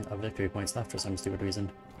 actually, of victory points left for some stupid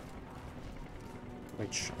reason.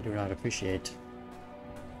 Which I do not appreciate.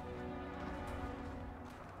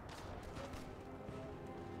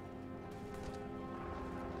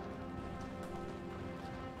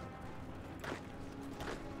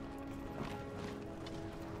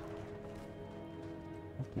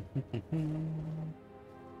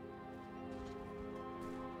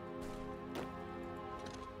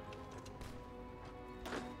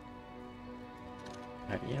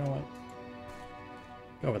 Alright, you know what?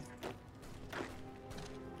 Go over there.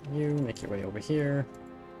 You make your way over here.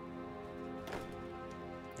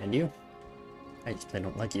 And you? I just plain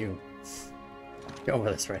don't like you. Go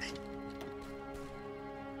over this way.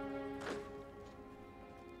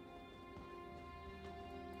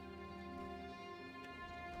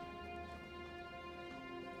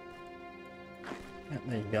 Yeah,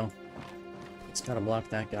 there you go. Just gotta block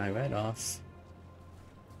that guy right off.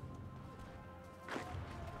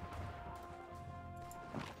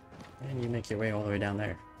 And you make your way all the way down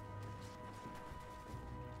there.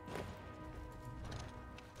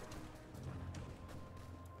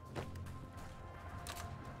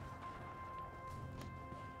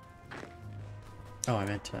 Oh, I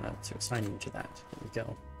meant to assign you to that. There you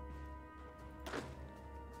go.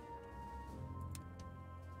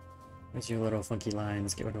 There's your little funky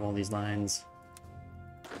lines. Get rid of all these lines.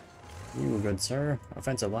 You, good sir.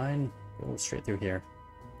 Offensive line, go straight through here.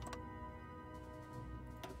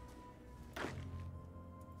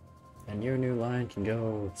 And your new line can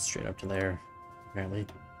go straight up to there, apparently.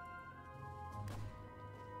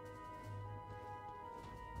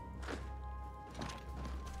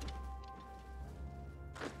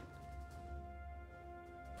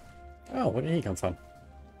 Oh, where did he come from?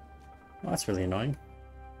 Well, that's really annoying.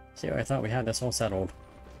 Here, I thought we had this all settled.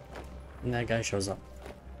 And that guy shows up.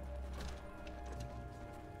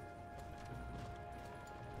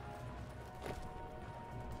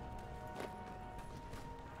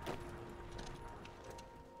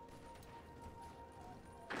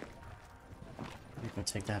 I'm gonna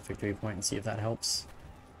take that victory point and see if that helps.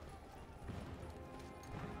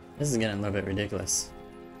 This is getting a little bit ridiculous.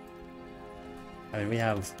 I mean, we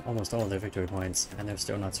have almost all of their victory points, and they're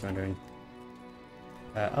still not surrendering.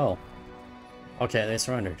 Oh. Okay, they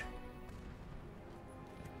surrendered.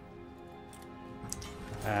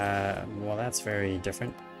 Well, that's very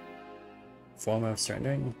different form of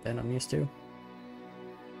surrendering than I'm used to.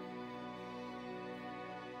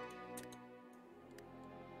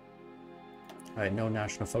 Alright, no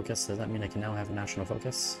national focus. Does that mean I can now have a national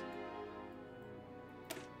focus?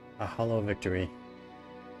 A hollow victory.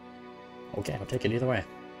 Okay, I'll take it either way.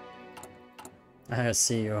 I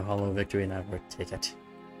see your hollow victory and I would take it.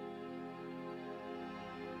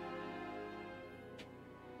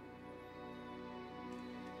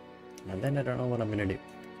 And then I don't know what I'm gonna do.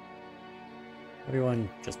 Everyone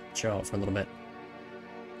just chill out for a little bit.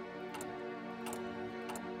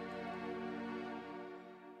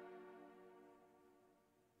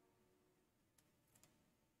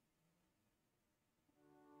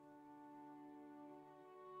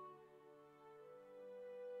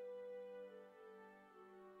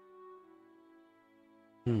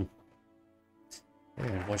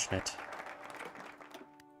 Very unfortunate.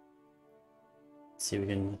 Let's see, we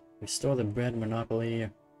can restore the bread monopoly,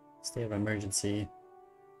 state of emergency.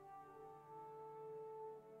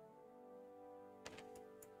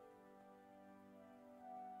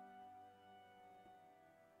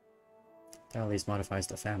 That at least modifies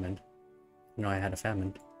the famine. No, I had a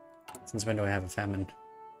famine. Since when do I have a famine?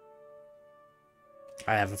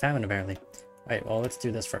 I have a famine, apparently. Alright, well, let's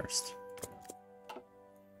do this first.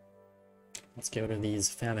 Let's get rid of these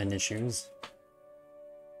famine issues.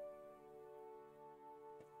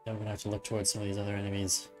 Then we're gonna have to look towards some of these other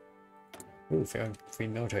enemies. Ooh, free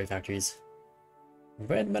military factories.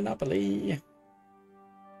 Red Monopoly!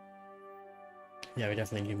 Yeah, we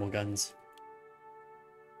definitely need more guns.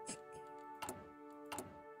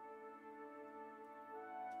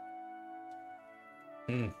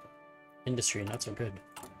 Industry, not so good.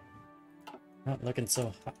 Not looking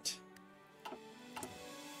so hot.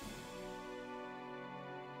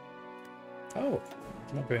 Oh, I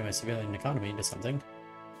can upgrade my civilian economy into something.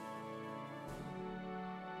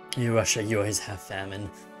 You, Russia, you always have famine.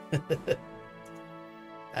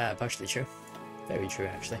 Partially true. Very true,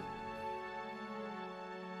 actually.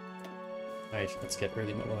 Alright, let's get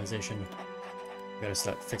early mobilization. We gotta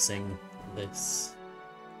start fixing this.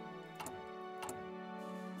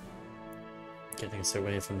 Getting us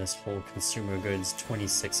away from this whole consumer goods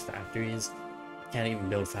 26 factories. Can't even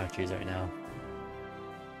build factories right now.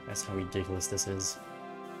 That's how ridiculous this is.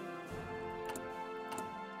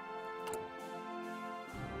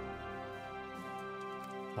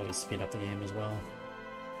 Probably speed up the game as well.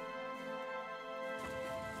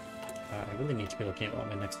 I really need to be looking at what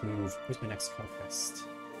my next move. Where's my next conquest?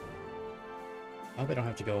 I hope I don't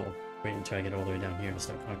have to go wait until I get all the way down here to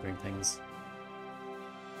start conquering things.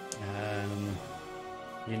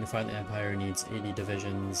 Unify the Empire needs 80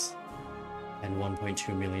 divisions and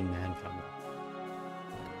 1.2 million manpower.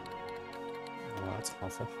 Oh, that's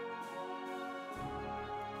awful.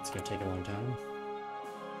 It's gonna take a long time.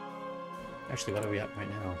 Actually, what are we at right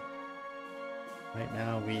now? Right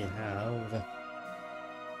now we have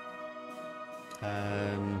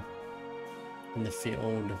in the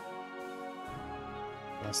field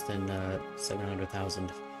less than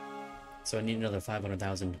 700,000. So I need another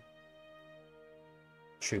 500,000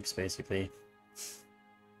 troops, basically.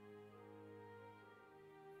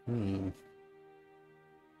 I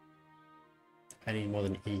need more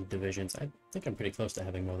than 80 divisions. I think I'm pretty close to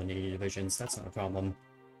having more than 80 divisions. That's not a problem.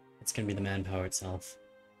 It's gonna be the manpower itself.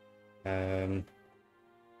 30,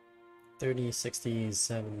 60,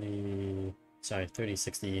 70... Sorry, 30,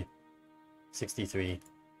 60, 63.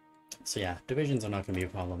 So yeah, divisions are not gonna be a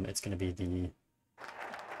problem. It's gonna be the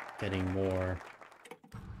getting more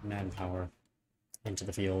manpower into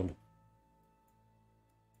the field.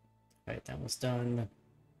 Right, that was done.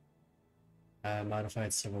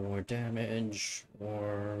 Modified Civil War damage,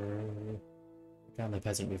 or down the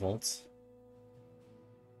peasant revolts.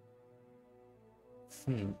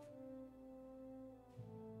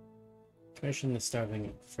 Commission the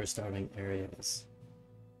starving areas.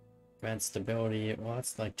 Grant stability. Well,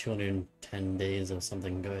 that's like 210 days of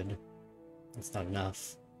something good. That's not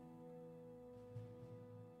enough.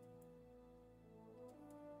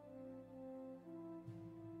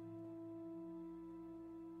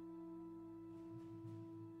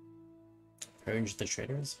 Purge the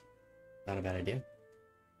traders. Not a bad idea.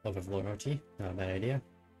 Love of loyalty. Not a bad idea.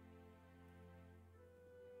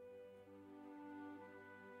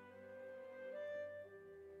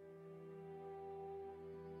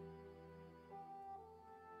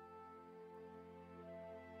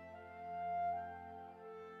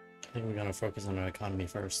 I think we're gonna focus on our economy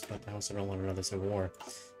first, but I also don't want another civil war.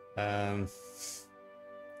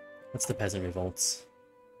 What's the peasant revolts?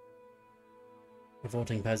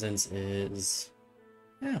 Revolting peasants is...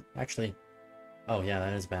 yeah, actually... oh yeah,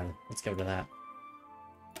 that is bad. Let's get rid of that.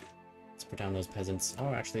 Let's put down those peasants.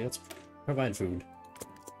 Oh, actually, let's provide food.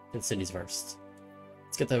 Hit cities first.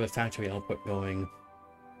 Let's get the factory output going.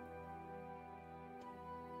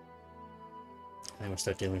 And then we'll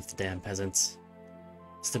start dealing with the damn peasants.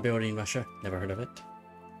 Stability in Russia. Never heard of it.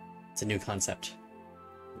 It's a new concept.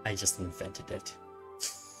 I just invented it.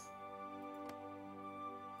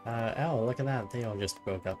 Oh, look at that. They all just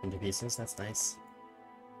broke up into pieces. That's nice.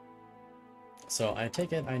 So I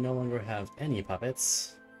take it I no longer have any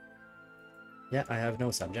puppets. Yeah, I have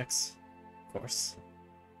no subjects. Of course.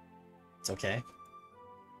 It's okay.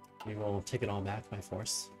 We will take it all back by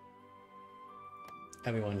force.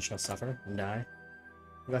 Everyone shall suffer and die.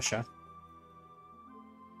 Russia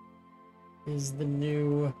is the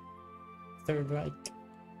new Third Reich.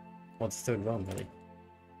 Well, the Third Rome, really.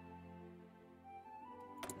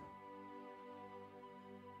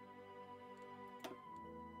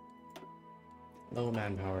 Low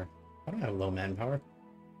manpower. Why do I have low manpower?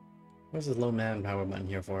 What's this low manpower button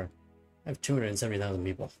here for? I have 270,000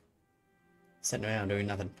 people. Sitting around doing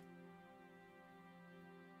nothing.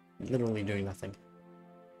 Literally doing nothing.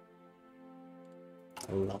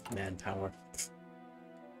 I love manpower.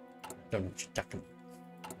 Don't know what you're talking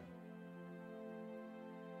about.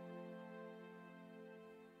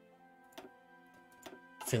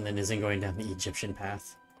 Finland isn't going down the Egyptian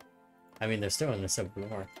path. I mean, they're still in a civil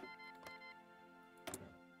war.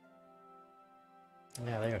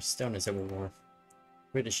 Yeah, they are still in a civil war.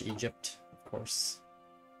 British Egypt, of course.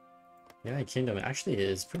 The United Kingdom actually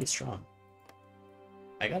is pretty strong.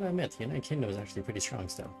 I gotta admit, the United Kingdom is actually pretty strong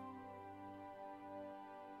still.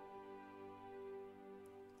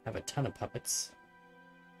 Have a ton of puppets.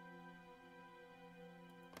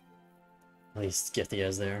 At least Scythia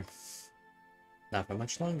is there. Not for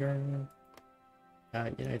much longer.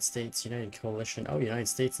 United States, United Coalition. Oh, United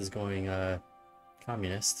States is going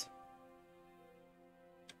communist.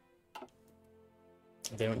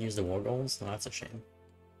 They don't use the war goals? No, that's a shame.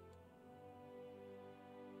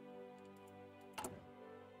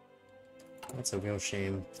 That's a real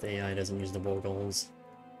shame if the AI doesn't use the war goals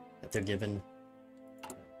that they're given.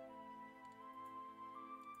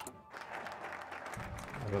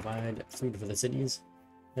 Provide food for the cities.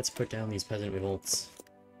 Let's put down these peasant revolts.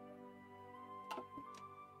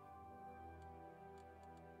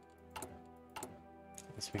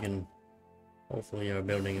 So we can hopefully are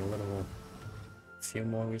building a few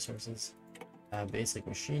more resources. Basic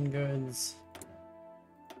machine goods.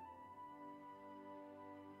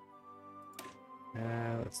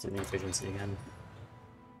 Let's do the efficiency again.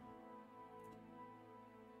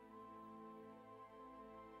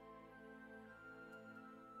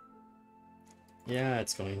 Yeah,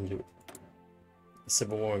 it's going to a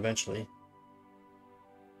civil war eventually.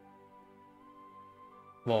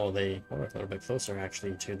 Well, they were a little bit closer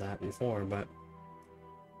actually to that before, but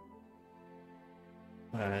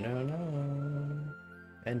I don't know.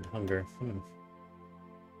 End hunger.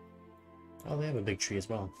 Oh, they have a big tree as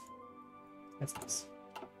well. That's nice.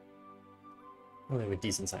 Well, they have a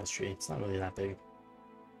decent sized tree. It's not really that big.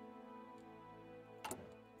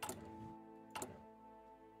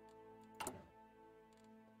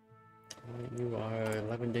 You are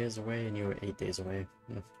 11 days away and you are 8 days away.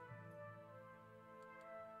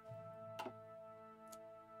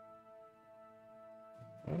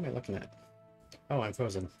 What am I looking at? Oh, I'm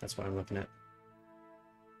frozen. That's what I'm looking at.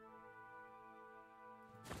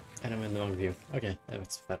 And I'm in the wrong view. Okay,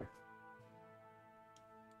 that's better.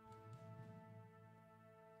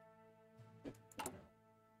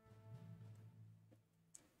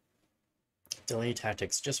 Delay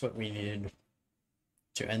tactics, just what we needed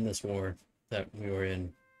to end this war that we were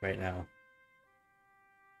in right now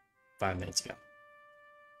 5 minutes ago.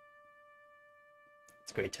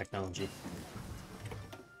 It's great technology.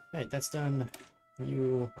 Right, that's done.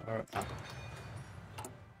 You are up.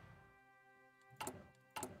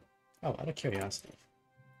 Oh, out of curiosity,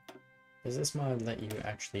 does this mod let you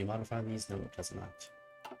actually modify these? No, it does not.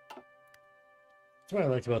 That's what I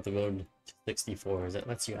liked about the Road 64, is it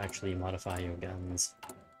lets you actually modify your guns.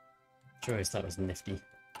 Which I always thought was nifty.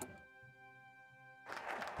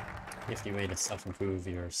 Nifty way to self-improve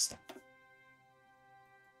your stuff.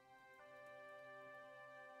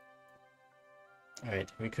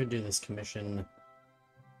 Alright, we could do this commission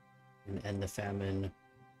and end the famine.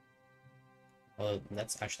 Well,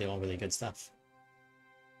 that's actually all really good stuff.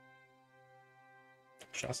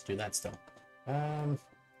 Should also do that still.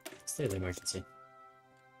 State of emergency.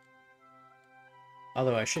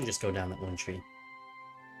 Although I should just go down that one tree.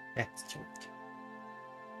 Yeah, it's too late.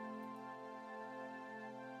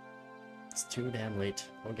 It's too damn late.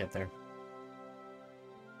 We'll get there.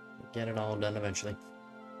 We'll get it all done eventually.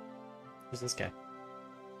 Who's this guy?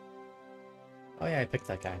 Oh yeah, I picked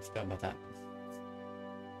that guy. I forgot about that.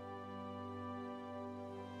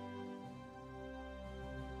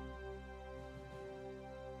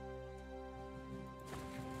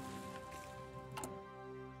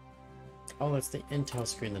 Oh, that's the intel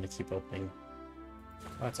screen that I keep opening.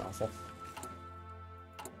 Oh, that's awful.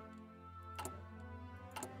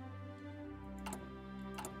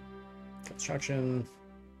 Construction.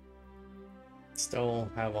 Still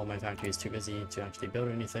have all my factories too busy to actually build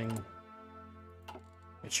anything.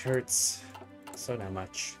 Which hurts so damn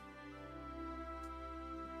much.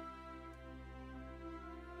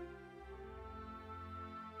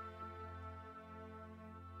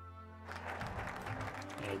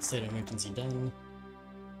 Alright, state of emergency done.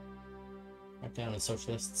 Mark down the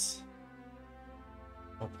socialists.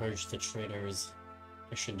 Or purge the traitors.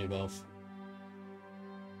 I should do both.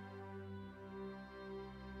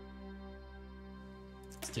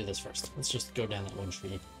 Let's do this first. Let's just go down that one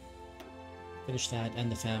tree. Finish that,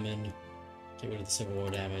 end the famine, get rid of the Civil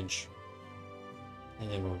War damage, and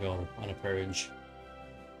then we'll go on a purge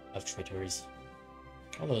of traitors.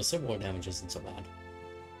 Although the Civil War damage isn't so bad.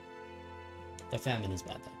 The famine is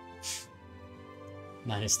bad though.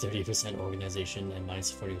 Minus 30% organization and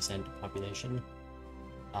minus 40% population.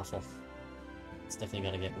 Awful. It's definitely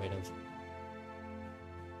gotta get rid of.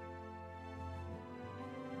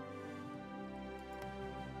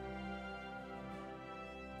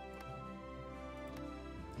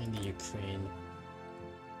 In the Ukraine.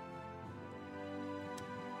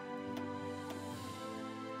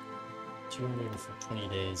 $200 for 20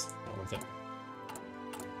 days. Not worth it.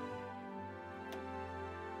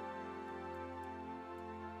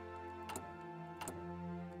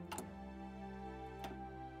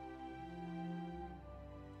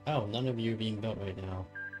 Oh, none of you are being built right now.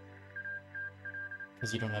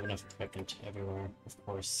 Because you don't have enough equipment everywhere, of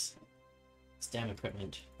course. This damn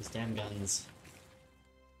equipment. These damn guns.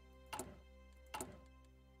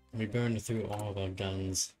 We burned through all of our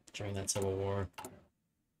guns during that Civil War.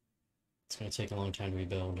 It's gonna take a long time to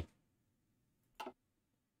rebuild.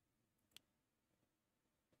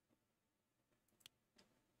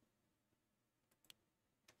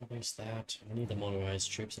 There's that. I need the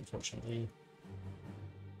motorized troops, unfortunately.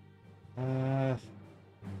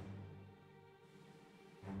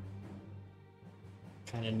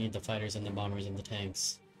 Kinda need the fighters and the bombers and the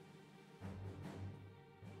tanks.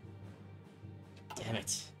 Damn it.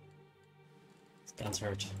 These guns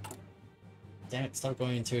hurt. Damn it, stop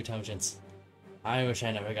going into intelligence. I wish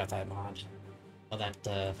I never got that mod. Well, that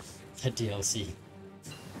DLC.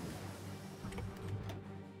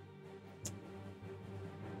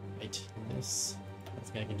 Right, this.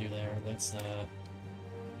 Nothing I can do there. Let's,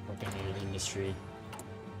 work on an industry.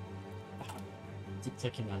 Keep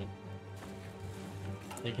clicking on it.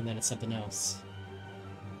 Thinking that it's something else.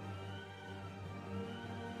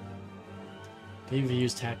 Maybe if you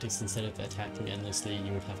use tactics instead of attacking endlessly,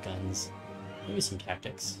 you would have guns. Maybe some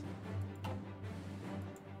tactics.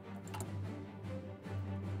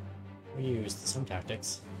 We used some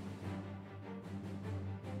tactics.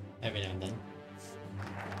 Every now and then.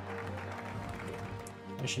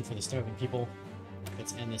 Mission for the starving people.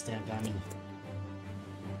 Let's end this damn famine.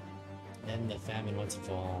 End the famine once and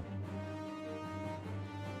for all.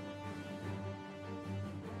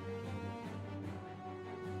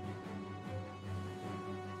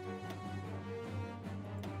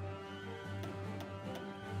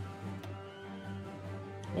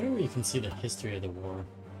 I wonder where you can see the history of the war.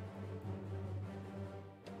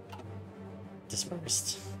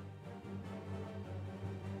 Dispersed.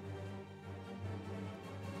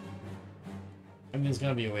 I mean, there's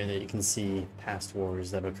gotta be a way that you can see past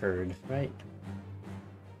wars that occurred, right?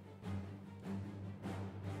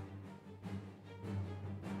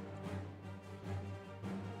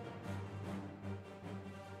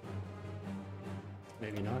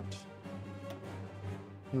 Maybe not.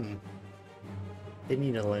 They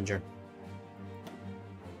need a ledger.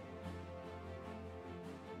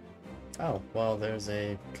 Oh, well, there's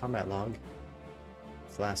a combat log.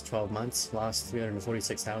 For the last 12 months, lost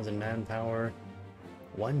 346,000 manpower,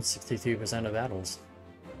 won 63% of battles.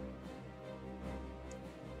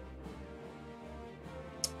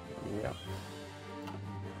 Yeah.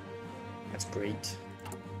 That's great.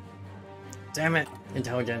 Damn it!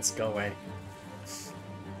 Intelligence, go away.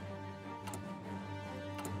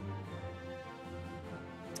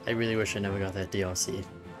 I really wish I never got that DLC.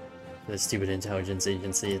 The stupid intelligence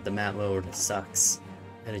agency. The map mode sucks.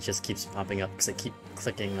 And it just keeps popping up because I keep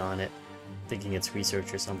clicking on it, thinking it's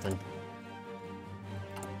research or something.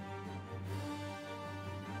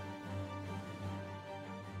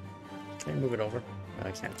 Can I move it over? No,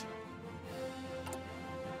 I can't.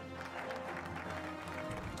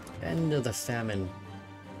 End of the famine.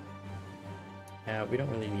 Yeah, we don't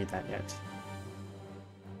really need that yet.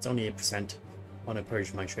 It's only 8%. I want to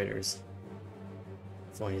purge my traders.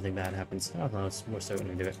 If anything bad happens. Oh no, we're still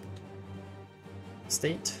going to do it.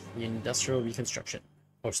 State the industrial reconstruction.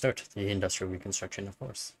 Or start the industrial reconstruction, of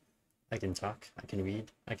course. I can talk, I can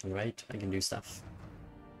read, I can write, I can do stuff.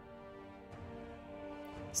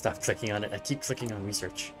 Stop clicking on it. I keep clicking on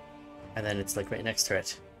research. And then it's like right next to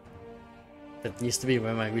it. That used to be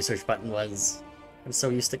where my research button was. I'm so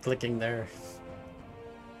used to clicking there.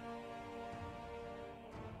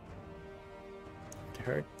 It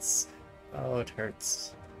hurts. Oh, it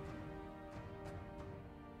hurts.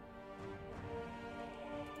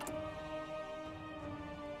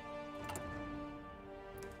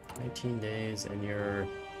 "19 days and you're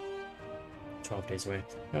 12 days away."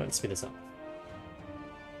 No, let's speed this up.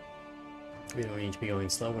 We don't need to be going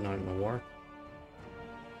slow, we're not in a war.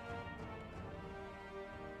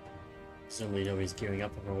 Presumably nobody's gearing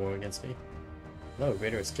up for a war against me. Hello,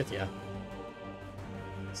 Greater Scythia.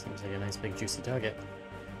 Seems like a nice big juicy target.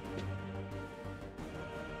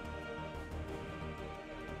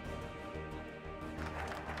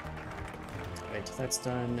 Right, that's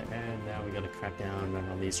done, and now we gotta crack down on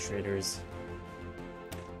all these traders.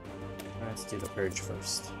 Let's do the purge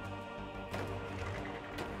first.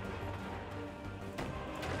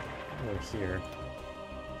 Over here.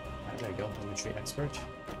 There we go, inventory expert.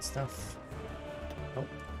 Good stuff. Oh,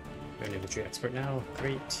 we're an inventory expert now.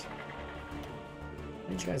 Great.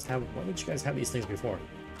 Why did you guys have these things before?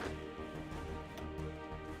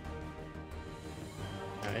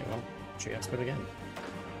 Alright, well, inventory expert again.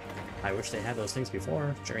 I wish they had those things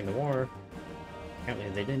before, during the war. Apparently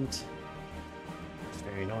they didn't. It's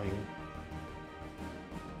very annoying.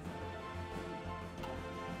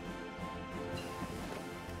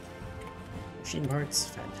 Machine parts,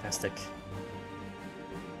 fantastic.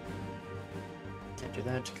 Can't do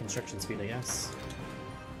that. Construction speed, I guess.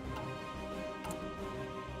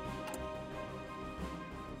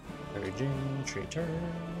 Purging,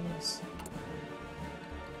 traitors.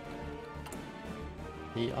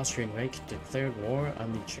 The Austrian Reich declared war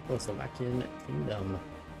on the Czechoslovakian kingdom.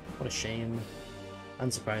 What a shame.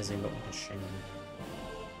 Unsurprising, but what a shame.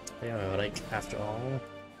 They are a Reich after all.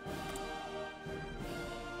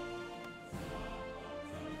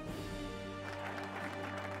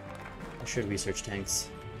 I should research tanks.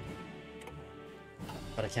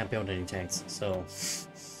 But I can't build any tanks, so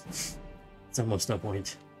it's almost no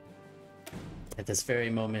point. At this very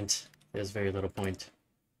moment, there's very little point.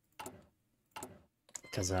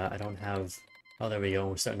 Because I don't have... Oh, there we go.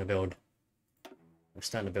 We're starting to build. We're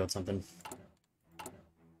starting to build something.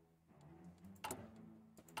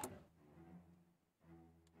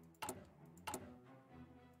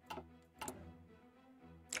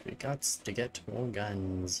 We got to get more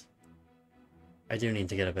guns. I do need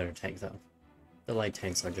to get a better tank, though. The light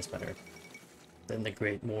tanks are just better than the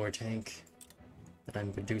Great War tank that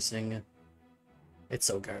I'm producing. It's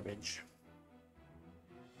so garbage.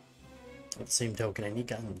 At the same token, I need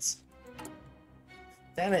guns.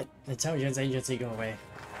 Damn it! Intelligence agency, go away.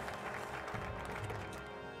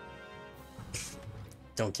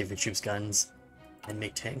 Don't give your troops guns and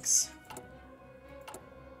make tanks.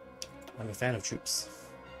 I'm a fan of troops.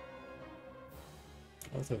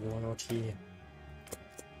 Both of 1 OT.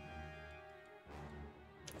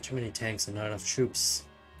 Too many tanks and not enough troops.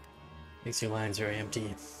 Makes your lines very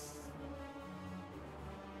empty.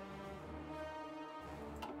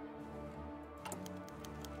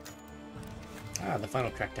 Ah, the final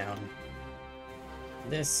crackdown.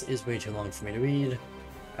 This is way too long for me to read.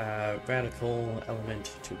 Radical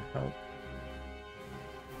element to help.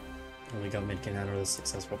 Only government can handle the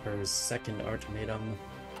successful purge. Second ultimatum.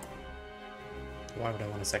 Why would I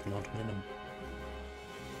want a second ultimatum?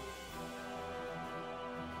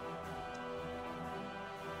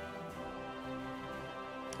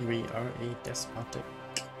 We are a despotic.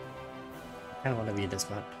 I don't want to be a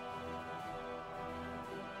despot.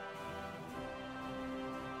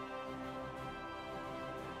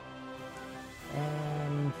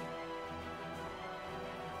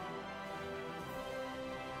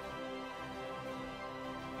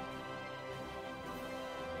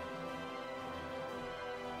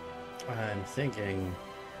 I'm thinking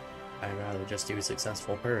I'd rather just do a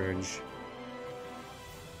successful purge.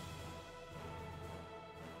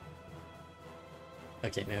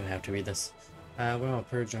 Okay, maybe I have to read this. Well,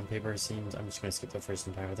 purge on paper seems... I'm just going to skip the first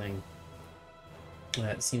entire thing.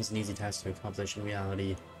 It seems an easy task to accomplish. In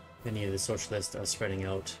reality, many of the socialists are spreading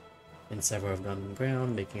out in several of common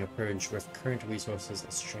ground, making a purge with current resources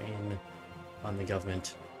a strain on the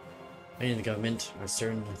government. Many of the government are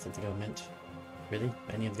certain that the government... Really?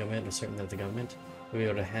 Many of the government are certain that the government will be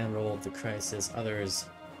able to handle the crisis. Others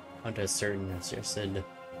aren't as certain as suggested.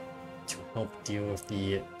 To help deal with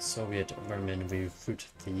the Soviet vermin, we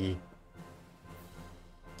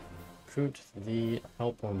recruit the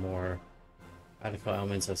help or more radical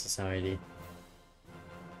elements of society.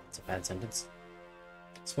 It's a bad sentence.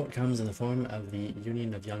 Support comes in the form of the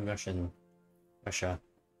Union of Young Russia,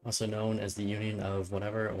 also known as the Union of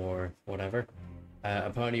Whatever or Whatever, a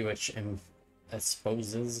party which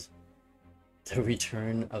exposes the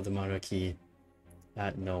return of the monarchy.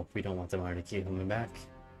 No, we don't want the monarchy coming back.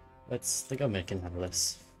 The government can handle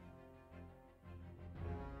this.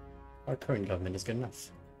 Our current government is good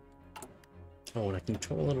enough. Oh, and I can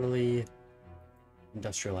totally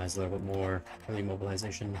industrialize a little bit more. Early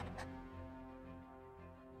mobilization.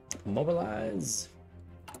 Mobilize!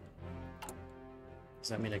 Does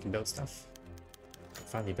that mean I can build stuff? I'm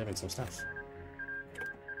finally building some stuff.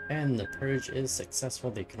 And the purge is successful.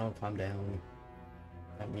 They can all calm down.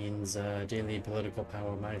 That means daily political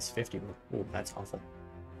power minus 50. Ooh, that's awful.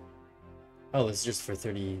 Oh, this is just for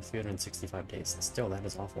 365 days. Still, that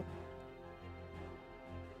is awful.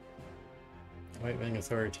 Right-wing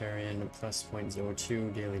authoritarian plus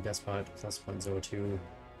 0.02, daily despot plus 0.02,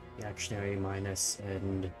 reactionary minus,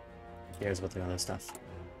 and cares about the other stuff?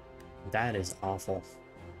 That is awful.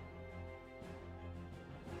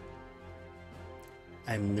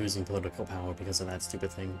 I'm losing political power because of that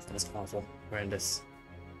stupid thing. That is awful. Horrendous.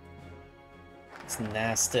 It's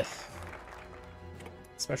nasty.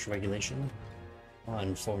 Special regulation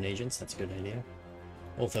on foreign agents, that's a good idea.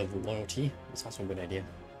 Oath of loyalty, that's also a good idea.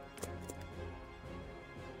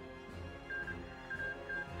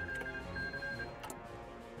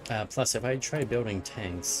 Plus, if I try building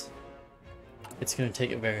tanks, it's going to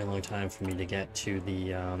take a very long time for me to get to the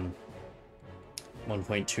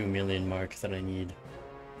 1.2 million mark that I need.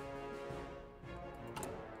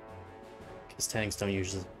 Because tanks don't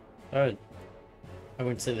usually... I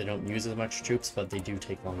wouldn't say they don't use as much troops, but they do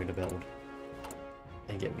take longer to build.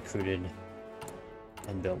 And get recruited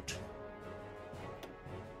and built.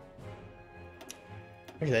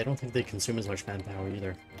 Actually, I don't think they consume as much manpower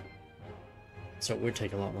either. So it would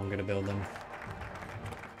take a lot longer to build them.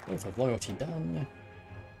 Oath of loyalty done.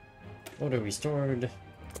 Order restored.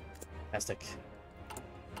 Fantastic.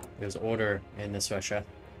 There's order in this Russia.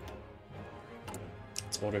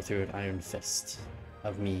 It's order through an iron fist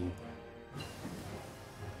of me.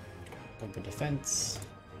 Open defense.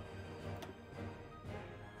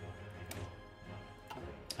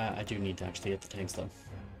 I do need to actually get the tanks though.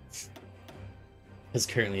 Because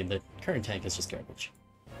currently the current tank is just garbage.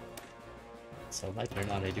 So like it or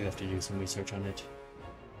not, I do have to do some research on it.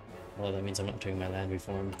 Well, that means I'm not doing my land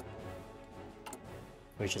reform.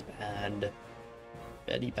 Which is bad.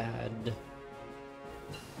 Very bad.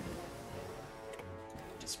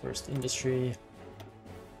 Dispersed industry.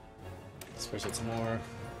 Disperse it some more.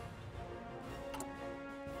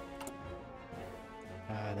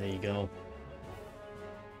 There you go.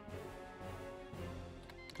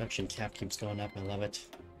 Production cap keeps going up, I love it.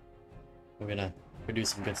 We're gonna produce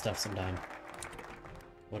some good stuff sometime.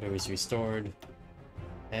 Order is restored.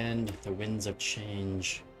 And the winds of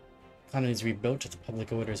change. Economy is rebuilt, the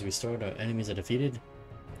public order is restored, our enemies are defeated,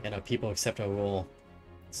 and our people accept our role.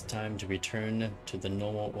 It's time to return to the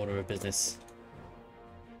normal order of business.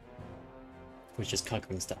 Which is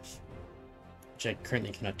conquering stuff. Which I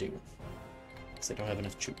currently cannot do. Because I don't have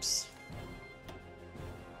enough troops.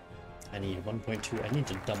 I need 1.2. I need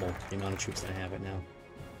to double the amount of troops that I have right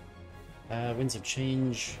now. Winds of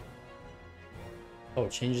change. Oh,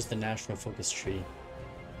 it changes the national focus tree.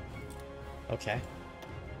 Okay.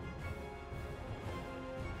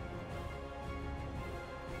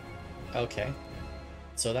 Okay.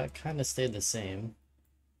 So that kind of stayed the same.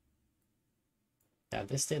 Yeah,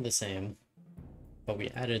 this stayed the same. But we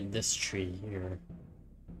added this tree here.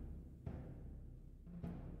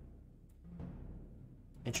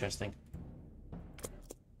 Interesting.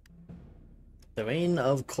 The Reign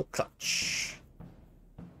of Kolkach.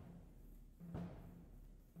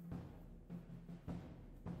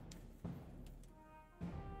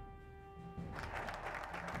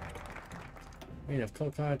 Reign of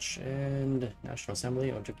Kolkach and National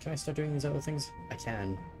Assembly. Oh, can I start doing these other things? I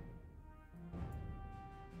can.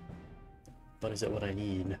 But is it what I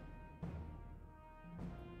need?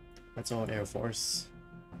 That's all Air Force.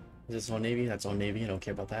 Is this all Navy? That's all Navy. I don't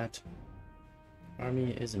care about that.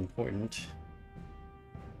 Army is important.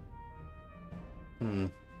 I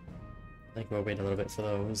think we'll wait a little bit for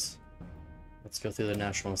those. Let's go through the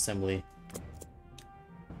National Assembly.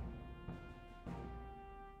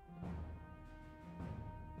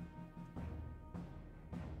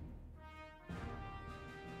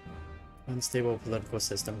 Unstable political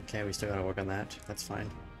system. Okay, we still gotta work on that. That's fine.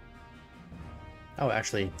 Oh,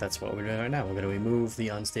 actually, that's what we're doing right now. We're gonna remove the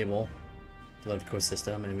unstable political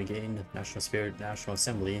system and we gain National Spirit, National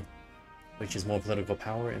Assembly, which is more political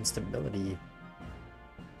power and stability.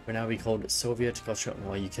 We're now be called Soviet Culture.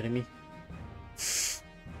 Oh, are you kidding me?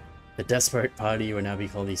 The Desperate Party will now be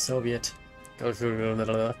called the Soviet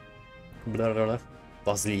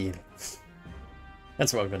Bosnia.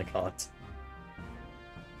 That's what we're gonna call it.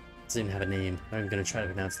 Doesn't even have a name. I'm not even gonna try to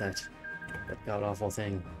pronounce that. That god awful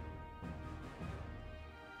thing.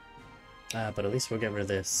 But at least we'll get rid of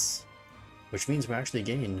this. Which means we'll actually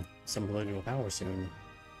gain some political power soon.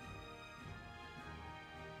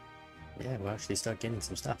 Yeah, we'll actually start gaining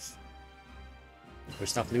some stuff. We'll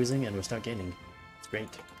stop losing and we'll start gaining. It's great.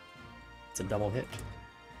 It's a double hit.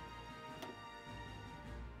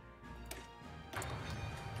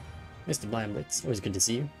 Mr. Blindblitz, always good to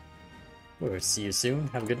see you. We'll see you soon.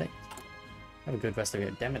 Have a good night. Have a good rest of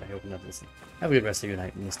your... Damn it, I opened up this. Have a good rest of your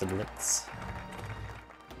night, Mr. Blitz.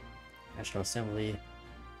 National Assembly.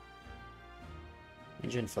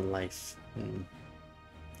 Region for life.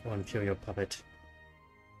 Oh, Imperial Puppet.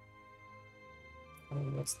 Oh,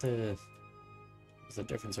 what's the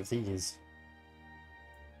difference of these?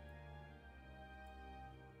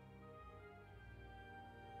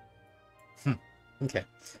 Okay,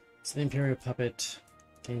 so the Imperial Puppet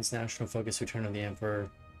gains national focus, Return of the Emperor.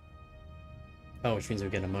 Oh, which means we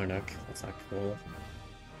get a monarch. That's not cool.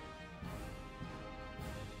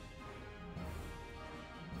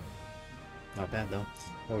 Not bad though.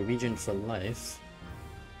 Or Regent for life.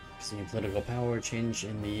 Continue political power, change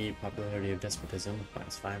in the popularity of despotism.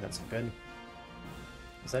 -5, that's good.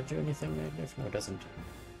 Does that do anything negative? No, it doesn't.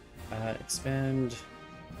 Expand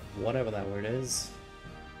whatever that word is.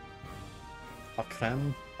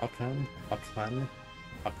 Okran? Okran? Okran?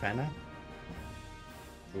 Okrana?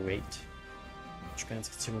 Great. Which grants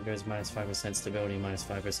consumer goods -5%, stability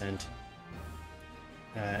 -5%.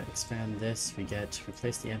 Expand this, we get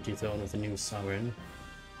replace the empty throne with a new sovereign.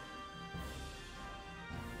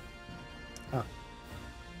 Huh.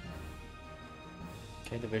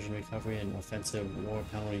 Okay, division recovery and offensive war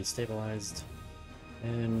penalty stabilized.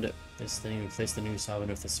 And this thing, replace the new sovereign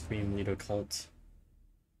with the supreme leader cult.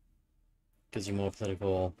 Gives you more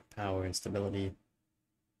political power and stability.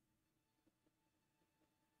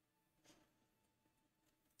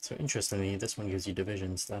 So interestingly, this one gives you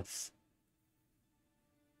division stuff.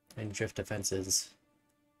 And drift defenses.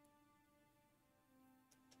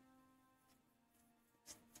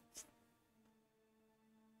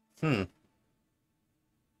 Yeah,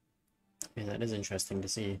 that is interesting to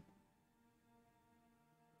see.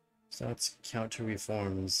 So let's counter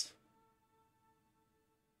reforms.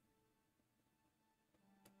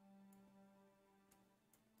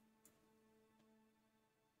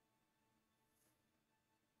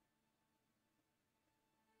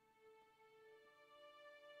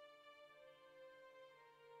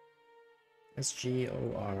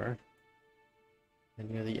 SGOR.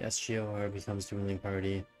 And near the SGOR becomes the ruling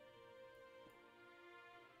party.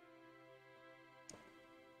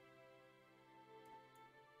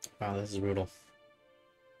 Wow, this is brutal.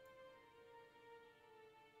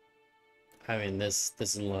 I mean, this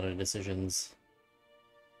is a lot of decisions.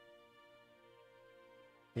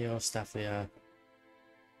 Neostaflia.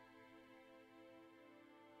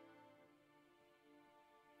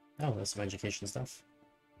 Oh, there's some education stuff.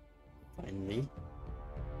 Finally.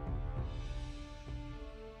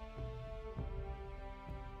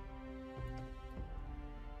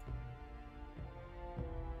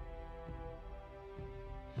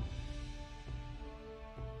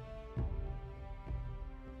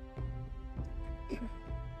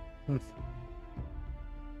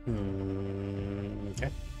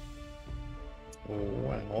 Okay.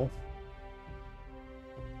 Well.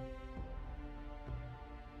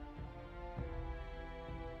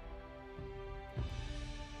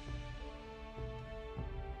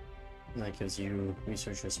 That gives you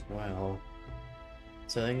research as well.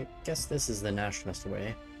 So I guess this is the nationalist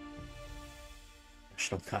way.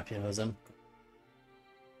 National populism.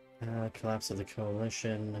 Collapse of the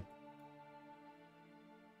coalition.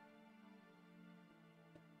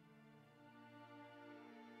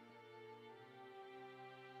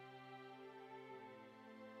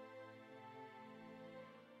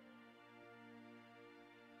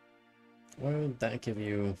 What would that give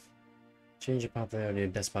you? Change of popularity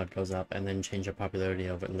of despot goes up, and then change of popularity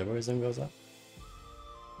of liberalism goes up.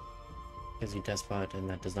 Gives you despot, and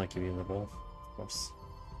that does not give you liberal, of course.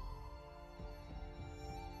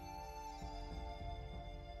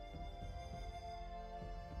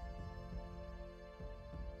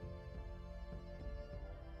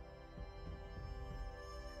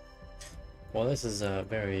 Well, this is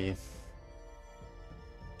very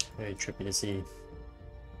trippy to see.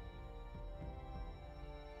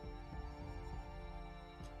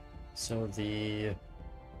 So what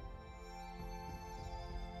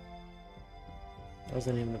was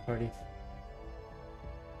the name of the party?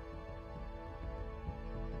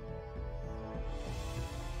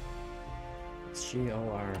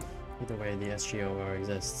 SGOR. Either way, the SGOR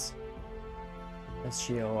exists.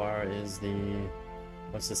 SGOR is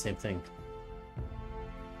what's the same thing?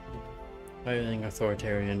 Anything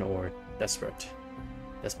authoritarian or despot.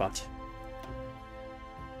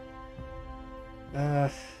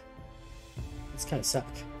 It's kind of suck.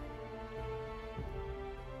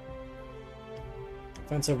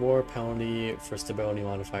 Offensive war penalty for stability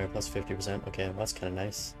modifier plus 50%. Okay, well, that's kind of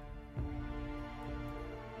nice.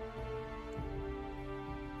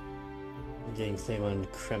 Getting claim on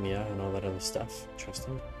Crimea and all that other stuff.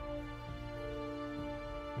 Interesting.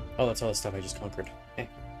 Oh, that's all the stuff I just conquered. Hey.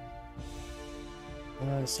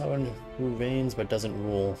 Someone who reigns but doesn't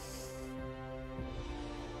rule.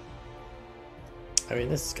 I mean,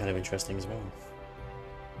 this is kind of interesting as well.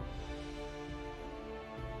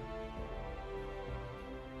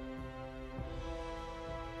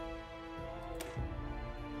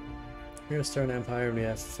 Here at Stern Empire, we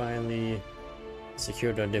have finally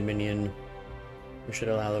secured our dominion. We should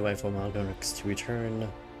allow the rightful monarchs to return.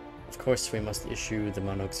 Of course, we must issue the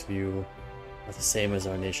monarch's view of the same as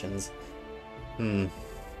our nations. I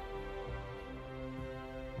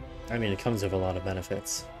mean, it comes with a lot of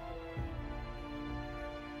benefits.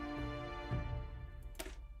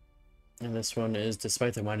 And this one is,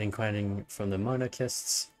 despite the whining crying from the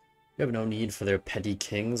monarchists, we have no need for their petty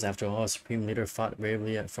kings. After all, our supreme leader fought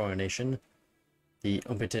bravely for our nation. The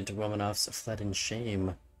impotent Romanovs fled in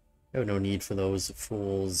shame. We have no need for those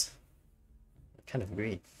fools. I kind of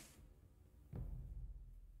agree.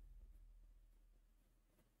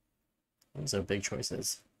 Those are big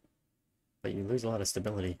choices. But you lose a lot of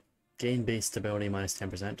stability. Gain base stability minus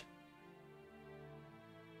 10%.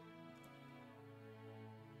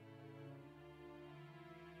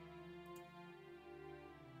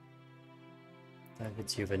 That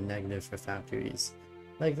gets you a negative for factories.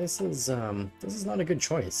 Like, this is not a good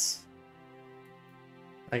choice.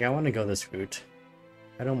 Like, I want to go this route.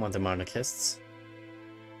 I don't want the monarchists.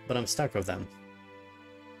 But I'm stuck with them.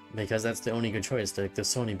 Because that's the only good choice. Like, there's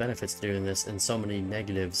so many benefits to doing this and so many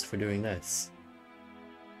negatives for doing this.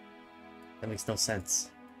 That makes no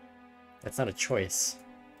sense. That's not a choice.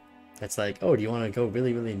 It's like, oh, do you want to go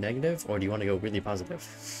really, really negative, or do you want to go really positive?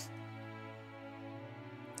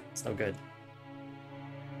 It's no good.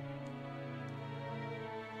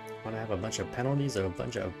 Want to have a bunch of penalties or a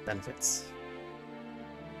bunch of benefits?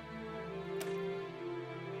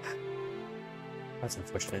 That's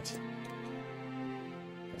unfortunate.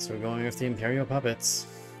 Guess we're going with the Imperial Puppets.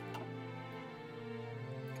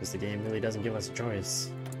 Because the game really doesn't give us a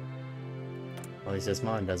choice. Well, at least this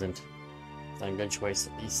mod doesn't. It's not a good choice,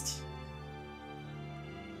 at least.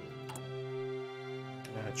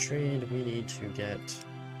 Trade, we need to get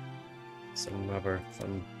some rubber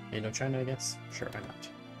from Indochina, I guess? Sure, why not?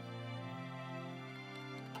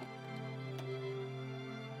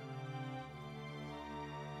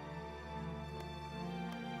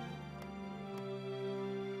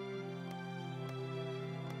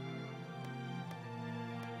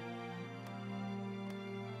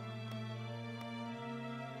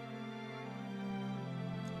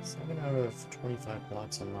 Seven out of 25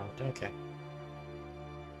 blocks unlocked, okay.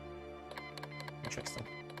 Interesting.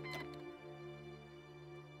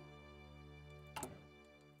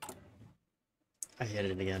 I hit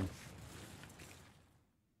it again.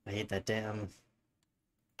 I hate that damn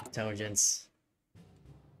intelligence.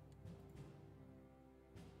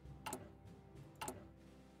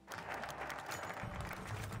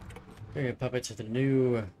 Bring a puppet to the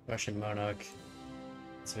new Russian monarch.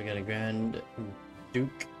 So we got a Grand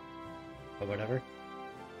Duke or whatever.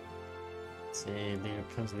 Let's see, leader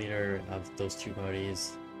becomes leader of those two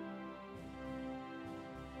parties.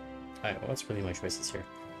 Alright, well, what's really my choices here?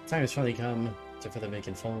 Time has finally come to for the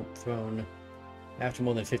vacant throne. After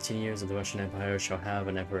more than 15 years of the Russian Empire shall have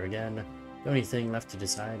an emperor again. The only thing left to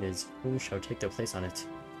decide is who shall take their place on it.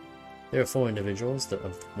 There are 4 individuals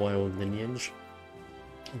of royal lineage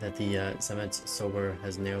that the Zemets Sober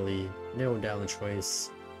has narrowed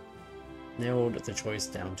the choice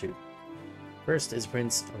down to. First is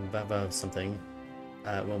Prince Vava something,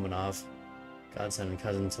 Romanov, godson and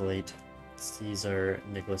cousin to late Caesar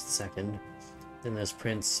Nicholas II. Then there's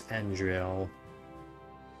Prince Andrei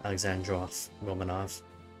Alexandrov Romanov,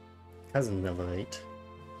 cousin of the late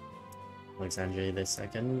Alexandre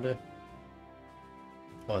II,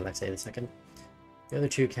 or Alexei II. The other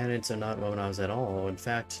 2 candidates are not Romanovs at all. In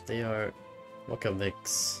fact, they are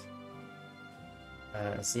Volkovics.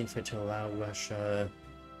 Seen fit to allow Russia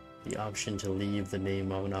the option to leave the name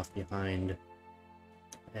Romanov behind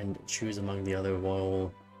and choose among the other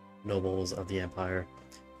royal nobles of the empire.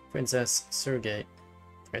 Princess Sergei,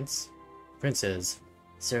 Princes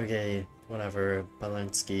Sergei, whatever,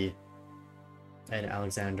 Balensky, and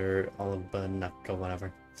Alexander Olbanuk, or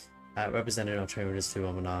whatever, represented alternatives to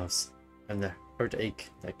Romanovs, and the heartache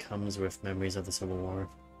that comes with memories of the Civil War.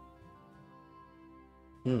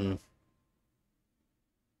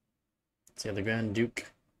 So the Grand Duke,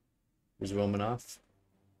 who's Romanov.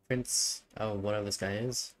 Prince, oh, whatever this guy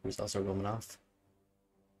is, who's also Romanov.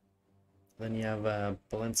 Then you have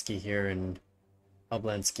Balensky here and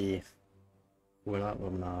Oblensky, who are not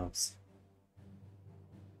Romanovs.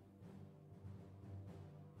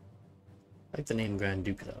 I like the name Grand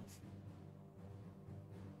Duke, though.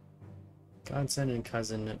 Godson and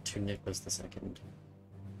cousin to Nicholas II.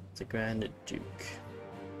 It's a Grand Duke.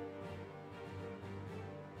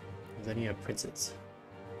 And then you have princes.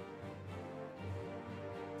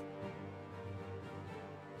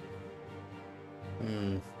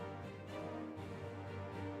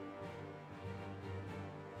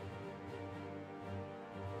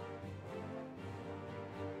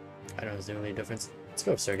 I know it's the only difference. Let's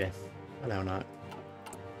go with Sergey. Oh, no, not.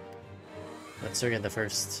 Let Sergey the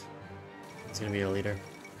first. He's gonna be a leader.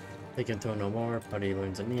 They can throw no more. Party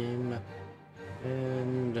learns a name.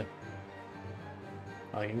 And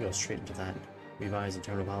I can go straight into that. Revise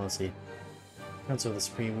internal policy. Council of the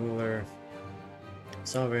Supreme Ruler.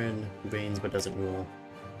 Sovereign, who reigns but doesn't rule.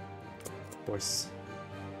 Of course.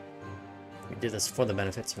 We did this for the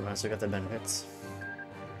benefits, we also got the benefits.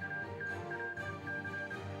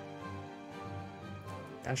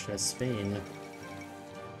 Actually, Spain.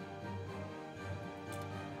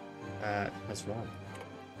 That's wrong.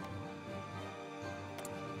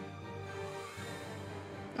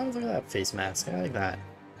 Oh, look at that face mask. I like that.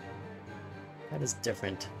 That is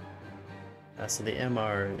different. So the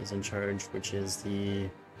MR is in charge, which is the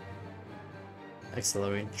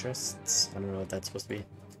auxiliary interests. I don't know what that's supposed to be.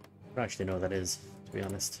 I don't actually know what that is, to be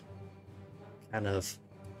honest. Kind of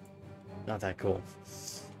not that cool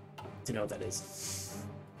to know what that is.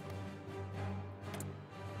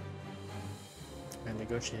 And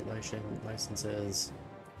negotiate licenses.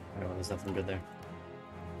 Oh, there's nothing good there.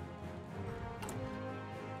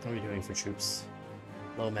 What are we doing for troops?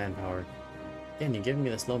 Low manpower. Again, you're giving me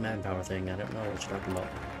this low manpower thing. I don't know what you're talking about.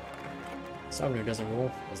 Sovereign who doesn't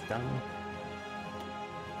rule is done.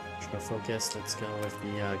 Let's go focus. Let's go with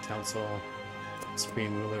the Council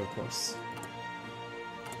Supreme Ruler, of course.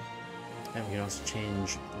 And we can also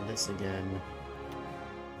change this again.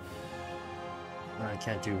 I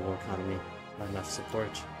can't do war economy. Not enough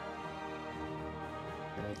support.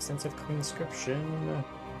 Extensive conscription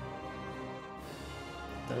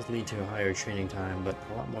does lead to a higher training time, but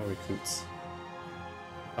a lot more recruits.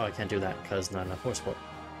 Oh, I can't do that because not enough horse support.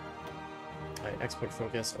 Alright, export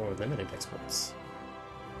focus or limited exports.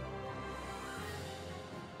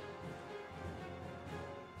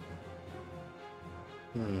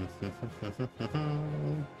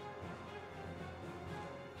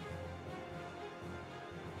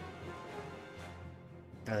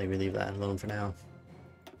 I think we leave that alone for now.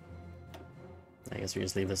 I guess we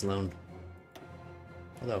just leave this alone.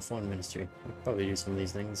 Although, foreign ministry. I'll probably do some of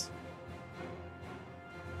these things.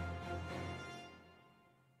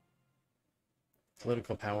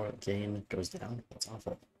 Political power gain goes down. That's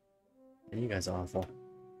awful. And you guys are awful.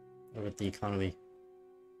 What about the economy?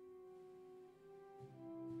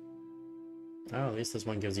 Oh, at least this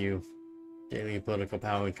one gives you daily political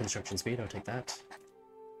power and construction speed. I'll take that.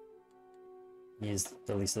 He's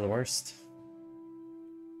the least of the worst.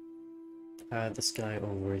 This guy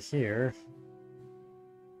over here.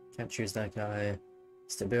 Can't choose that guy.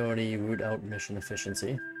 Stability, root out mission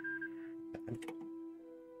efficiency. Bad.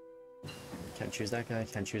 Can't choose that guy,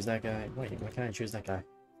 can't choose that guy. Wait, why can't I choose that guy?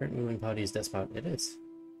 Current ruling party is despot. It is.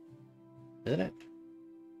 Isn't it?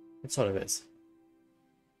 It sort of is.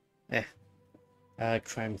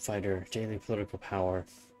 Crime fighter, daily political power.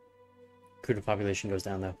 Coup de population goes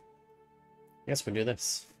down though. I guess we'll do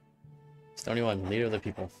this. Stony One, leader of the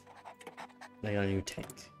people. I got a new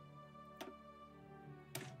tank.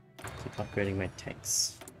 Keep upgrading my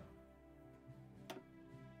tanks.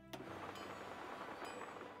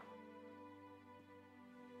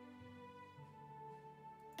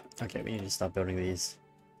 Okay, we need to stop building these.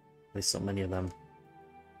 There's so many of them.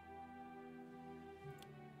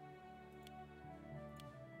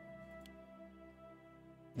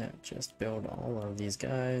 Yeah, just build all of these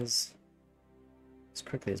guys as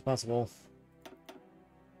quickly as possible.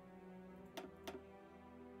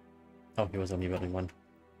 Oh, he was only building one.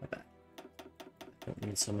 My bad. Don't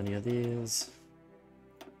need so many of these.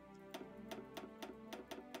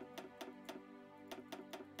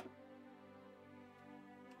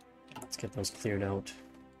 Let's get those cleared out.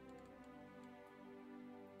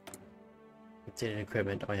 Updated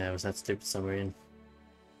equipment. Oh yeah, it was that stupid submarine.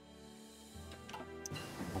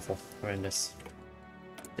 Awful. Horrendous.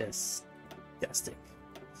 Disgusting.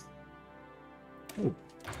 Ooh.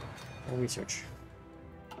 More research.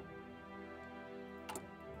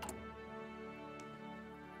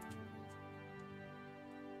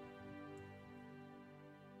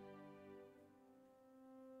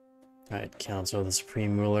 Alright, Council of the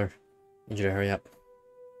Supreme Ruler. Need you to hurry up.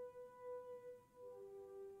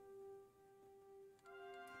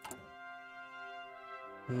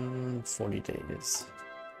 And 40 days.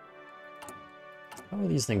 How are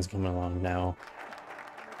these things coming along now?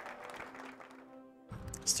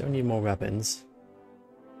 Still need more weapons.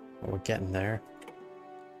 But we're getting there.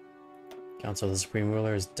 Council of the Supreme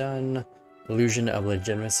Ruler is done. Illusion of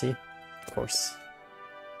legitimacy. Of course.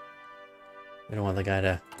 We don't want the guy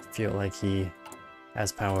to feel like he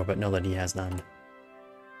has power, but know that he has none.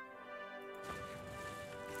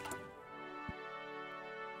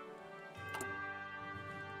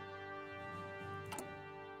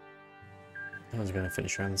 Everyone's gonna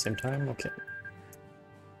finish around the same time. Okay.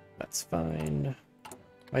 That's fine.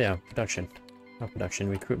 Oh yeah, production. Not production,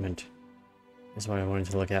 recruitment. Is what I wanted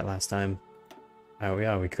to look at last time. We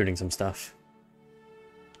are recruiting some stuff.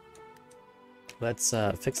 Let's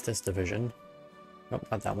fix this division. Nope,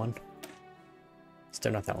 not that one.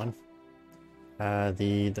 Still not that one.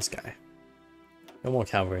 This guy. No more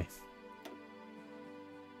cavalry.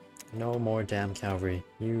 No more damn cavalry.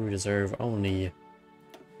 You deserve only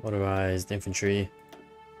motorized infantry.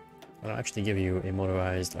 I'll actually give you a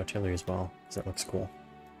motorized artillery as well, because that looks cool.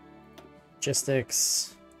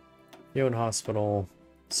 Logistics, field hospital,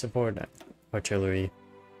 support artillery,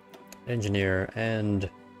 engineer, and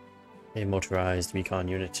a motorized recon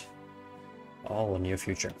unit. All in near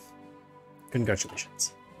future.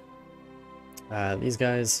 Congratulations. These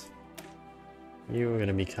guys, you are going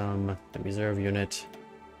to become a reserve unit.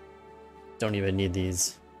 Don't even need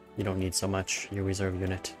these. You don't need so much, your reserve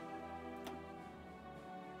unit.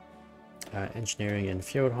 Engineering and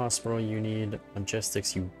field hospital you need.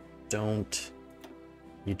 Logistics you don't.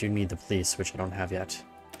 You do need the police, which I don't have yet.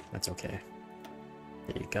 That's okay.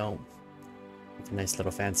 There you go. With a nice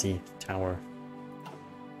little fancy tower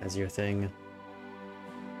as your thing.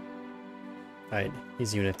 Alright,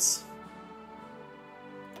 these units.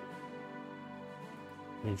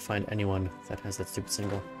 I need to find anyone that has that stupid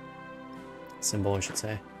symbol, I should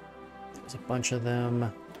say. There's a bunch of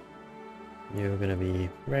them. You're gonna be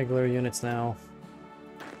regular units now.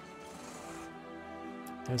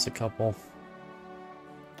 There's a couple.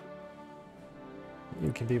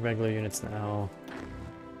 You can be regular units now.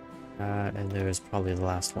 And there's probably the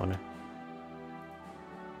last one.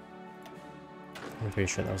 I'm pretty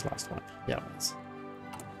sure that was the last one. Yeah, it was.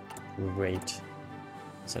 Great.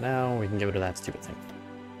 So now we can get rid of that stupid thing.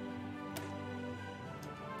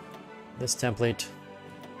 This template,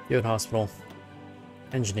 field hospital,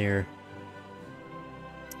 engineer,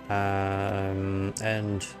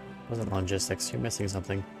 and wasn't logistics. You're missing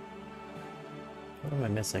something. What am I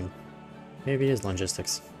missing? Maybe it is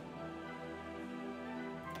logistics.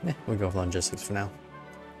 We'll go with logistics for now.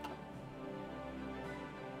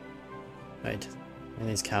 Right, and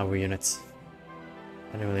these cavalry units.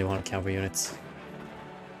 I don't really want cavalry units.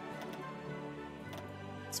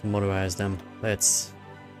 Let's motorize them. Let's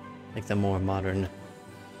make them more modern.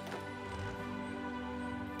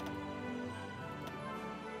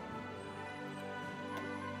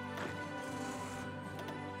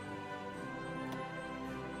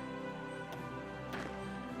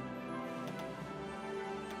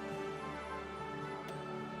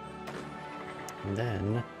 And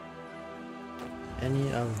then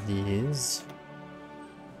any of these,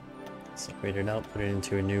 separate it out, put it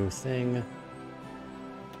into a new thing.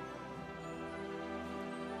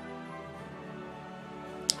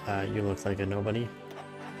 You look like a nobody.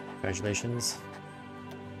 Congratulations.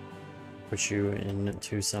 Put you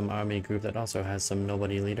into some army group that also has some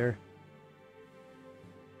nobody leader.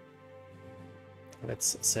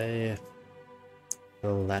 Let's say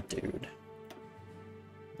that dude.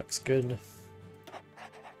 Looks good.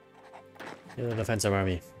 You're the defensive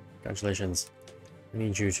army. Congratulations. I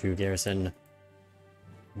need you to garrison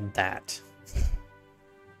that.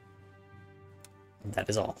 That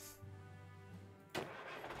is all.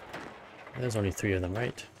 There's only 3 of them,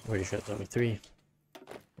 right? Pretty sure there's only 3.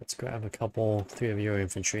 Let's grab a couple, 3 of your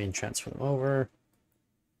infantry and transfer them over.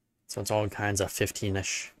 So it's all kinds of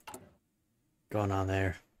 15-ish going on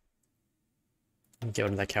there. Get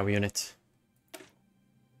rid of that cavalry unit.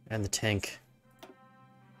 And the tank.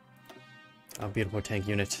 A beautiful tank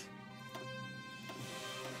unit.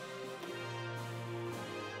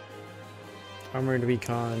 Armored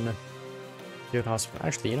recon. Field hospital.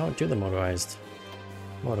 Actually, you know what? Do the motorized.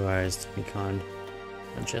 Motorized recon.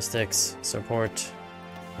 Logistics. Support.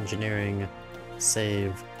 Engineering.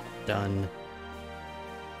 Save. Done.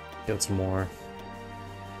 Build some more.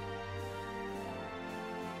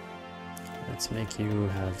 Let's make you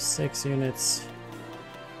have 6 units.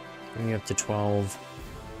 Bring you up to 12.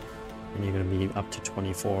 And you're going to be up to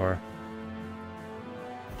 24.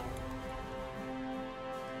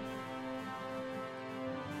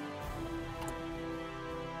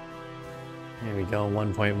 There we go,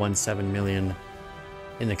 1.17 million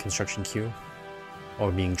in the construction queue,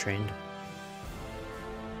 or being trained.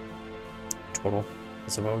 Total, I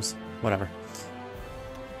suppose. Whatever.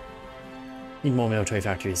 Need more military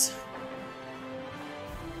factories.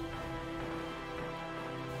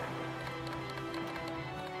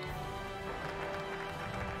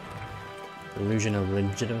 Illusion of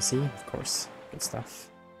legitimacy, of course. Good stuff.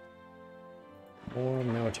 More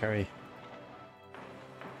military.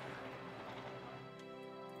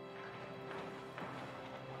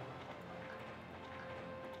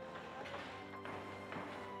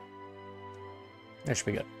 That should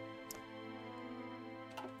be good.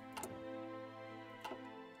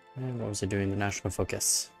 And what was it doing? The national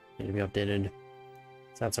focus. Need to be updated.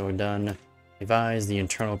 So that's all done. Revise the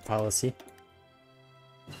internal policy.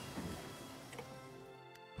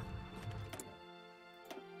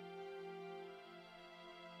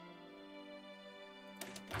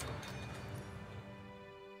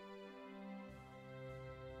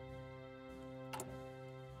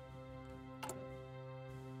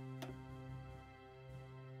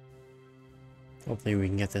 Hopefully we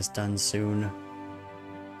can get this done soon.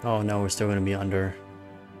 Oh no, we're still going to be under.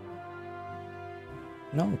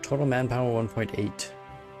 No, total manpower 1.8.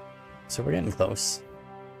 So we're getting close.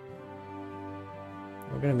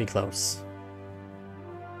 We're going to be close.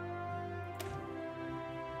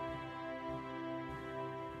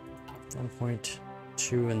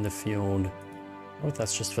 .2 in the field. Oh,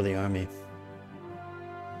 that's just for the army.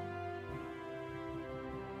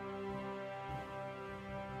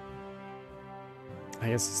 I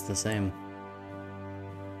guess it's the same.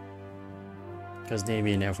 Because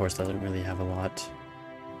Navy and Air Force doesn't really have a lot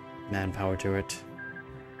manpower to it.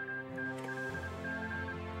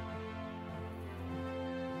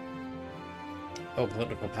 Oh,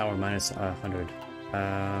 political power minus 100.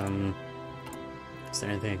 Is there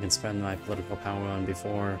anything I can spend my political power on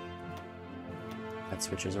before that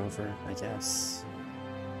switches over, I guess?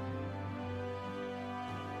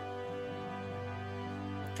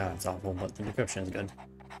 God, it's awful, but the decryption is good.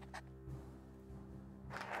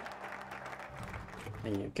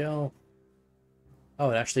 There you go. Oh,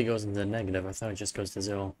 it actually goes into the negative. I thought it just goes to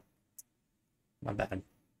 0. My bad.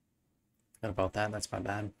 Forgot about that. That's my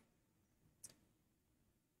bad.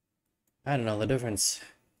 I don't know the difference.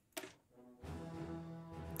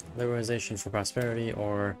 Liberalization for prosperity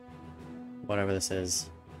or whatever this is.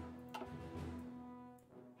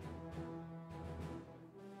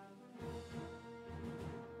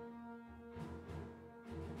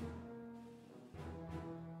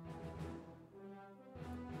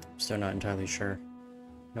 Still not entirely sure.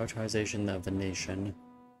 Militarization of the nation.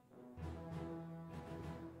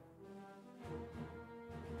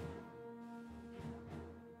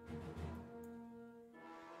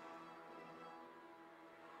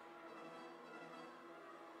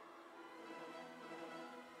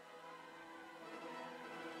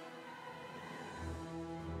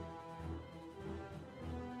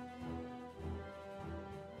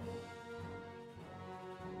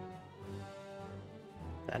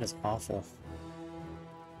 That is awful.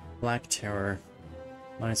 Black Terror.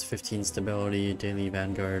 Minus 15 stability, daily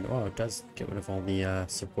vanguard. Oh, it does get rid of all the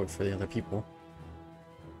support for the other people.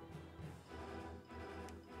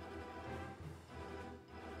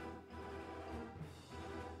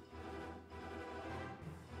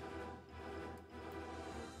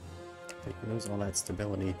 But you lose all that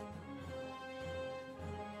stability.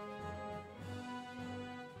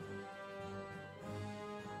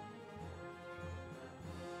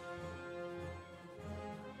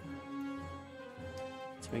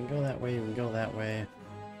 We can go that way, we can go that way.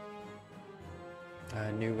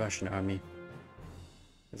 New Russian army.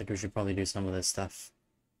 I think we should probably do some of this stuff.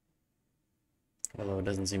 Although it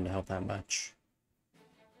doesn't seem to help that much.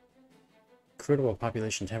 Critical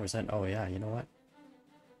population 10%. Oh yeah, you know what?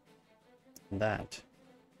 That.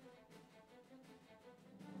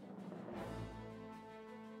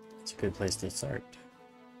 It's a good place to start.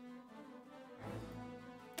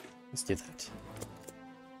 Let's do that.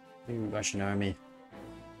 New Russian army.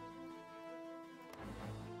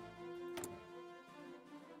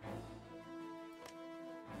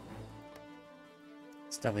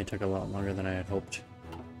 Definitely took a lot longer than I had hoped.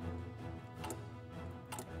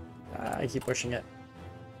 I keep pushing it.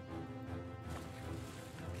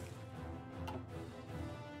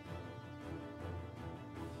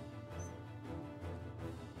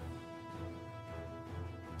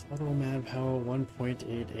 Total manpower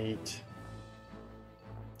 1.88.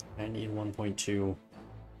 I need 1.2.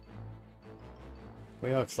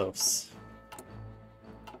 We are close.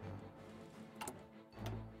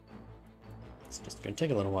 It's gonna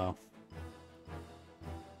take a little while.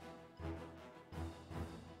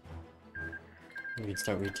 We can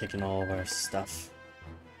start retaking all of our stuff.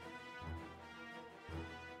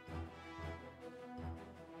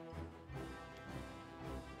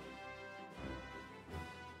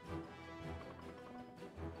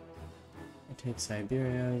 We'll take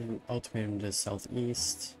Siberia, ultimatum to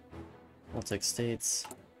southeast. Baltic states.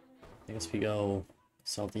 I guess we go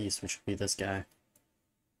southeast, which would be this guy.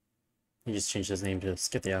 He just changed his name to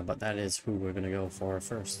Scythia, but that is who we're gonna go for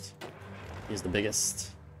first. He's the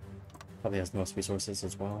biggest. Probably has the most resources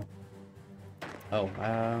as well. Oh,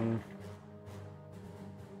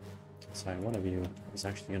 Sorry, one of you is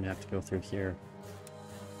actually gonna have to go through here.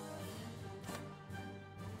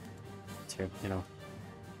 To, you know,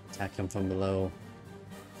 attack him from below.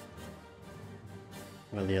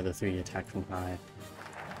 While the other three attack from high.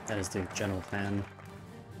 That is the general plan.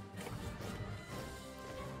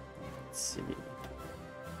 Let's see.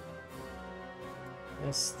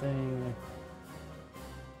 This thing...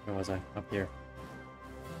 Where was I? Up here.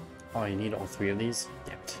 Oh, you need all three of these?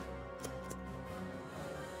 Damn it.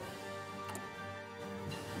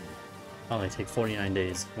 Oh, they take 49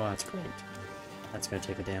 days. Well, that's great. That's gonna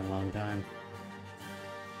take a damn long time.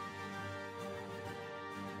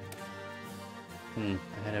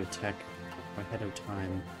 Ahead of tech. Ahead of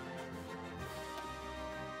time.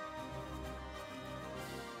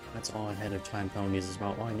 That's all ahead of time ponies as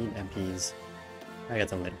well. Oh, I need MPs. I get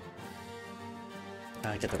them later.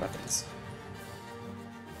 I get the weapons.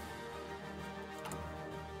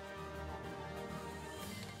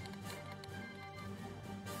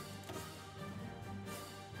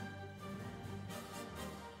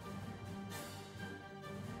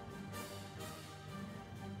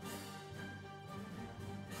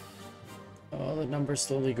 Oh, the number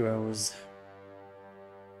slowly grows.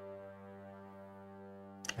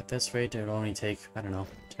 At this rate, it will only take, I don't know,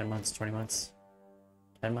 10 months, 20 months?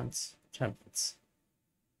 10 months? 10 months.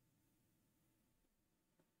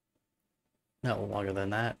 No, longer than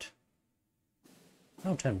that.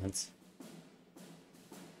 No, 10 months.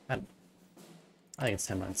 I think it's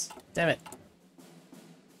 10 months. Damn it!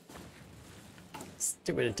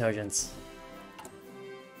 Stupid intelligence.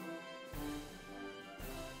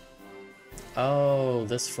 Oh,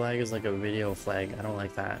 this flag is like a video flag. I don't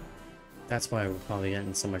like that. That's why we're probably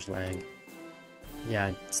getting so much lag.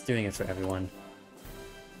 Yeah, it's doing it for everyone.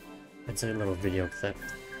 It's a little video clip.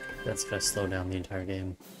 That's gonna slow down the entire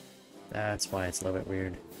game. That's why it's a little bit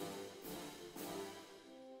weird.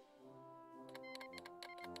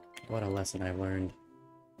 What a lesson I've learned.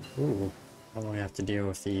 Ooh, I don't have to deal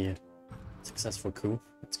with the successful coup.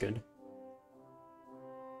 That's good.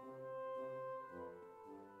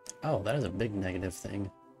 Oh, that is a big negative thing.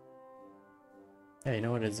 Hey, you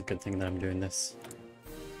know what? It's a good thing that I'm doing this.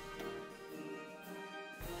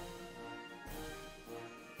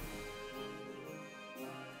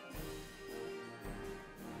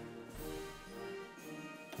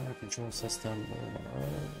 Fire control system.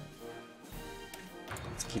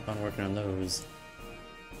 Let's keep on working on those.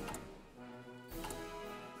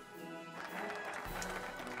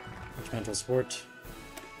 Regimental support.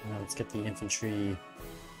 Now let's get the infantry.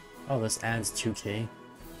 Oh, this adds 2k.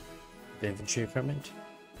 The infantry equipment.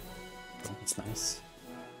 Oh, that's nice.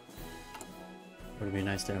 Would be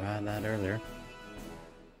nice to have had that earlier.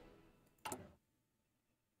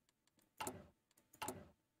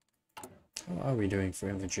 How are we doing for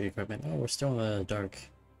infantry equipment? Oh, we're still in the dark.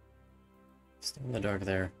 Still in the dark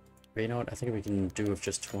there. But you know what? I think we can do with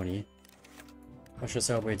just 20. Russia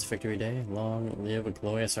celebrates Victory Day. Long live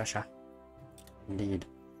glorious Russia. Indeed.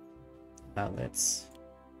 Let's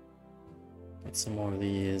get some more of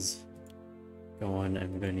these going,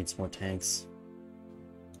 and we're gonna need some more tanks.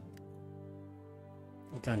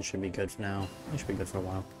 The gun should be good for now. It should be good for a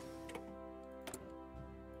while.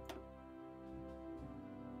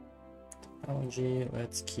 Technology,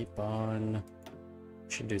 let's keep on.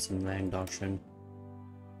 Should do some land doctrine.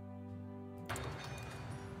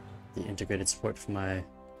 The integrated support for my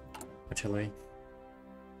artillery.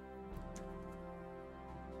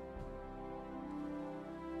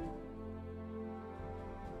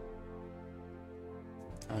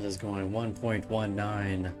 I was just going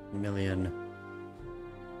 1.19 million.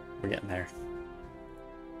 We're getting there.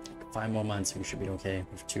 5 more months, we should be okay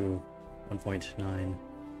with 1.9.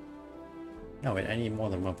 No, wait, I need more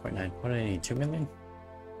than 1.9. What do I need? 2 million?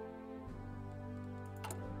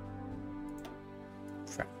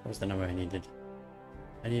 Crap, what was the number I needed?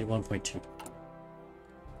 I need 1.2.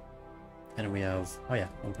 And we have, oh yeah,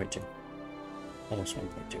 1.2. Almost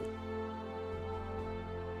 1.2.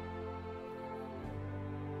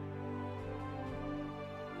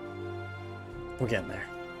 We're getting there.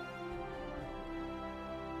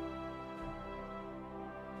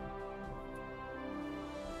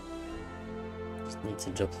 Just need to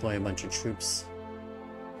deploy a bunch of troops.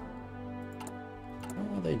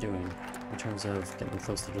 How are they doing in terms of getting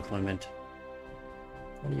close to deployment?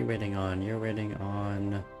 What are you waiting on? You're waiting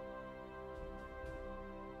on...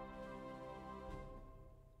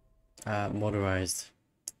 motorized.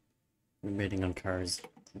 We're waiting on cars.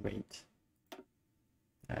 Great.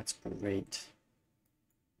 That's great.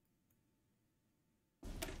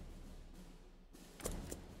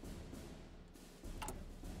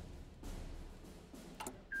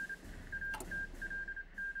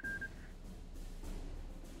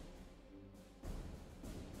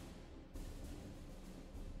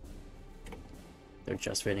 They're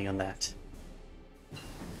just waiting on that.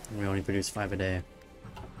 And we only produce 5 a day.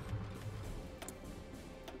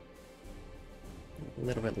 A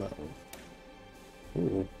little bit low.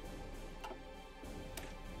 Ooh.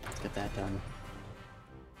 Let's get that done.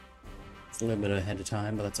 It's a little bit ahead of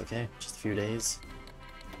time, but that's okay. Just a few days.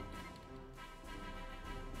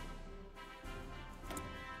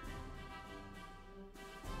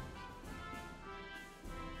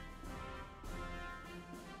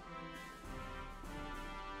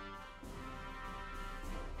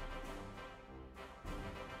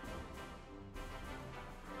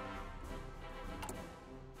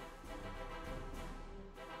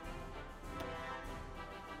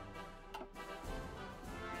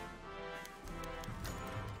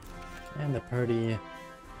 And the party,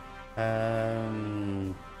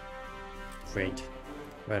 great.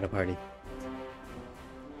 We're at a party.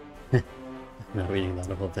 I'm not reading about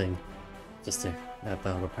the whole thing. Just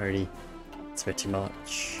about a party. It's a bit too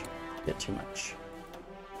much. A bit too much.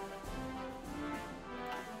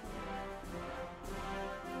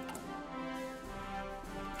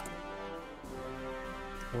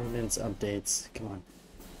 Ordnance updates. Come on.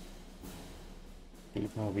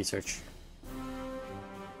 Need more research.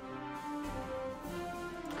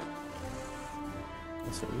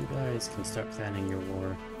 So you guys can start planning your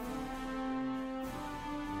war.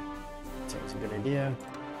 Sounds a good idea.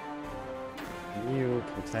 You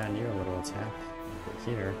can plan your little attack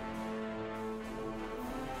over here.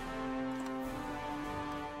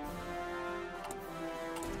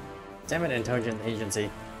 Damn it, intelligence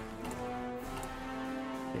agency.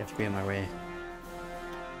 You have to be in my way.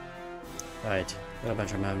 Right, got a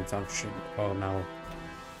bunch of malfunction. Oh,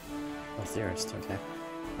 theorist, okay.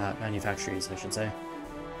 Manufactories, I should say.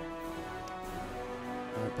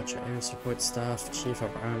 A bunch of air support stuff, chief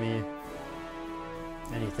of army.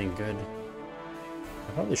 Anything good?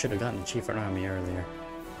 I probably should have gotten chief of army earlier.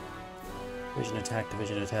 Division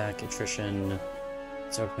attack, attrition,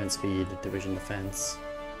 swordman speed, division defense.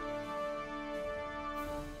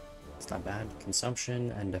 It's not bad.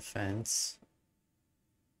 Consumption and defense.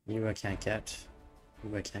 You I can't get.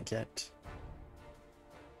 You I can't get.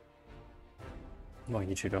 Well,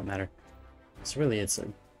 you two don't matter. So really it's a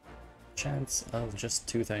chance of just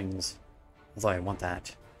 2 things. Although I want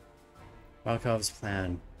that. Markov's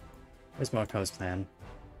plan. Where's Markov's plan?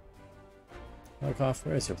 Markov,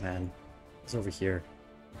 where is your plan? It's over here.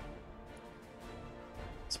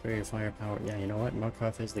 Superior firepower. Yeah, you know what?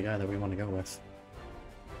 Markov is the guy that we want to go with.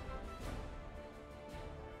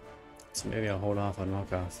 So maybe I'll hold off on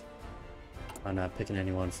Markov. I'm not picking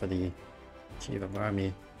anyone for the Chief of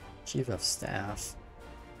Army. Chief of Staff.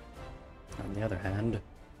 On the other hand,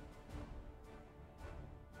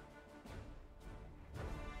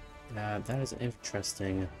 that is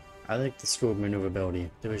interesting. I like the scope maneuverability.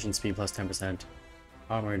 Division speed plus 10%.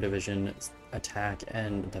 Armor division attack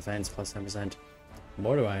and defense plus 10%.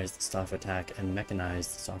 Motorized staff attack and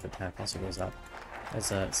mechanized staff attack also goes up. That's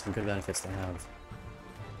some good benefits to have.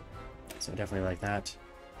 So definitely like that.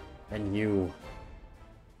 And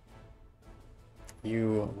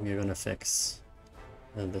we're gonna fix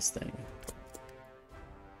this thing.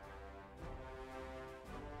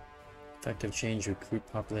 Effective change recruit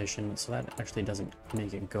population, so that actually doesn't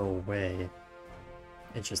make it go away.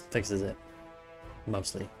 It just fixes it.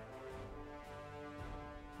 Mostly.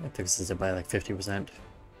 It fixes it by like 50%.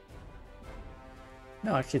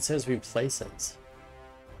 No, actually it says replaces.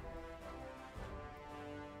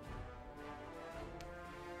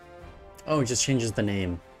 Oh, it just changes the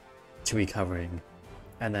name to recovering.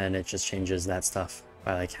 And then it just changes that stuff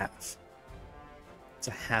by like half. It's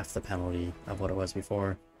a half the penalty of what it was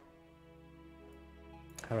before.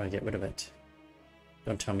 How do I get rid of it?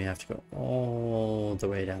 Don't tell me I have to go all the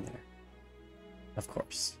way down there. Of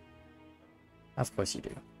course. Of course you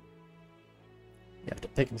do. You have to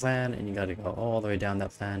pick a plan and you gotta go all the way down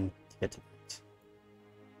that plan to get to it.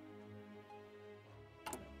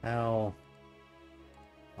 How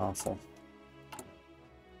awful.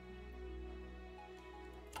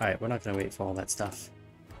 Alright, we're not gonna wait for all that stuff.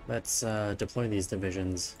 Let's deploy these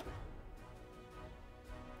divisions.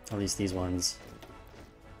 At least these ones.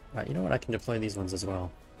 You know what? I can deploy these ones as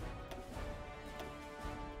well.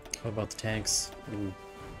 What about the tanks?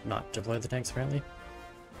 Not deploy the tanks apparently,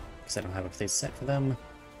 because I don't have a place set for them.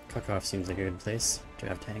 Kharkov seems like a good place to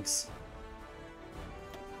have tanks.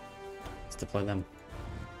 Let's deploy them.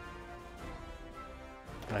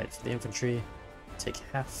 Alright, for the infantry, take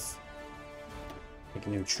half. Make a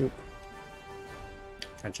new troop.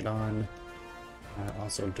 Fetch it on.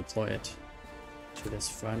 Also deploy it to this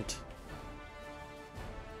front.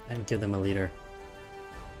 And give them a leader.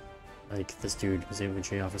 Like this dude who's an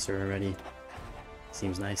infantry officer already.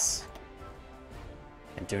 Seems nice.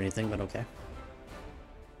 Can't do anything, but okay.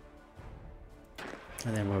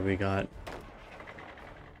 And then what we got?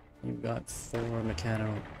 You've got 4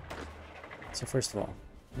 mechanical. So first of all,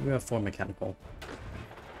 you have 4 mechanical.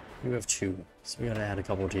 You have 2, so we gotta add a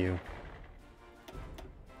couple to you.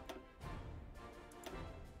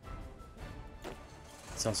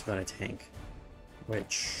 It's also got a tank,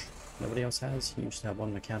 which nobody else has. You used to have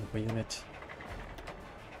 1 mechanical unit.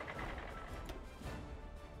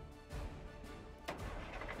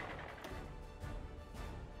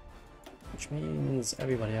 Which means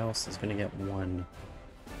everybody else is gonna get 1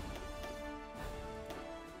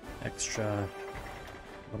 extra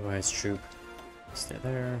motorized troop. Stay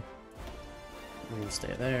there. You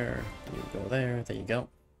stay there. You go there. There you go.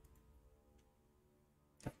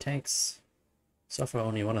 Got tanks. So far,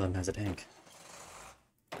 only one of them has a tank.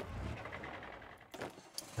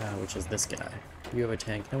 Which is this guy. You have a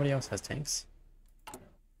tank. Nobody else has tanks.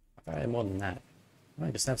 I had more than that. Oh,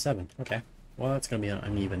 I just have 7. Okay. Well, that's going to be an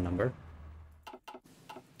uneven number.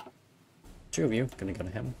 2 of you going to go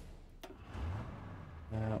to him.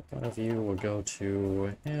 1 of you will go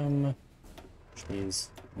to him. Which means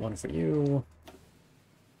 1 for you.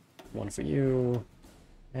 1 for you.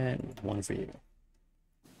 And 1 for you.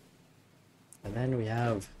 And then we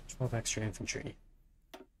have 12 extra infantry.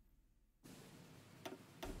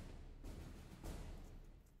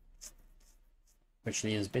 Which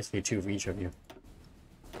is basically 2 for each of you.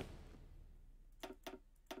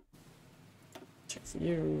 2 for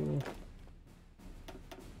you.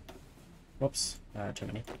 Whoops, too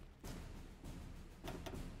many.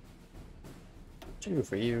 2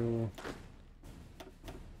 for you.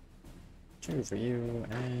 2 for you,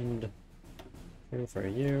 and 2 for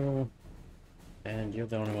you. And you're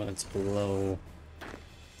the only one that's below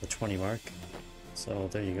the 20 mark. So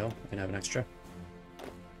there you go. You can have an extra.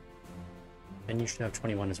 And you should have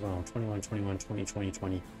 21 as well. 21, 21, 20, 20,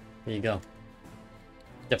 20. There you go.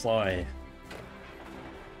 Deploy.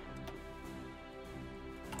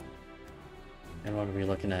 And what are we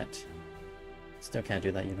looking at? Still can't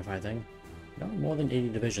do that unify thing. Not more than 80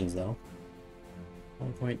 divisions though.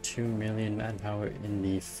 1.2 million manpower in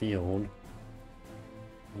the field.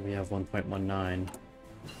 We have 1.19.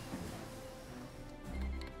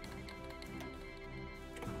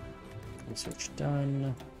 Research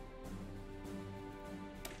done.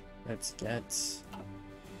 Let's get...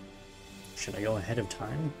 Should I go ahead of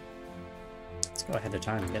time? Let's go ahead of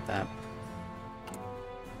time and get that.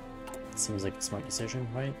 Seems like a smart decision,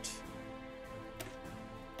 right?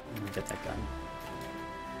 And get that gun.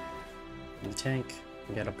 And the tank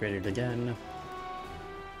can get upgraded again.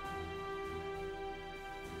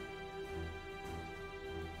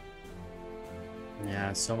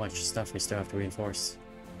 Yeah, so much stuff we still have to reinforce.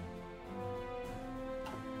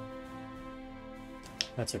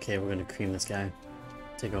 That's okay, we're gonna cream this guy.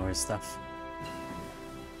 Take all his stuff.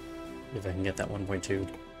 If I can get that 1.2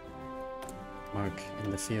 mark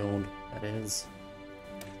in the field, that is.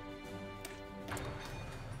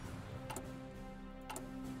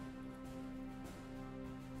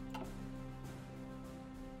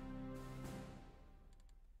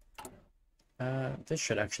 This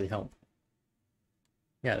should actually help.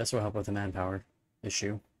 Yeah, this will help with the manpower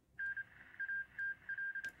issue.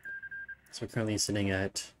 So we're currently sitting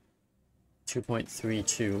at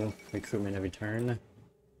 2.32 recruitment every turn,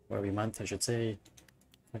 or every month, I should say.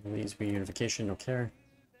 Leaves reunification, no care.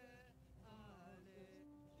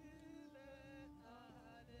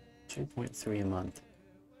 2.3 a month.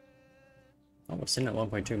 Oh, we're sitting at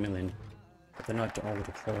 1.2 million. But they're not all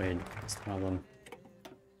deployed, that's the problem.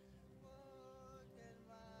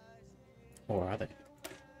 Or are they?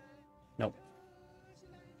 Nope.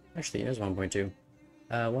 Actually, it is 1.2.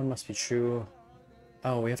 1 must be true.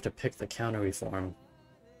 Oh, we have to pick the counter reform.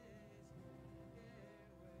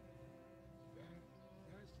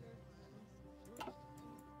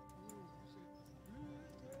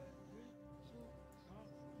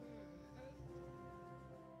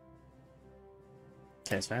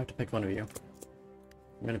 Okay, so I have to pick one of you.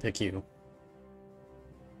 I'm gonna pick you.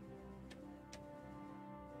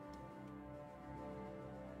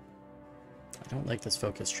 I don't like this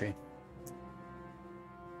focus tree.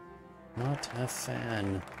 Not a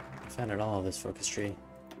fan. Not a fan at all of this focus tree.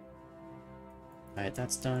 Alright,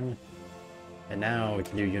 that's done. And now we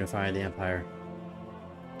can do Unify the Empire.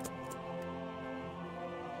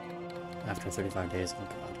 After 35 days, oh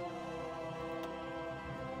god.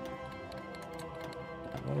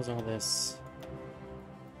 What was all this?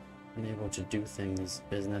 Unable to do things,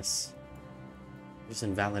 business. Just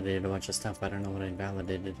invalidated a bunch of stuff, but I don't know what I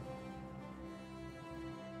invalidated.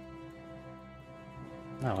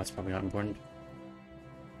 No, that's probably not important.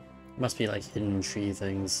 Must be like hidden tree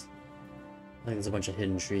things. I think there's a bunch of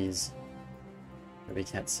hidden trees that we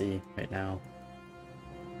can't see right now.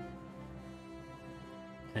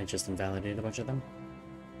 Can I just invalidate a bunch of them?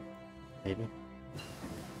 Maybe.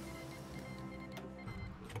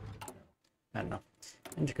 I don't know.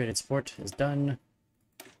 Integrated support is done.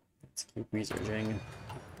 Let's keep researching.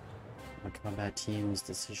 Combat teams,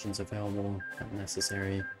 decisions available, not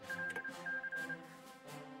necessary.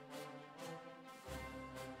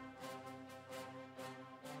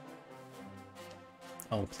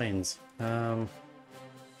 Oh, planes. Let's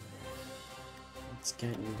get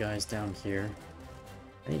you guys down here.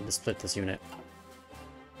 I need to split this unit.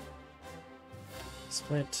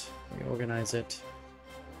 Split, reorganize it.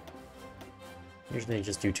 Usually I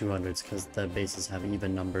just do 200s because the bases have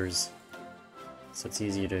even numbers. So it's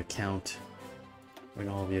easier to count when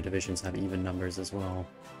all of your divisions have even numbers as well.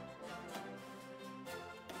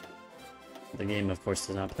 The game, of course,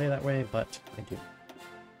 does not play that way, but I do.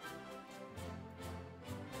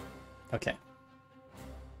 Okay.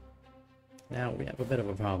 Now we have a bit of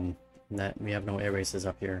a problem in that we have no air bases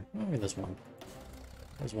up here. Oh, there's one.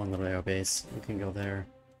 There's one little air base. You can go there.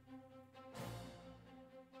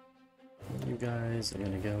 You guys are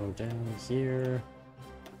gonna go down here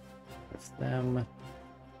with them.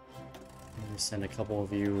 And send a couple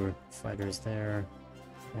of you fighters there,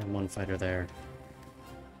 and one fighter there.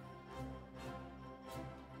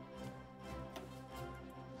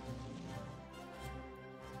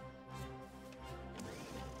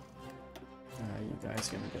 You guys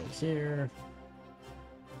gonna go here,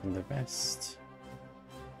 and the rest.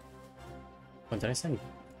 What did I send?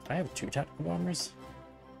 I have 2 tactical bombers?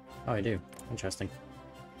 Oh, I do. Interesting.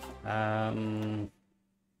 Alright,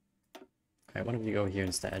 one of you go here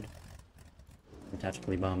instead. And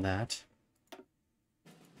tactically bomb that.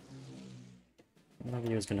 One of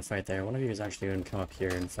you is going to fight there. One of you is actually going to come up here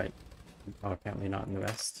and fight. Oh, apparently not in the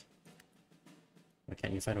rest. Why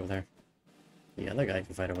can't you fight over there? The other guy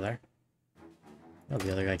can fight over there. No,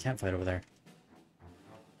 the other guy can't fight over there.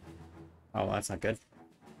 Oh, well, that's not good.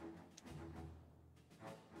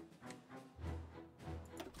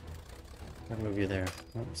 I'll move you there.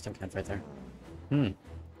 Oh, still can't fight there.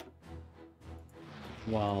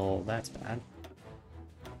 Well, that's bad.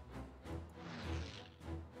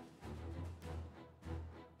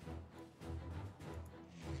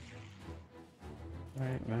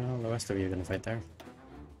 Alright, well, the rest of you are gonna fight there.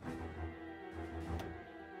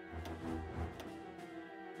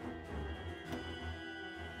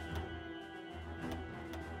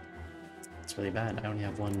 It's really bad. I only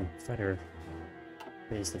have one fighter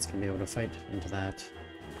base that's gonna be able to fight into that.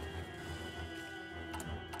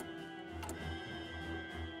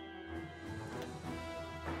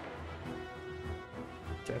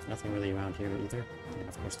 Do I have nothing really around here either? Yeah,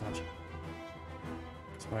 of course not.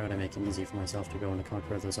 So why would I make it easy for myself to go and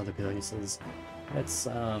conquer those other places? Let's,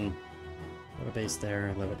 put a base there,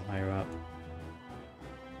 a little bit higher up.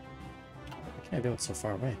 Why can I build so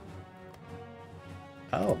far away?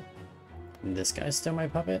 Oh! This guy's still my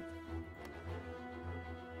puppet?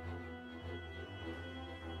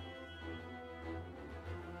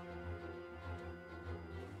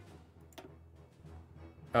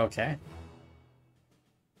 Okay.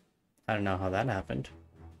 I don't know how that happened.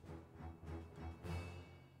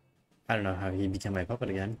 I don't know how he became my puppet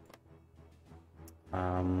again.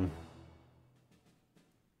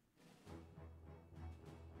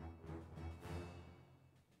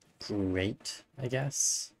 Great, I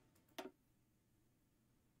guess.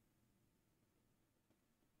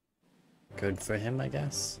 Good for him, I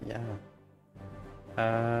guess. Yeah.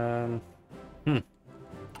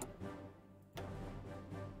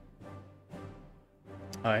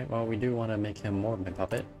 Alright, well, we do want to make him more of my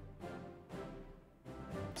puppet.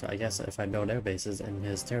 So I guess if I build air bases in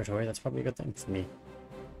his territory, that's probably a good thing for me.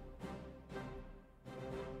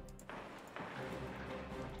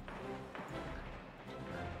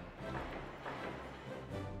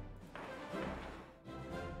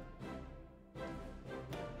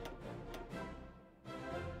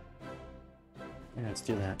 Yeah, let's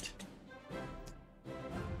do that.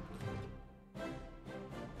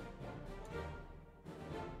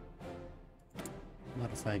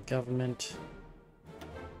 Modify government.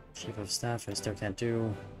 Chief of staff, I still can't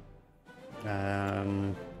do.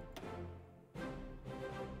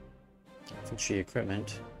 Infantry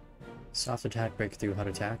equipment. Soft attack, breakthrough, hard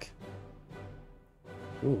attack.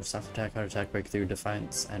 Ooh, soft attack, hard attack, breakthrough,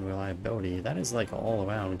 defense, and reliability. That is like all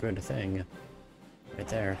around good thing. Right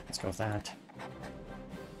there. Let's go with that.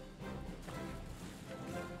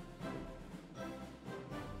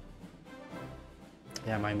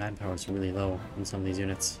 Yeah, my manpower is really low on some of these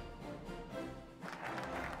units.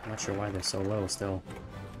 Not sure why they're so low still.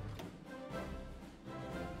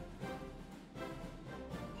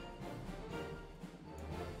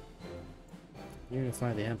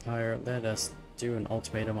 Unify the Empire. Let us do an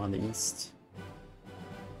ultimatum on the east.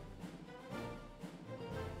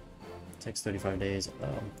 Takes 35 days.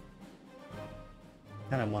 Oh.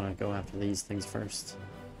 Kinda wanna go after these things first.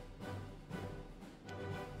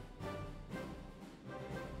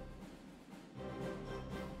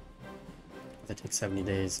 That takes 70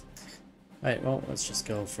 days. Alright, well, let's just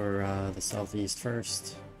go for the southeast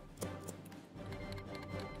first.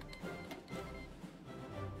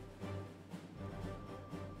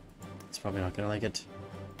 It's probably not gonna like it,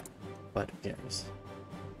 but who cares?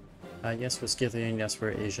 Yes, we're Scythian, yes,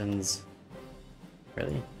 we're Asians.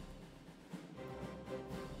 Really?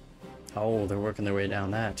 Oh, they're working their way down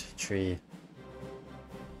that tree.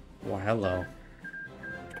 Well, hello.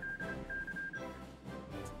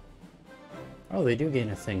 Oh, they do gain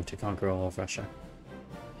a thing to conquer all of Russia.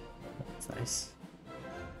 That's nice.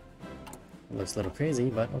 It looks a little crazy,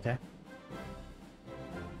 but okay.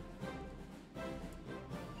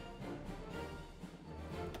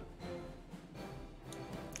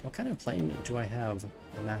 What kind of plane do I have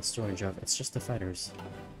a mass storage of? It's just the fighters.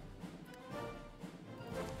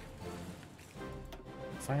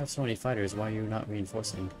 If I have so many fighters, why are you not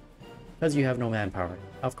reinforcing? Because you have no manpower,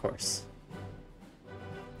 of course.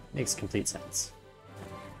 Makes complete sense.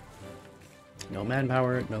 No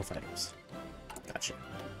manpower, no fighters. Gotcha.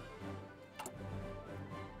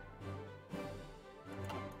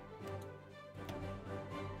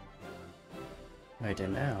 Right,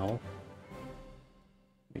 and now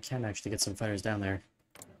we can actually get some fighters down there.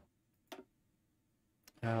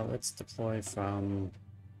 Let's deploy from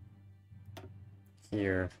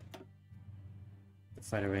here. The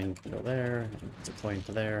fighter wing can go there, deploy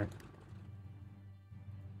into there.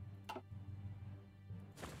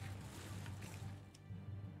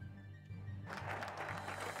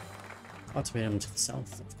 Ultimatum to the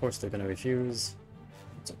south. Of course they're going to refuse.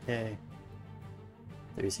 It's okay.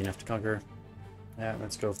 They're easy enough to conquer. Yeah,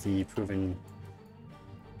 let's go with the proven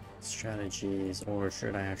strategies, or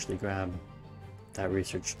should I actually grab that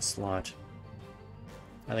research slot?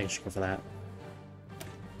 I think I should go for that.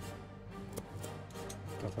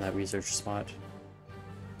 Go for that research spot.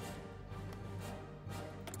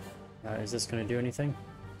 Is this going to do anything?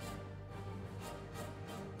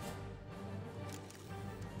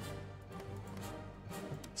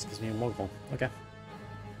 Excuse me, a Mogul. Okay.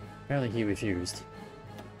 Apparently he refused,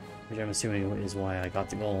 which I'm assuming is why I got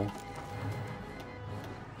the goal.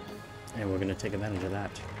 And we're going to take advantage of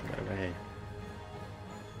that right away.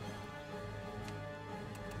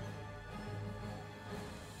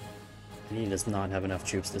 And he does not have enough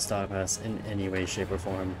troops to stop us in any way, shape, or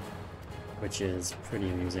form, which is pretty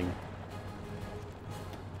amusing.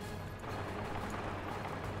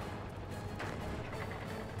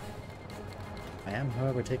 I am,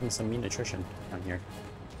 however, taking some mean attrition down here.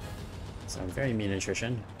 Some very mean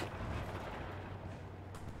attrition.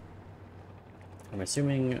 I'm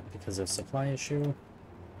assuming because of supply issue.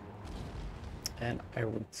 And I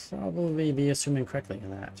would probably be assuming correctly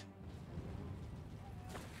in that.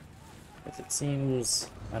 But it seems,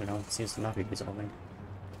 I don't know, it seems to not be resolving.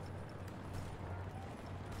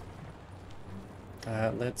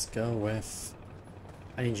 Let's go with,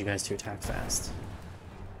 I need you guys to attack fast.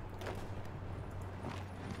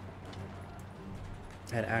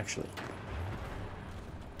 And actually,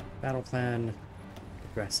 battle plan,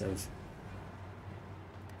 aggressive.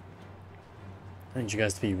 I need you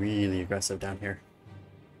guys to be really aggressive down here.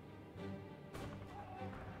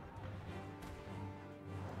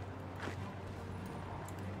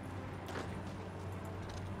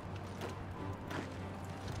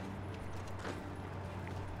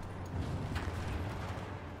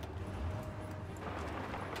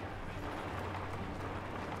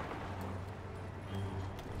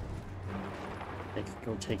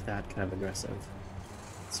 Go take that kind of aggressive.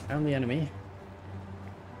 Surround the enemy.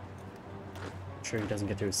 I'm sure he doesn't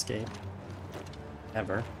get to escape.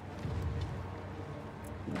 Ever.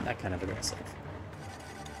 That kind of aggressive.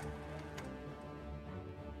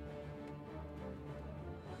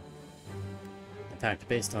 In fact,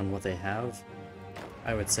 based on what they have,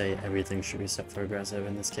 I would say everything should be set for aggressive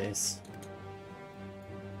in this case.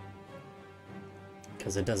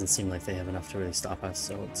 Because it doesn't seem like they have enough to really stop us,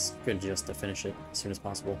 so it's good just to finish it as soon as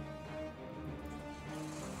possible.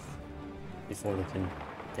 Before they can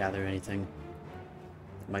gather anything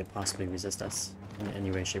that might possibly resist us in any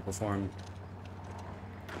way, shape, or form.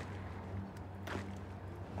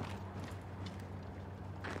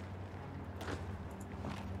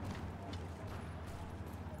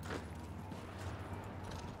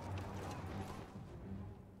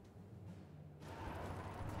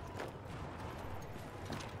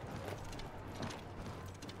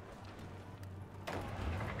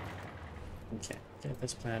 Get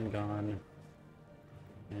this plan gone.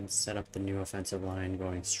 And set up the new offensive line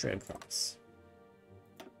going straight across.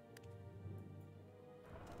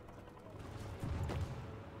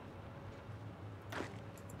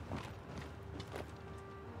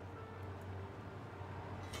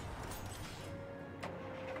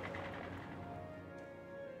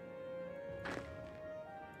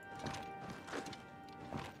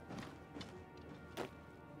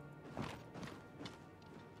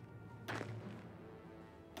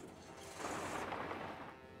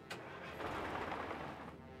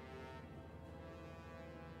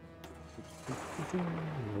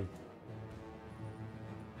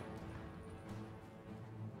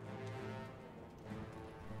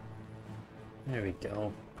 There we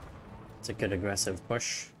go. It's a good aggressive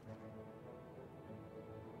push.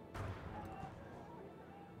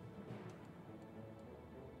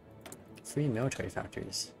 Free military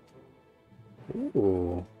factories.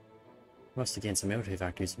 Ooh. Must have gained some military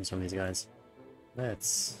factories from some of these guys.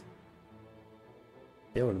 Let's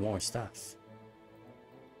build more stuff.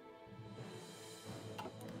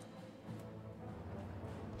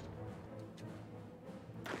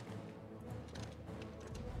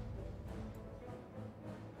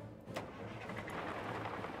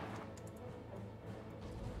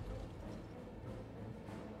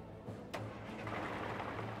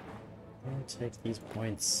 I'll take these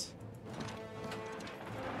points.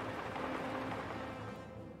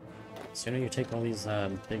 The sooner you take all these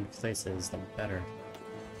big places, the better.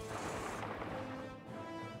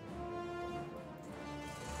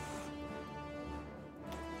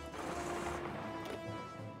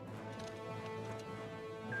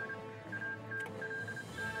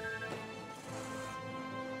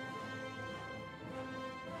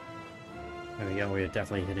 There we go, we're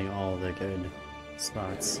definitely hitting all the good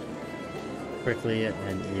spots quickly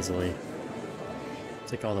and easily.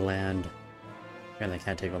 Take all the land. Apparently I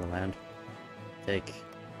can't take all the land. Take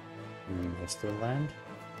most of the land.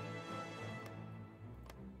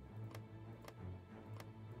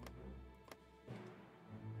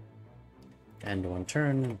 End one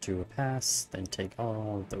turn, do a pass, then take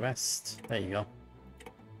all the rest. There you go.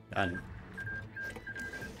 Done.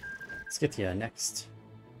 Let's get the next.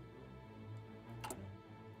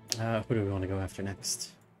 Who do we want to go after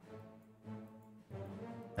next?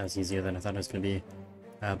 That was easier than I thought it was going to be.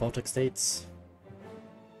 Baltic states.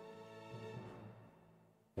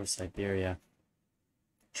 Or Siberia.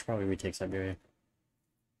 Should probably retake Siberia.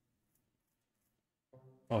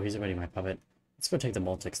 Oh, he's already my puppet. Let's go take the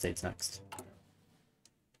Baltic states next.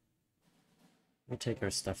 We'll take our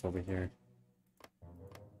stuff over here.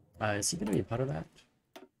 Is he going to be part of that?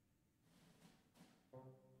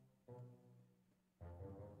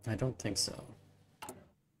 I don't think so.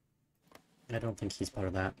 I don't think he's part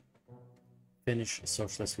of that. Finnish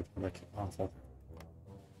Socialist Republic. Awful.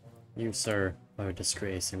 You, sir, are a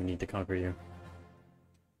disgrace and we need to conquer you.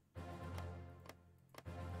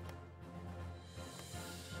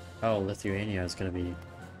 Oh, Lithuania is going to be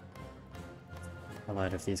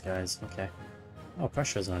allied with these guys. Okay. Oh,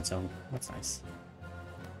 Prussia's on its own. That's nice.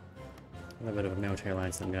 A little bit of a military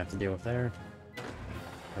alliance that I'm going to have to deal with there.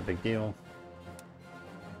 No big deal.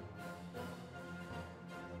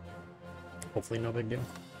 Hopefully no big deal.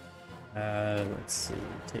 Let's see.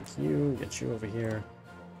 Take you, get you over here.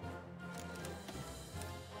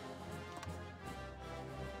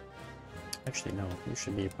 Actually, no. You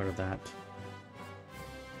should be part of that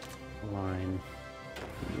line.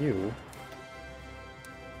 You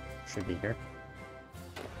should be here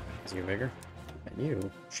because you're bigger. And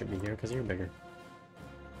you should be here because you're bigger.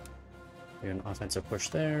 Do an offensive push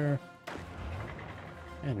there.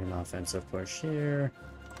 And an offensive push here.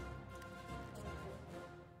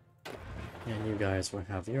 And you guys will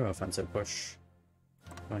have your offensive push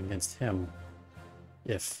going against him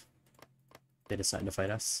if they decide to fight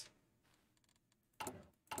us.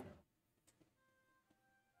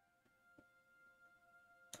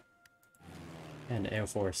 And Air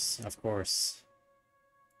Force, of course.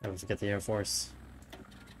 Never forget the Air Force.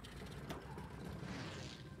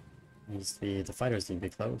 Needs to be, the fighters need to be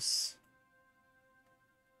close.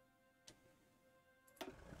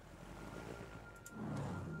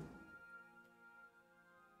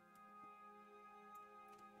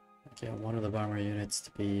 Okay, one of the bomber units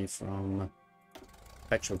to be from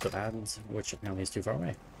Petrograd, which apparently is too far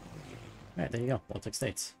away. Alright, there you go, Baltic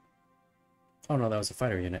States. Oh no, that was a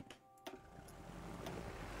fighter unit.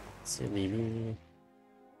 Silly me.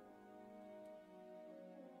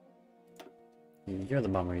 You're the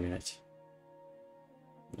bomber unit.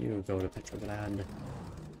 You go to Petrograd.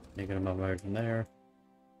 You're gonna bombard from there.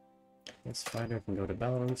 This fighter can go to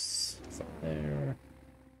Belarus. From there.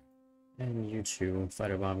 And you two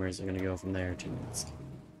fighter bombers are gonna go from there to Minsk.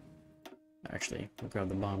 Actually, we'll grab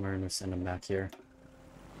the bomber and we'll send him back here.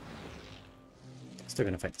 Still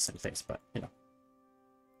gonna fight the same face, but you know.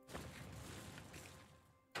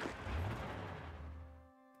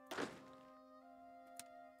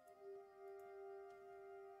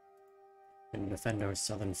 And defend our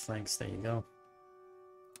southern flanks, there you go.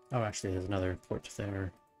 Oh, actually, there's another port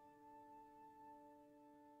there.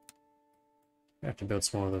 We have to build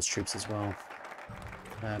some more of those troops as well.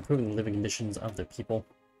 Improving the living conditions of the people.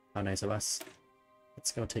 How nice of us.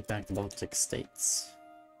 Let's go take back the Baltic states.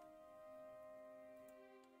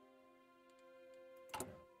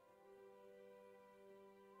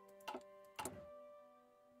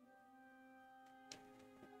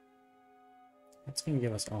 It's going to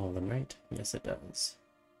give us all of them, right? Yes, it does.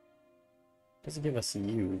 Does it give us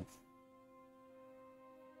you?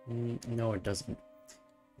 No, it doesn't.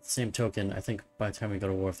 At the same token, I think by the time we go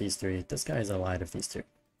to war with these three, this guy is allied of these two.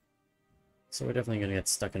 So we're definitely going to get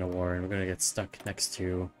stuck in a war, and we're going to get stuck next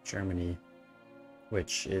to Germany,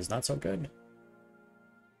 which is not so good.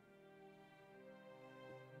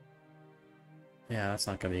 Yeah, that's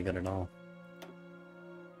not going to be good at all.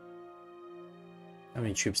 How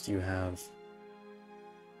many troops do you have?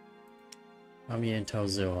 How many intel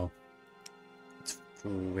 0? It's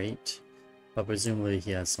great. But presumably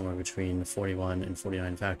he has somewhere between 41 and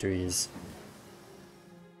 49 factories.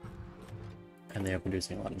 And they are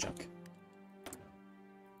producing a lot of junk.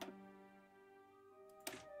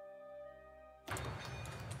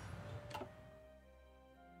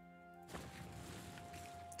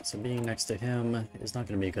 So being next to him is not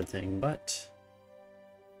going to be a good thing, but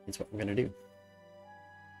it's what we're going to do.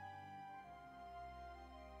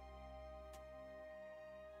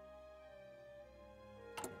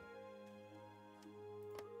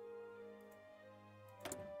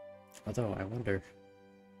 Although, I wonder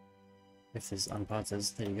if this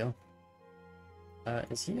unpauses. There you go.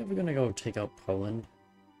 Is he ever gonna go take out Poland?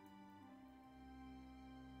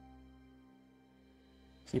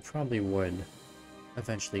 He probably would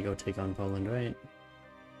eventually go take on Poland, right?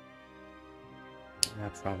 Yeah,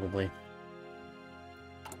 probably.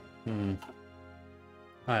 Alright,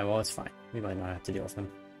 well, it's fine. We might not have to deal with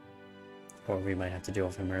him. Or we might have to deal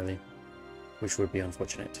with him early, which would be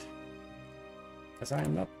unfortunate. Because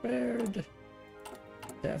I'm not prepared.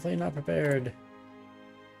 Definitely not prepared.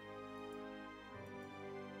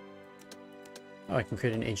 Oh, I can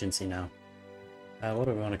create an agency now. What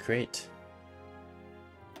do we want to create?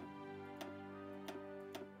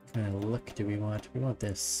 What kind of look do we want? We want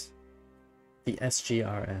this. The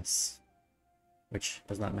SGRS. Which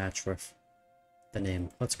does not match with the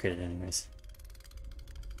name. Let's create it anyways.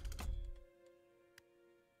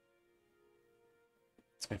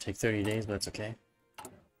 It's going to take 30 days, but that's okay.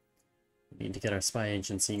 We need to get our spy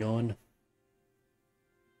agency going.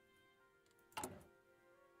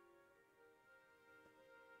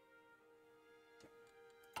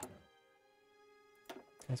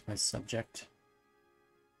 That's my subject.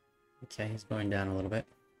 Okay, he's going down a little bit.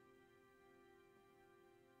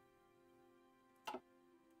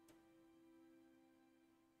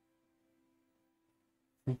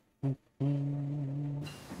 Ooh,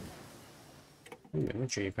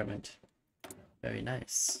 infantry equipment. Very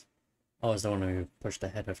nice. Oh, it's the one we pushed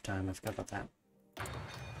ahead of time. I forgot about that.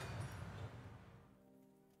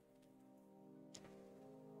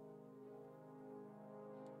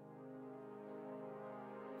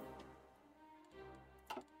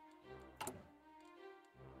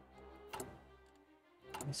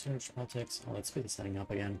 Research politics. Oh, let's do the setting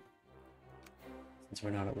up again. Since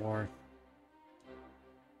we're not at war.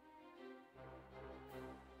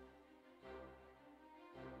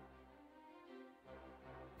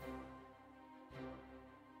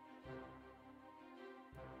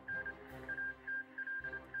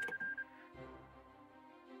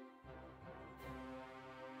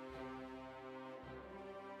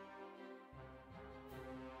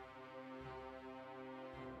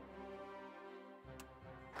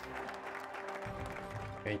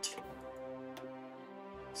 Great.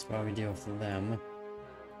 So while we deal with them,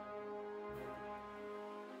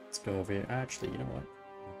 let's go over here. Actually, you know what?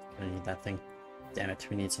 I need that thing. Damn it,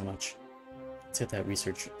 we need so much. Let's get that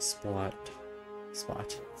research spot. Let's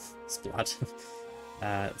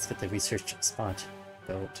get the research spot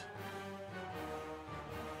built.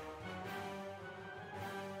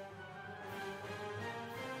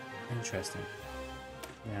 Interesting.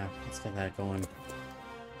 Yeah, let's get that going.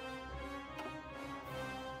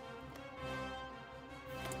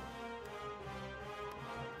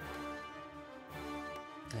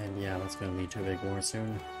 And yeah, that's going to lead to a big war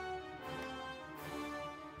soon.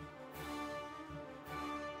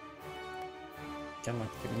 Come on,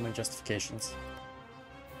 give me my justifications.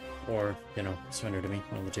 Or, you know, surrender to me,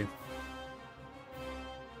 one of the two.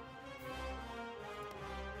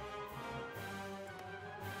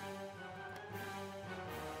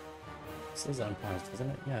 This is unpaused, isn't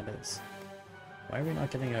it? Yeah, it is. Why are we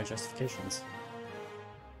not getting our justifications?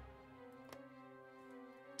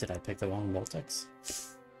 Did I pick the wrong Voltex?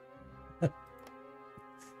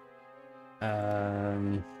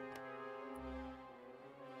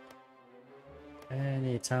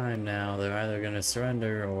 Any time now, they're either gonna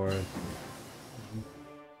surrender or...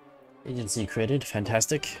 Agency created,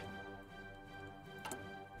 fantastic.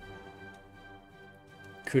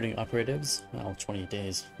 Recruiting operatives, well, 20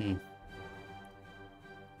 days,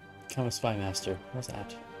 Become a spy master, what's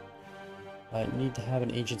that? Need to have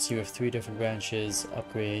an agency with 3 different branches,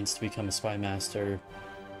 upgrades to become a spy master.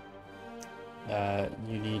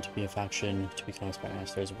 You need to be a faction to become a spy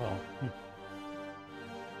master as well.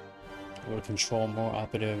 You will control more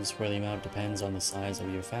operatives where the amount depends on the size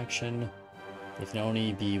of your faction. There can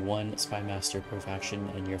only be 1 spy master per faction,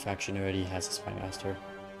 and your faction already has a spy master.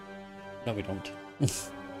 No, we don't.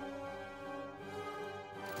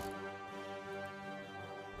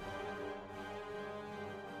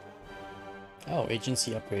 Oh,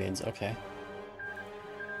 agency upgrades, okay.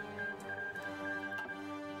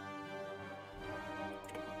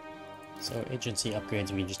 So agency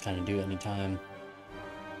upgrades we can just kind of do anytime.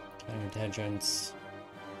 Counterintelligence.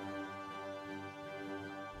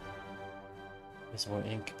 Visible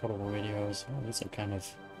ink, portable radios. Oh, these are kind of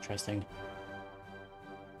interesting.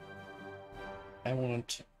 I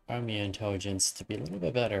want army intelligence to be a little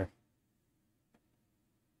bit better.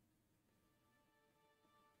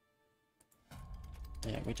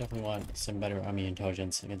 Yeah, we definitely want some better army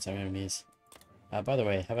intelligence against our enemies. By the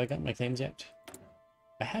way, have I gotten my claims yet?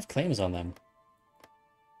 I have claims on them.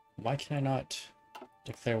 Why can I not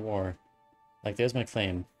declare war? Like, there's my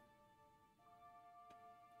claim.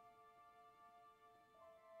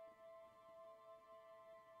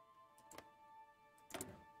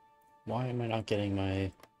 Why am I not getting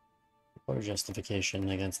my war justification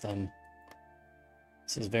against them?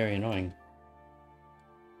 This is very annoying.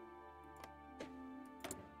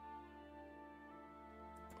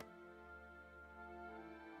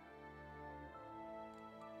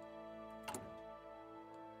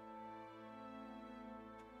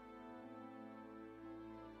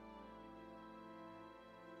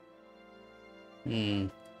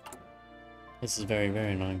 This is very,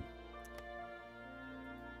 very annoying.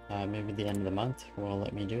 Maybe the end of the month will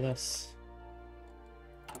let me do this.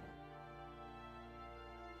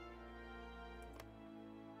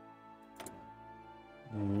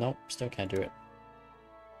 Nope, still can't do it.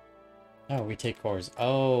 Oh, we take cores.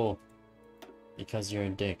 Oh! Because you're a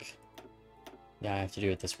dick. Yeah, I have to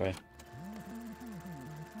do it this way.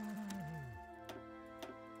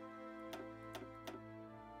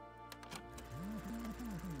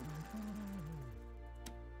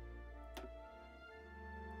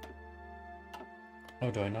 Oh,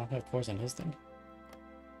 do I not have cores in his thing?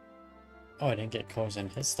 Oh, I didn't get cores in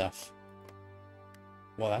his stuff.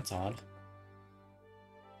 Well, that's odd.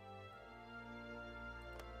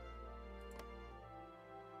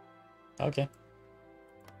 Okay.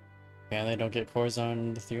 Apparently I don't get cores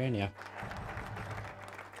on the Thurania.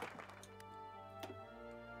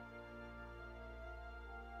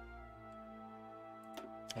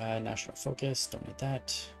 National focus, don't need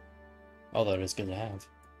that. Although it is good to have.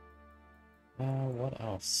 What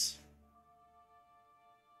else?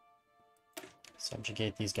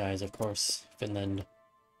 Subjugate these guys, of course. Finland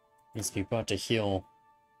needs to be brought to heel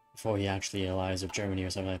before he actually allies with Germany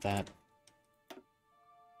or something like that.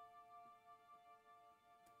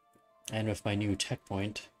 And with my new tech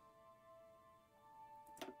point,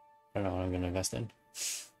 I don't know what I'm gonna invest in.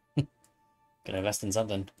 Gonna invest in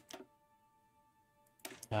something.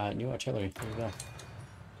 New artillery, there we go.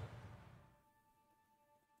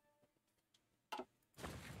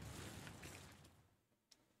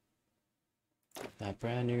 That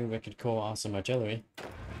brand new wicked cool awesome artillery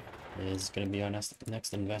is gonna be our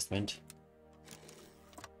next investment.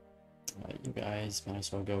 You guys might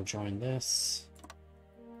as well go join this.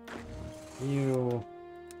 You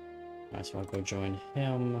might as well go join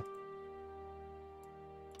him.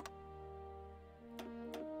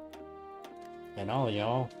 And all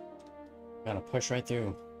y'all gotta push right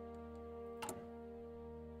through.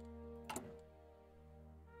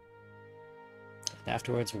 And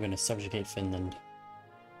afterwards, we're gonna subjugate Finland.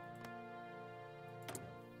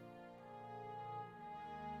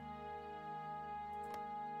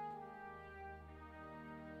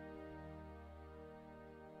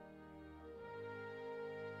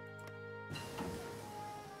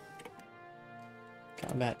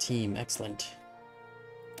 Combat team, excellent.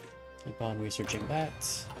 Keep on researching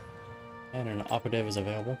that. And an operative is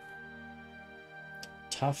available.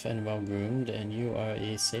 Tough and well-groomed, and you are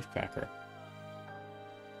a safecracker.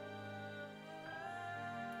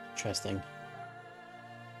 Interesting.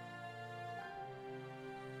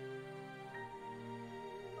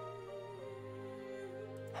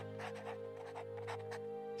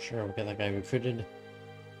 Sure, we'll get that guy recruited.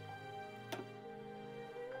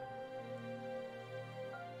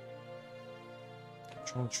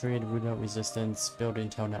 Control trade, root out resistance, build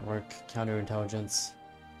intel network, counterintelligence.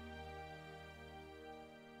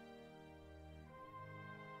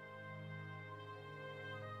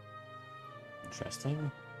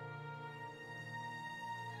 Interesting.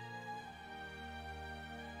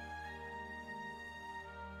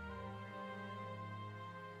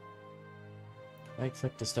 Right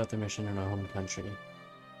click to start the mission in our home country.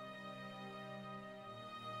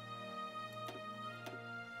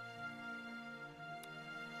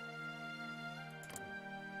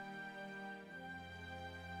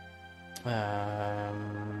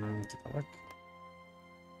 Did that work?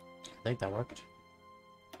 I think that worked.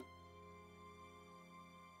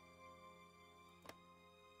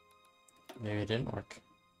 Maybe it didn't work.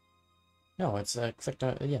 No, it's clicked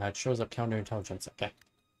on, yeah, it shows up counterintelligence. Okay.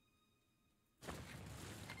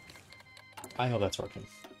 I hope that's working.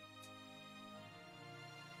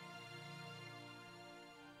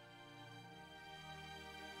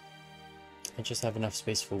 I just have enough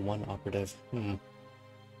space for one operative.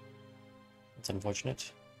 That's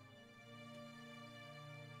unfortunate.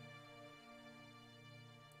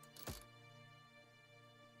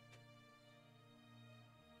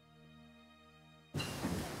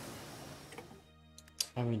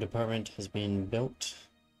 Army department has been built.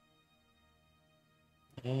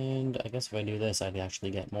 And I guess if I do this, I'd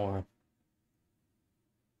actually get more.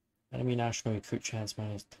 Enemy national recruit chance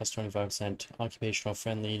minus plus 25%. Occupational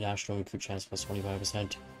friendly national recruit chance plus 25%. I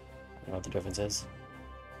don't know what the difference is.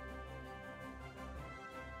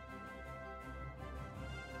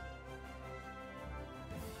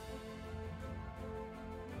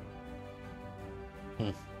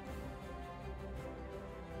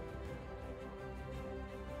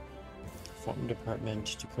 Form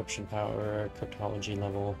department, decryption power, cryptology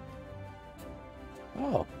level.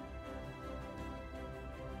 Oh.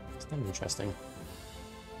 That's kind of interesting.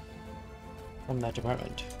 From that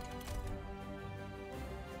department.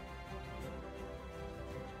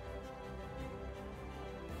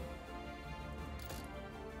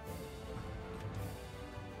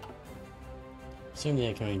 Assuming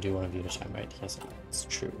I can only do one of you at a time, right? Yes, that's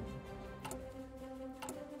true.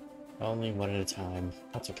 Only one at a time.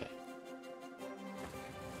 That's okay.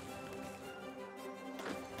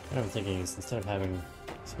 What I'm thinking is, instead of having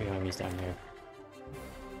 3 armies down here,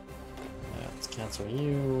 let's cancel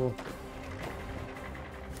you.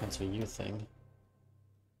 Cancel you thing.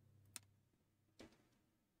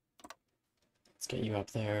 Let's get you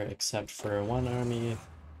up there, except for one army.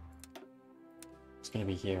 It's gonna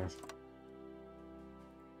be here.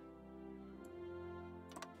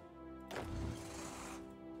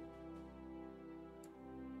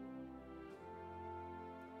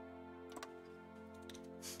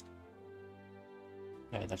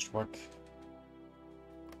 Okay, that should work.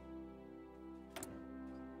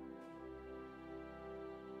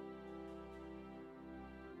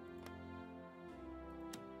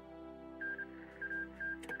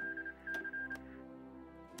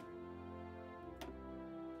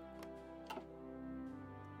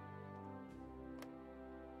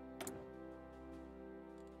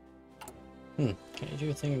 Can I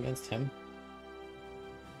do a thing against him?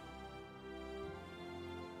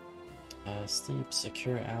 Steep,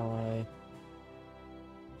 secure ally.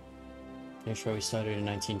 Make sure we started in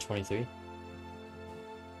 1923.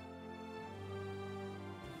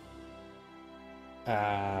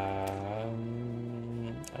 I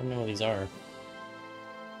don't know what these are.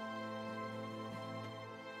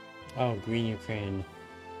 Oh, Green Ukraine.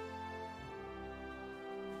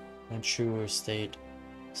 Manchur state.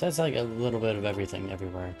 So that's like a little bit of everything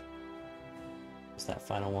everywhere. It's that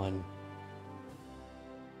final one.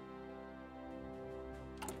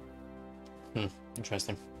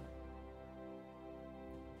 Interesting.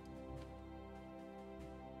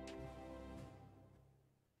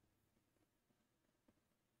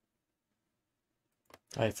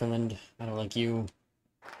 Alright, Finland, I don't like you. You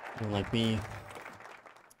don't like me.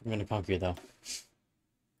 I'm gonna conquer you though.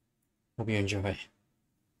 Hope you enjoy.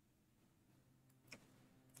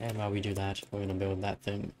 And while we do that, we're gonna build that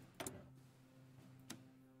thing.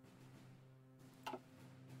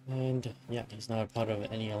 And yeah, he's not a part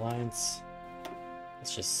of any alliance.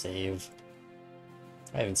 Let's just save.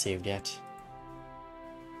 I haven't saved yet.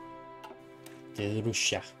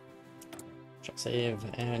 Russia. Shall save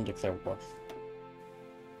and declare war.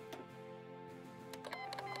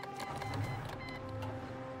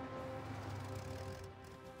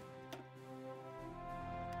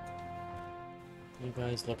 You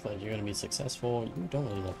guys look like you're going to be successful. You don't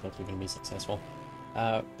really look like you're going to be successful.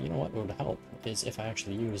 You know what would help is if I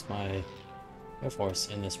actually used my Air Force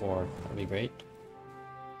in this war. That would be great.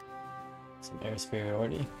 Some air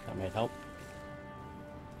superiority, that might help.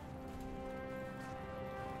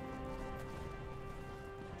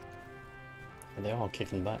 And they're all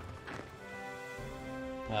kicking butt.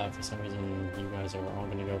 For some reason, you guys are all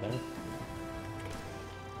gonna go there.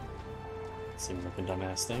 Seems like a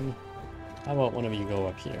dumbass thing. How about one of you go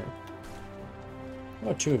up here? How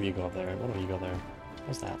about two of you go up there? One of you go there.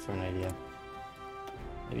 How's that for an idea?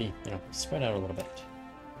 Maybe, you know, spread out a little bit.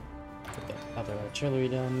 Get the other artillery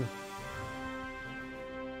done.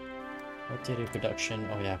 Updated production.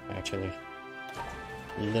 Oh yeah, my artillery.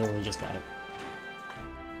 Literally just got it.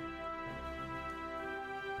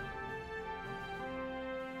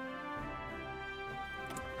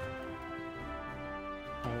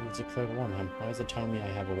 I already declared war on him. Why is it telling me I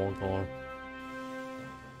have a war goal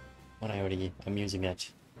when I already am using it?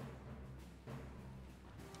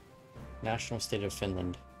 National State of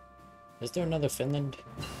Finland. Is there another Finland?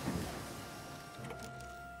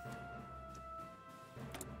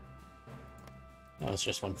 No, it's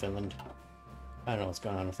just one Finland. I don't know what's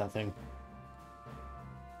going on with that thing.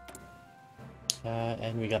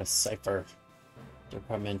 And we got a cipher.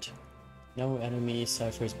 Department. No enemy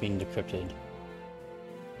ciphers being decrypted.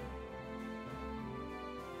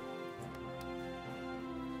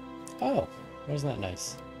 Oh, wasn't that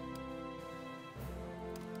nice?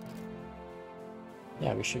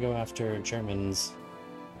 Yeah, we should go after Germans'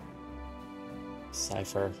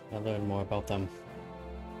 cipher and learn more about them.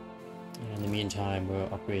 And in the meantime,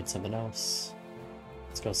 we'll upgrade something else.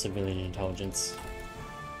 Let's go civilian intelligence.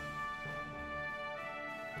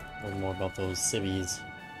 Learn more about those civvies.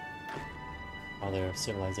 All their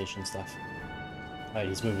civilization stuff. Alright,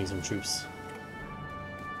 he's moving some troops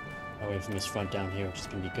away from his front down here, which is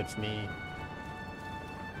going to be good for me.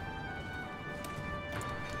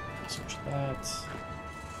 Switch that.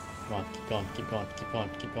 Come on, keep going, keep going, keep going,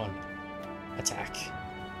 keep going. Attack.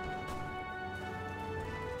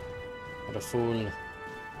 What a fool.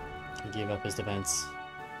 He gave up his defense.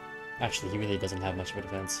 Actually, he really doesn't have much of a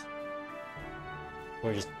defense.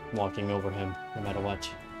 We're just walking over him, no matter what.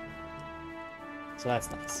 So that's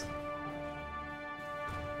nice.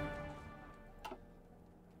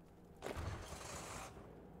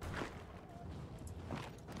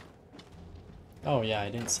 Oh yeah, I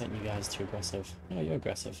didn't set you guys too aggressive. No, you're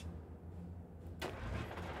aggressive.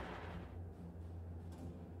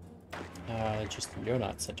 Just you're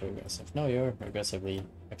not set to aggressive. No, you're aggressively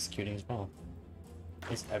executing as well.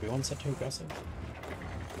 Is everyone set to aggressive?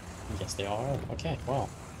 Yes, they are. Okay, well.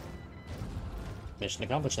 Mission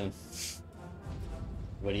accomplished then.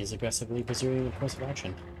 Everybody is aggressively pursuing a course of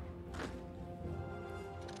action.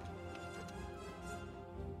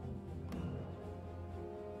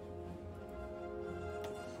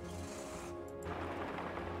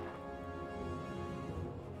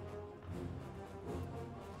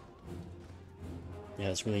 Yeah,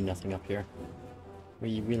 there's really nothing up here.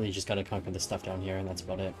 We really just gotta conquer the stuff down here, and that's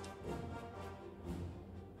about it.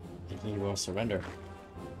 And he will surrender.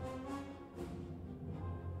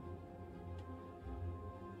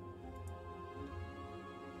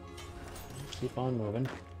 Keep on moving.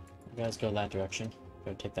 You guys go that direction.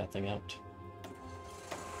 Go take that thing out.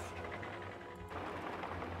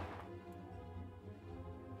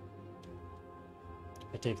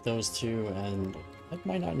 I take those two, and I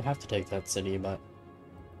might not have to take that city, but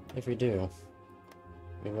if we do,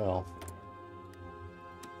 we will.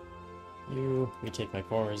 We take my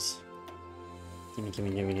cores. Gimme,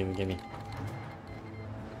 gimme, gimme, gimme, gimme.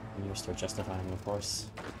 And you start justifying, of course.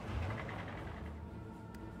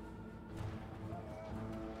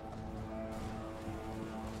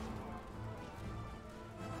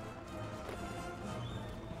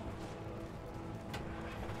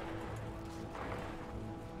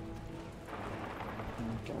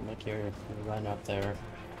 Don't make your run up there.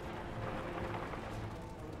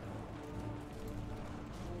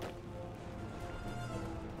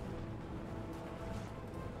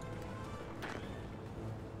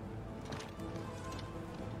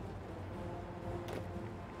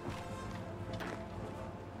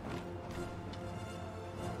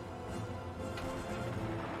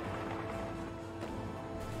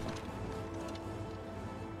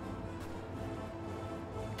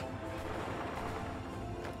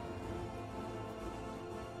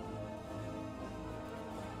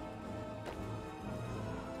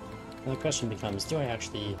 And the question becomes, do I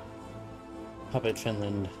actually puppet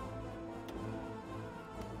Finland?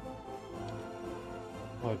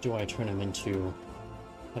 Or do I turn him into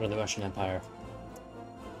part of the Russian Empire?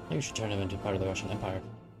 I think we should turn him into part of the Russian Empire.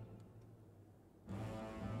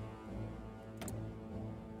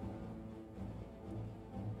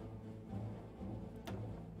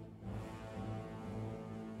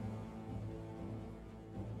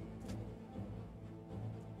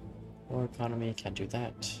 War economy, can't do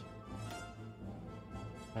that.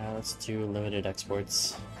 Let's do limited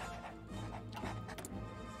exports.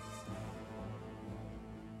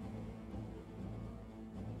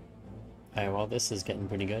 Alright, well this is getting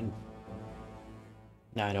pretty good.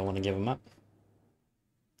 Now I don't want to give him up.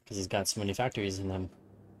 Because he's got so many factories in them.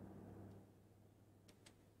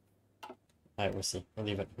 Alright, we'll see. We'll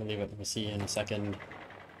leave it. We'll leave it. We'll see you in a second.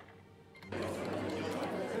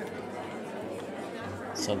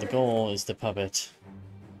 So the goal is to puppet.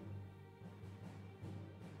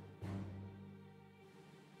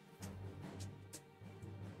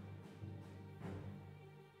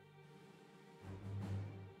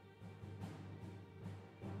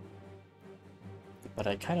 But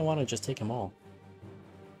I kind of want to just take them all.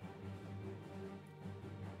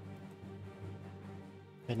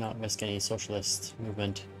 And not risk any socialist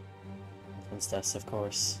movement against us, of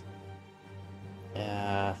course.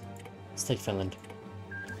 Yeah, let's take Finland.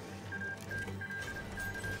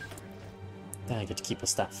 Then I get to keep the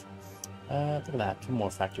stuff. Look at that, 2 more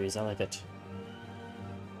factories, I like it.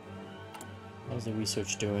 What was the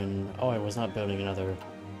research doing? Oh, I was not building another...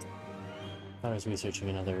 I thought I was researching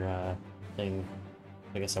another thing.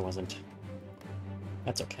 I guess I wasn't.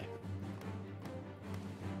 That's okay.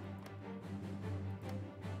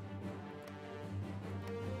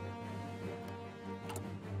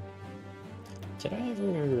 Did I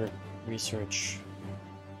ever research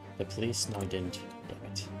the police? No, I didn't.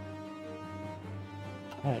 Damn it.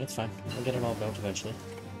 Alright, it's fine. We'll get it all built eventually.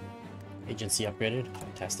 Agency upgraded.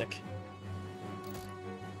 Fantastic.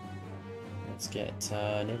 Let's get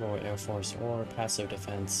naval or air force or passive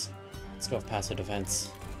defense. Let's go with passive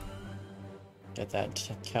defense. Get that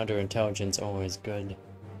counterintelligence, always good.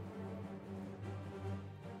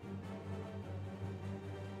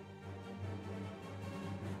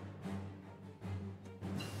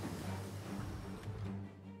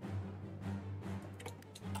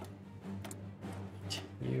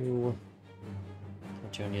 You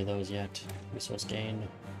can't do any of those yet. Resource gain.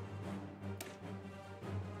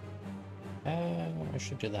 I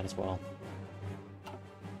should do that as well.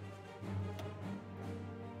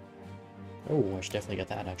 Oh, I should definitely get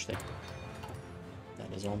that, actually.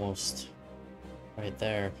 That is almost right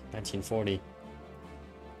there, 1940.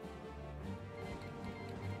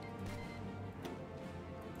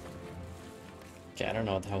 Okay, I don't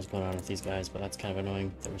know what the hell's going on with these guys, but that's kind of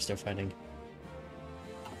annoying that we're still fighting.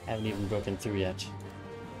 Haven't even broken through yet.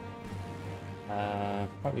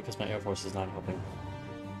 Probably because my Air Force is not helping.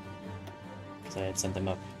 Because I had sent them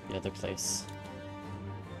up the other place.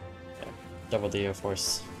 Okay, double the Air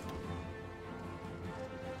Force.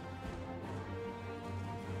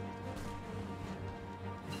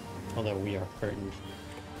 Although we are hurting.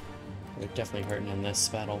 We're definitely hurting in this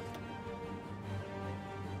battle.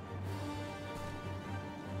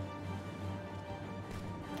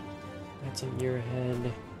 That's a year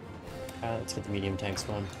ahead. Let's get the medium tanks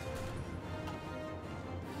going.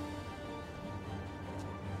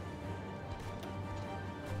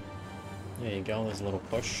 There you go, there's a little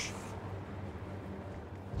push.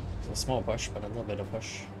 It's a small push, but a little bit of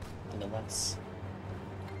push, nonetheless.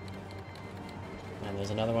 And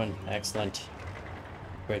there's another one. Excellent.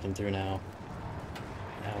 Breaking through now.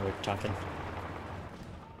 Now we're talking.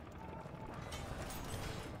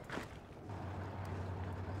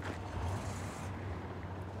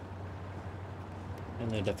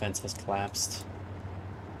 And the defense has collapsed.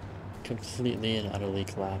 Completely and utterly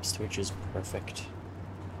collapsed, which is perfect.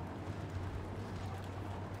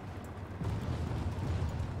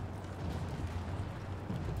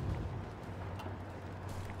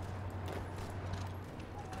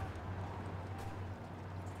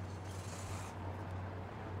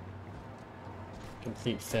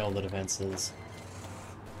 Complete failed advances.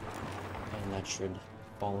 And that should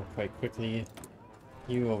fall quite quickly.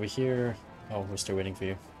 You over here. Oh, we're still waiting for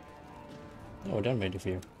you. Oh, we're done waiting for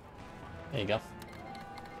you. There you go.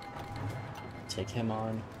 Take him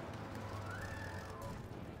on.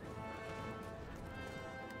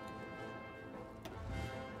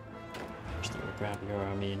 Just need to grab your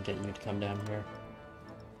army and get you to come down here.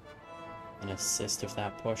 And assist with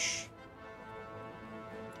that push.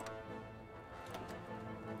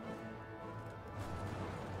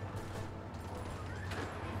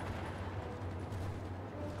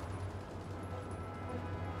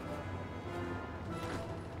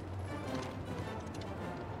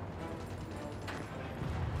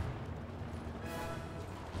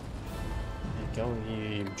 go.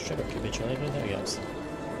 He should have capitulated. There he goes.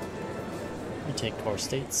 We take core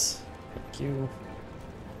states. Thank you.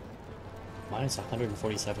 Minus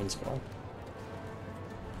 147 score.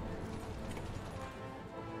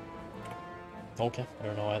 Okay, I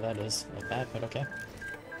don't know why that is like that, but okay.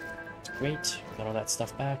 Great, got all that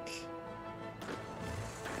stuff back.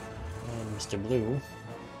 And Mr. Blue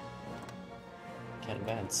can't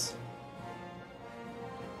advance.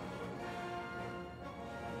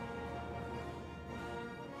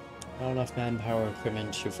 Not enough manpower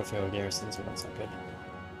equipment to fulfill garrisons, but that's not good.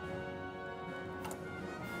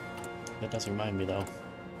 That does remind me though.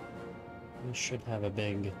 We should have a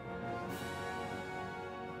big...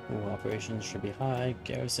 Ooh, operations should be high.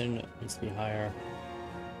 Garrison needs to be higher.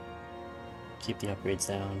 Keep the upgrades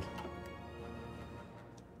down.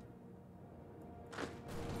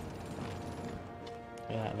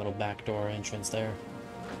 Yeah, that little backdoor entrance there.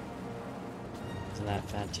 Isn't that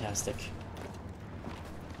fantastic?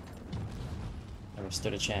 Never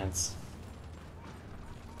stood a chance.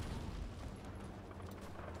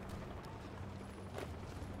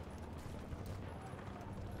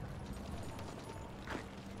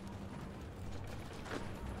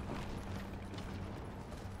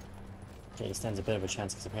 Okay, he stands a bit of a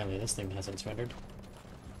chance because apparently this thing hasn't surrendered.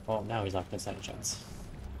 Well, now he's not going to stand a chance.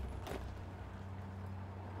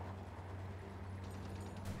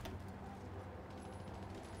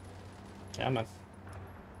 Come on.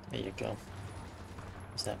 There you go.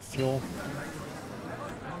 Is that fuel?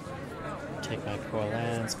 Take my core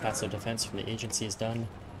lands. Passive defense from the agency is done.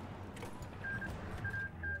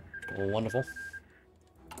 Wonderful.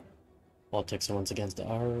 Baltics are once against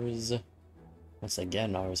ours. Once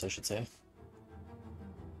again ours, I should say.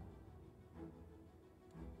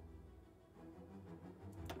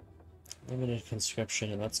 Limited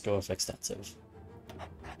conscription, and let's go with extensive.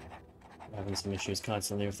 We're having some issues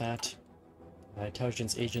constantly with that.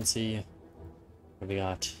 Intelligence agency. What do we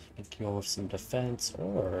got? We can go with some defense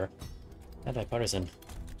or anti-partisan.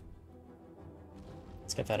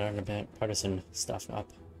 Let's get that anti-partisan stuff up.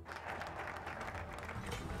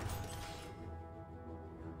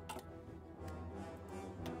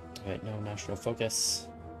 Alright, no national focus.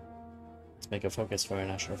 Let's make a focus for our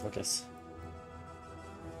national focus.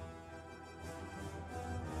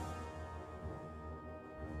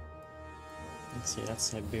 Let's see, that's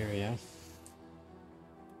Siberia.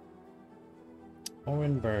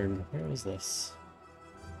 Orenburg, where is this?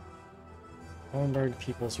 Orenburg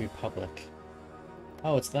People's Republic.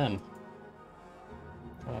 Oh, it's them.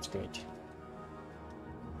 Oh, that's great.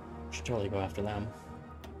 Should totally go after them.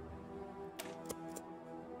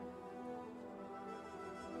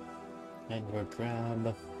 And we'll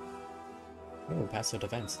grab... Oh, passive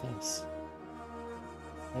defense, nice.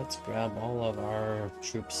 Let's grab all of our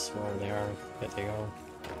troops where they are. There they go.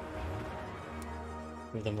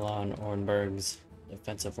 Move them along Orenburg's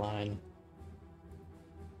defensive line.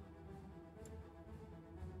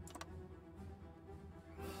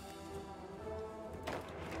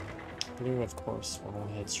 Blue, of course, will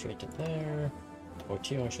head straight to there. Or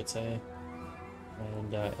two, I should say.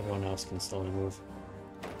 And everyone else can slowly move.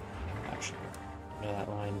 Actually, go to that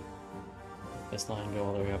line. This line go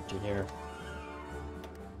all the way up to here.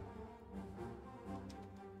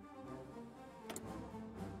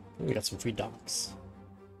 Ooh, we got some free docks.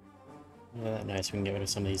 Isn't that nice? We can get rid of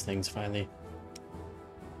some of these things finally.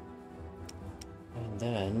 And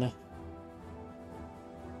then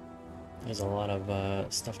there's a lot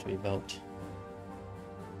of stuff to be built.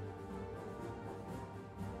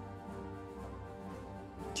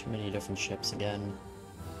 Too many different ships again.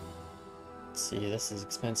 Let's see, this is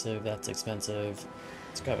expensive, that's expensive.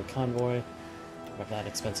 Let's grab a convoy. Grab that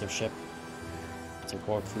expensive ship. It's a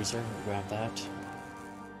war cruiser, we'll grab that.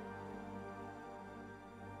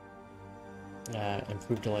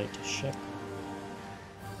 Improved light ship.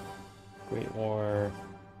 Great War.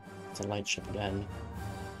 It's a light ship again.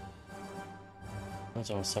 Those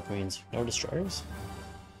are all submarines. No destroyers?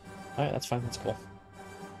 Alright, that's fine, that's cool.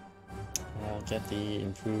 I'll get the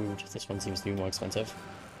improved. This one seems to be more expensive.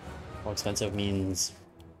 More expensive means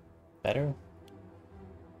better?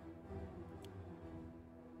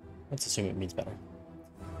 Let's assume it means better.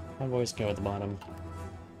 Convoys go at the bottom.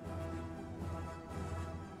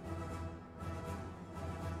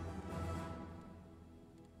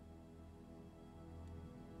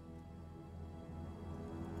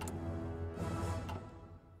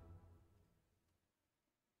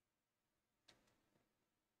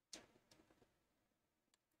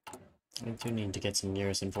 We do need to get some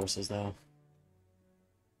garrison forces, though.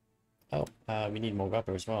 Oh, we need more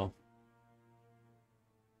rubber as well.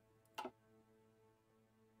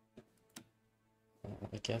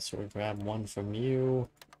 guess we'll grab one from you.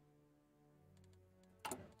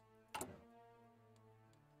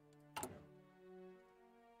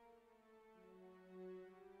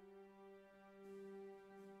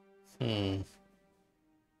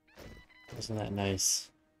 Isn't that nice?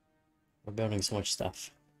 We're building so much stuff.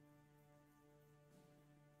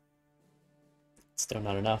 Still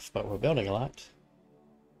not enough, but we're building a lot.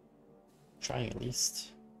 Trying at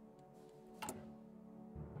least.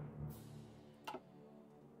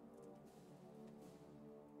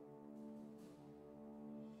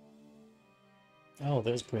 Oh,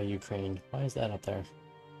 there's Grey Ukraine. Why is that up there?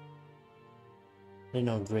 I didn't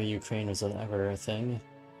know Grey Ukraine was ever a thing.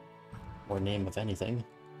 Or name of anything.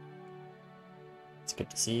 It's good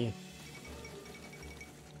to see.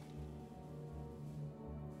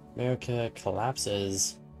 America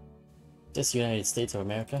collapses. Disunited States of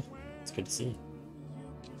America. It's good to see.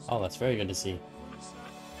 Oh, that's very good to see.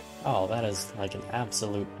 Oh, that is like an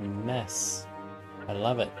absolute mess. I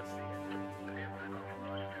love it.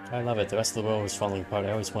 I love it. The rest of the world was falling apart.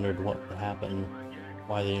 I always wondered what would happen,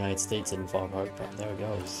 why the United States didn't fall apart, but there it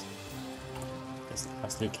goes. It's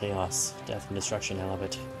absolute chaos, death and destruction. I love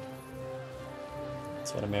it.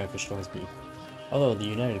 That's what America should always be. Although the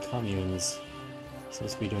United Communes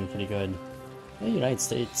seems to be doing pretty good. The United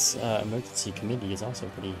States Emergency Committee is also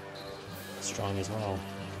pretty strong as well.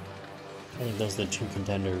 I think those are the two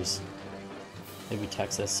contenders. Maybe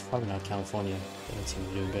Texas, probably not California. They don't seem to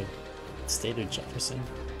be doing good. State of Jefferson.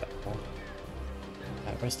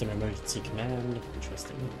 Western Emergency Command.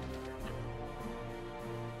 Interesting.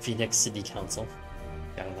 Phoenix City Council.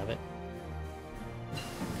 Gotta love it.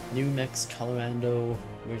 New Mexico, Colorado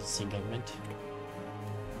Emergency Government.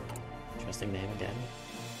 Interesting name again.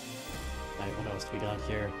 Alright, what else do we got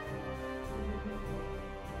here?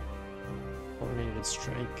 Coordinated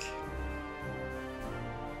strike.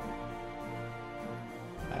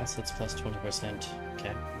 Assets plus 20%.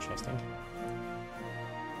 Okay, interesting.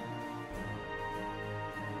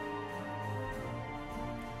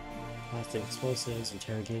 Plastic explosives,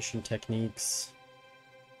 interrogation techniques.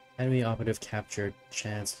 Enemy operative capture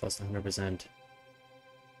chance plus 100%.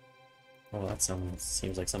 Oh, that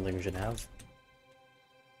seems like something we should have.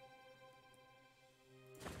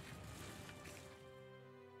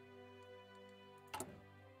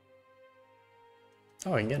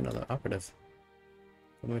 Oh, I can get another operative.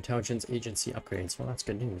 From intelligence agency upgrades. Well, that's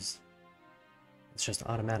good news. It's just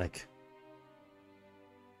automatic.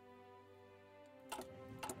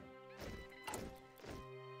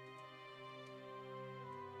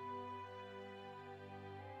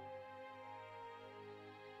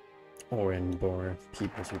 Orenbor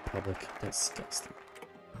People's Republic. Disgusting.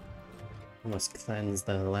 We must cleanse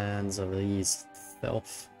the lands of these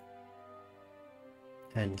filth.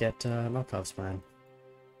 And get Markov's plan.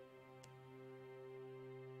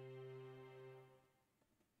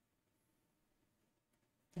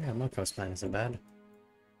 Yeah, Markov's plan isn't bad.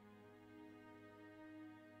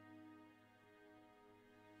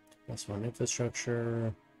 +1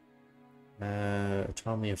 infrastructure.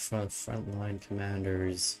 Autonomy of frontline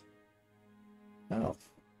commanders. Oh,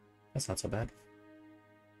 that's not so bad.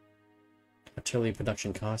 Artillery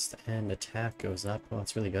production cost and attack goes up. Well,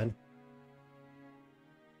 that's really good.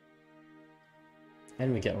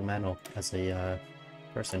 And we get Romano as a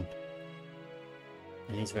person.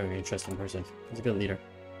 And he's a very interesting person. He's a good leader.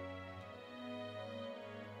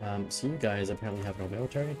 So you guys apparently have no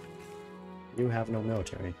military? You have no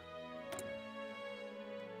military.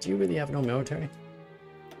 Do you really have no military?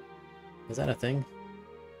 Is that a thing?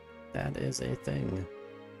 That is a thing.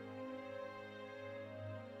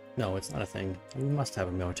 No, it's not a thing. You must have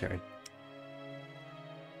a military.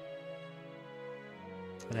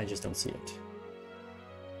 And I just don't see it.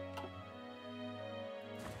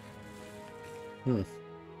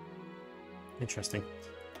 Interesting.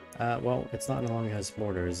 Well, it's not no longer has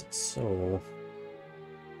borders, so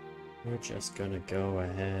we're just gonna go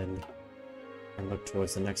ahead and look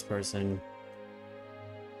towards the next person.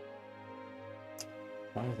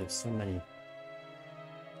 Why are there so many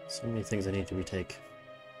things that need to retake?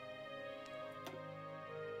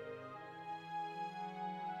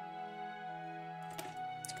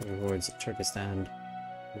 Let's go towards Turkestan.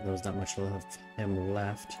 There's not much of him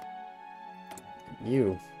left.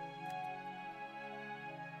 You.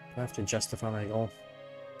 Do I have to justify my goal?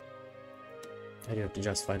 I do have to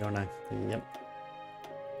justify, don't I? Yep.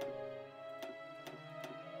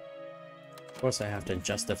 Of course I have to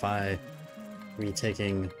justify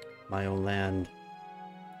retaking my own land.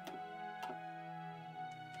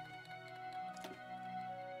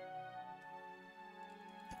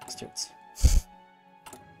 Bastards.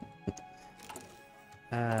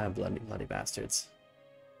 Ah, bloody bastards.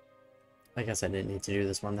 I guess I didn't need to do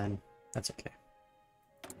this one then. That's okay.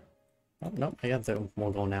 Oh, nope, I got the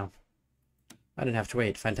Mongol now. I didn't have to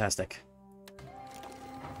wait. Fantastic.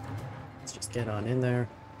 Let's just get on in there.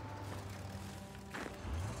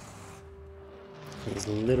 He's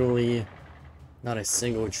literally not a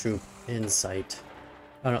single troop in sight.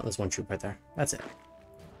 Oh no, there's one troop right there. That's it.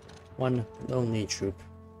 One lonely troop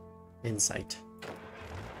in sight.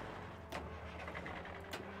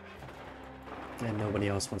 And nobody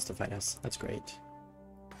else wants to fight us. That's great.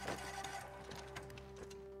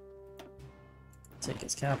 Take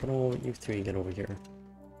his capital. You three get over here.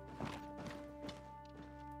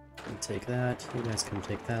 You take that. You guys come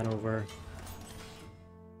take that over.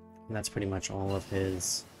 And that's pretty much all of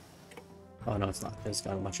his... Oh no, it's not. There's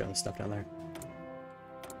got a bunch of other stuff down there.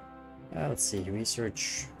 Let's see.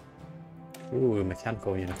 Research. Ooh,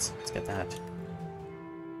 mechanical units. Let's get that.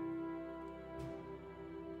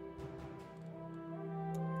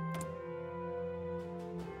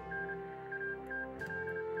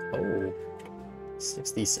 Oh,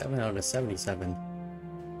 67 out of 77.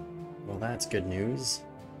 Well, that's good news.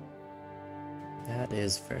 That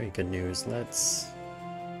is very good news. Let's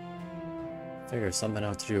figure something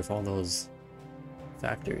out to do with all those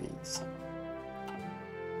factories.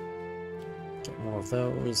 Get more of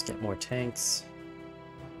those, get more tanks.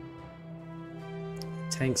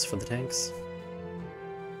 Tanks for the tanks.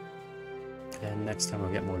 And next time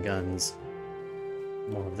we'll get more guns.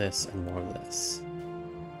 More of this and more of this.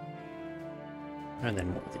 And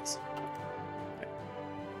then more of these. Okay.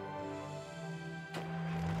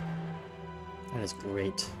 That is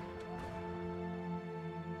great.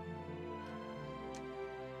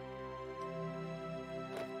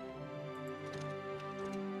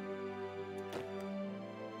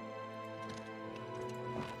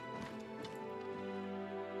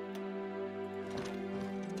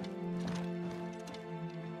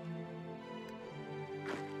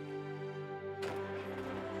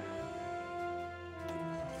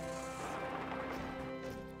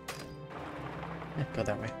 Yeah, go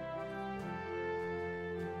that way.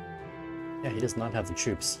 Yeah, he does not have the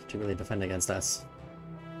troops to really defend against us.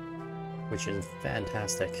 Which is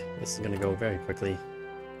fantastic. This is going to go very quickly.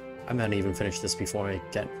 I might even finish this before I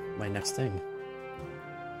get my next thing.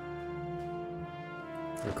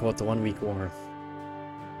 We'll call it the 1 week war.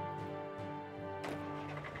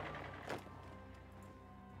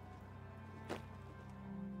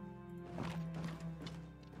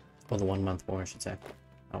 Or the 1 month war, I should say.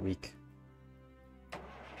 Not week.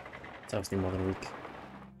 It's obviously more than a week.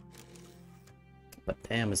 But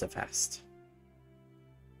damn, is it fast.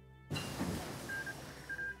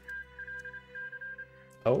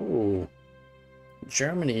 Oh!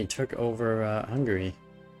 Germany took over Hungary.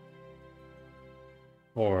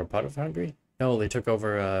 Or part of Hungary? No, they took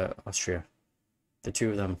over Austria. The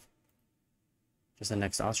two of them. Just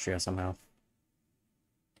annexed Austria somehow.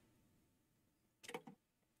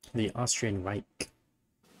 The Austrian Reich.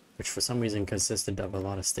 Which for some reason consisted of a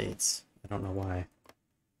lot of states. I don't know why.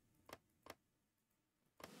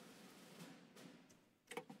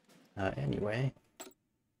 Anyway.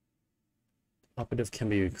 Operative can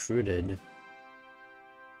be recruited.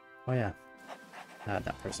 Oh yeah.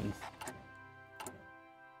 That person.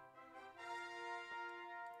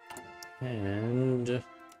 And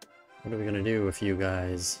what are we gonna do with you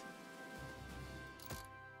guys?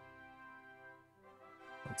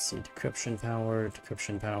 Let's see, decryption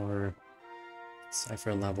power,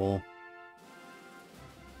 cipher level.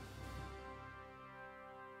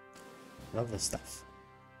 Love this stuff.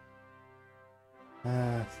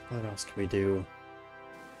 What else can we do?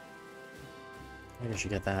 Maybe we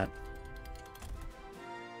should get that.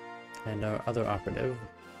 And our other operative.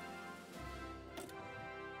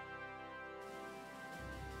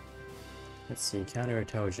 Let's see,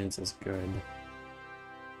 counterintelligence is good.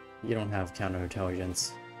 You don't have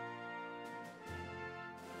counterintelligence.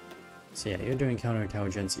 So yeah, you're doing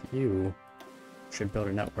counterintelligence. You should build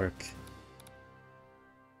a network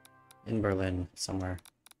in Berlin somewhere.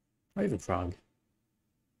 Or even Prague.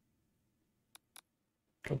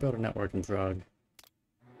 Go build a network in Prague.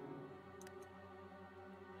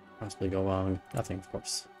 Possibly go wrong. Nothing, of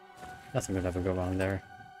course. Nothing would ever go wrong there.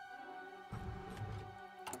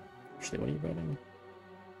 Actually, what are you building?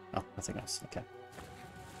 Oh, nothing else. Okay.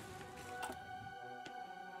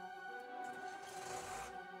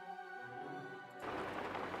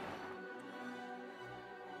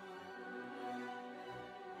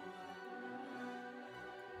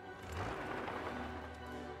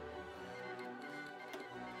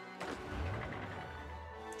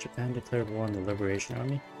 Japan declared war on the Liberation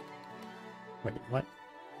Army? Wait, what?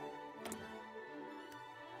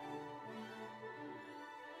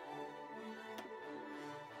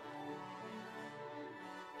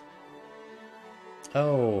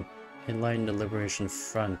 Oh, Enlightened Liberation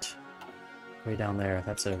Front. Way down there.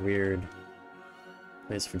 That's a weird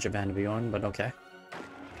place for Japan to be on, but okay.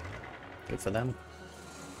 Good for them.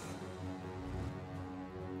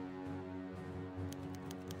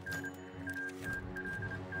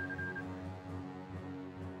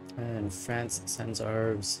 And France sends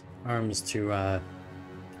arms to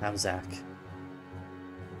Kavzak.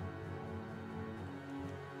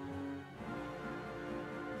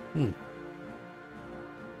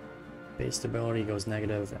 Base stability goes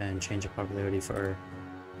negative and change of popularity for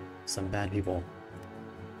some bad people.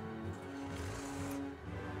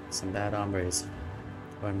 Some bad hombres.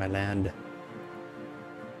 On my land.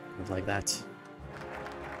 Like that.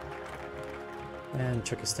 And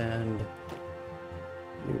Turkestan.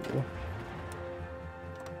 Ooh.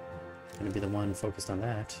 Gonna be the one focused on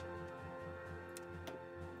that.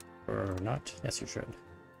 Or not? Yes, you should.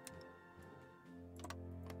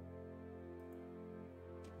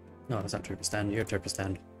 No, it's not Turkestan. You're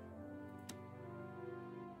Turkestan.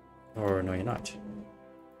 Or no, you're not.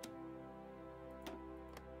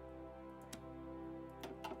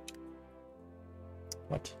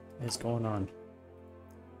 What is going on?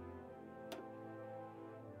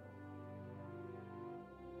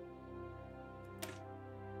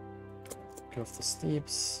 Go off the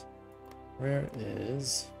steeps. Where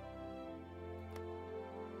is...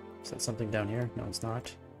 Is that something down here? No, it's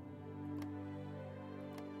not.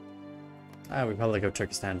 Ah, we probably go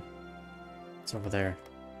Turkestan. It's over there.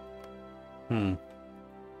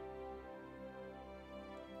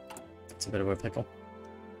 It's a bit of a pickle.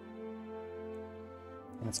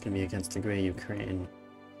 That's gonna be against the Grey Ukraine.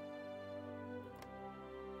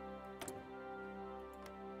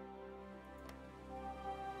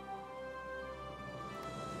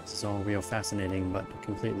 This is all real fascinating, but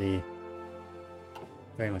completely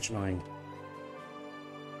very much annoying.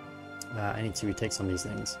 I need to retake some of these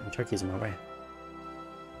things, and Turkey's in my way.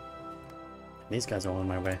 These guys are all in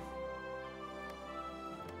my way.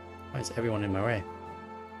 Why is everyone in my way?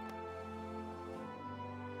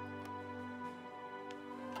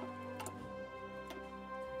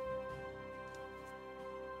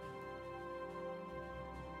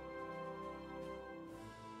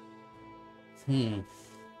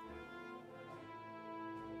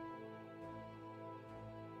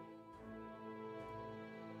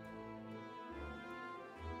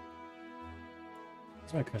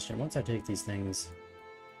 That's my question. Once I take these things,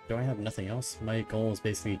 do I have nothing else? My goal is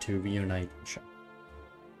basically to reunite Russia.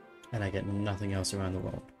 And I get nothing else around the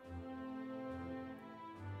world.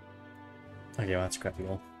 Okay, well, that's a crappy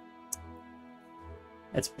goal.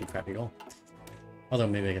 It's a pretty crappy goal. Although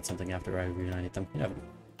maybe I get something after I reunite them. You never know.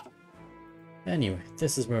 Anyway,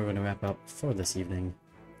 this is where we're going to wrap up for this evening.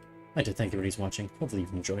 I'd like to thank everybody who's watching. Hopefully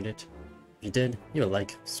you've enjoyed it. If you did, give a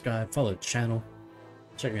like, subscribe, follow the channel.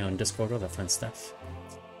 Check me out on Discord, all that fun stuff.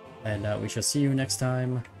 And we shall see you next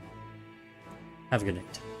time. Have a good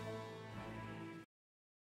night.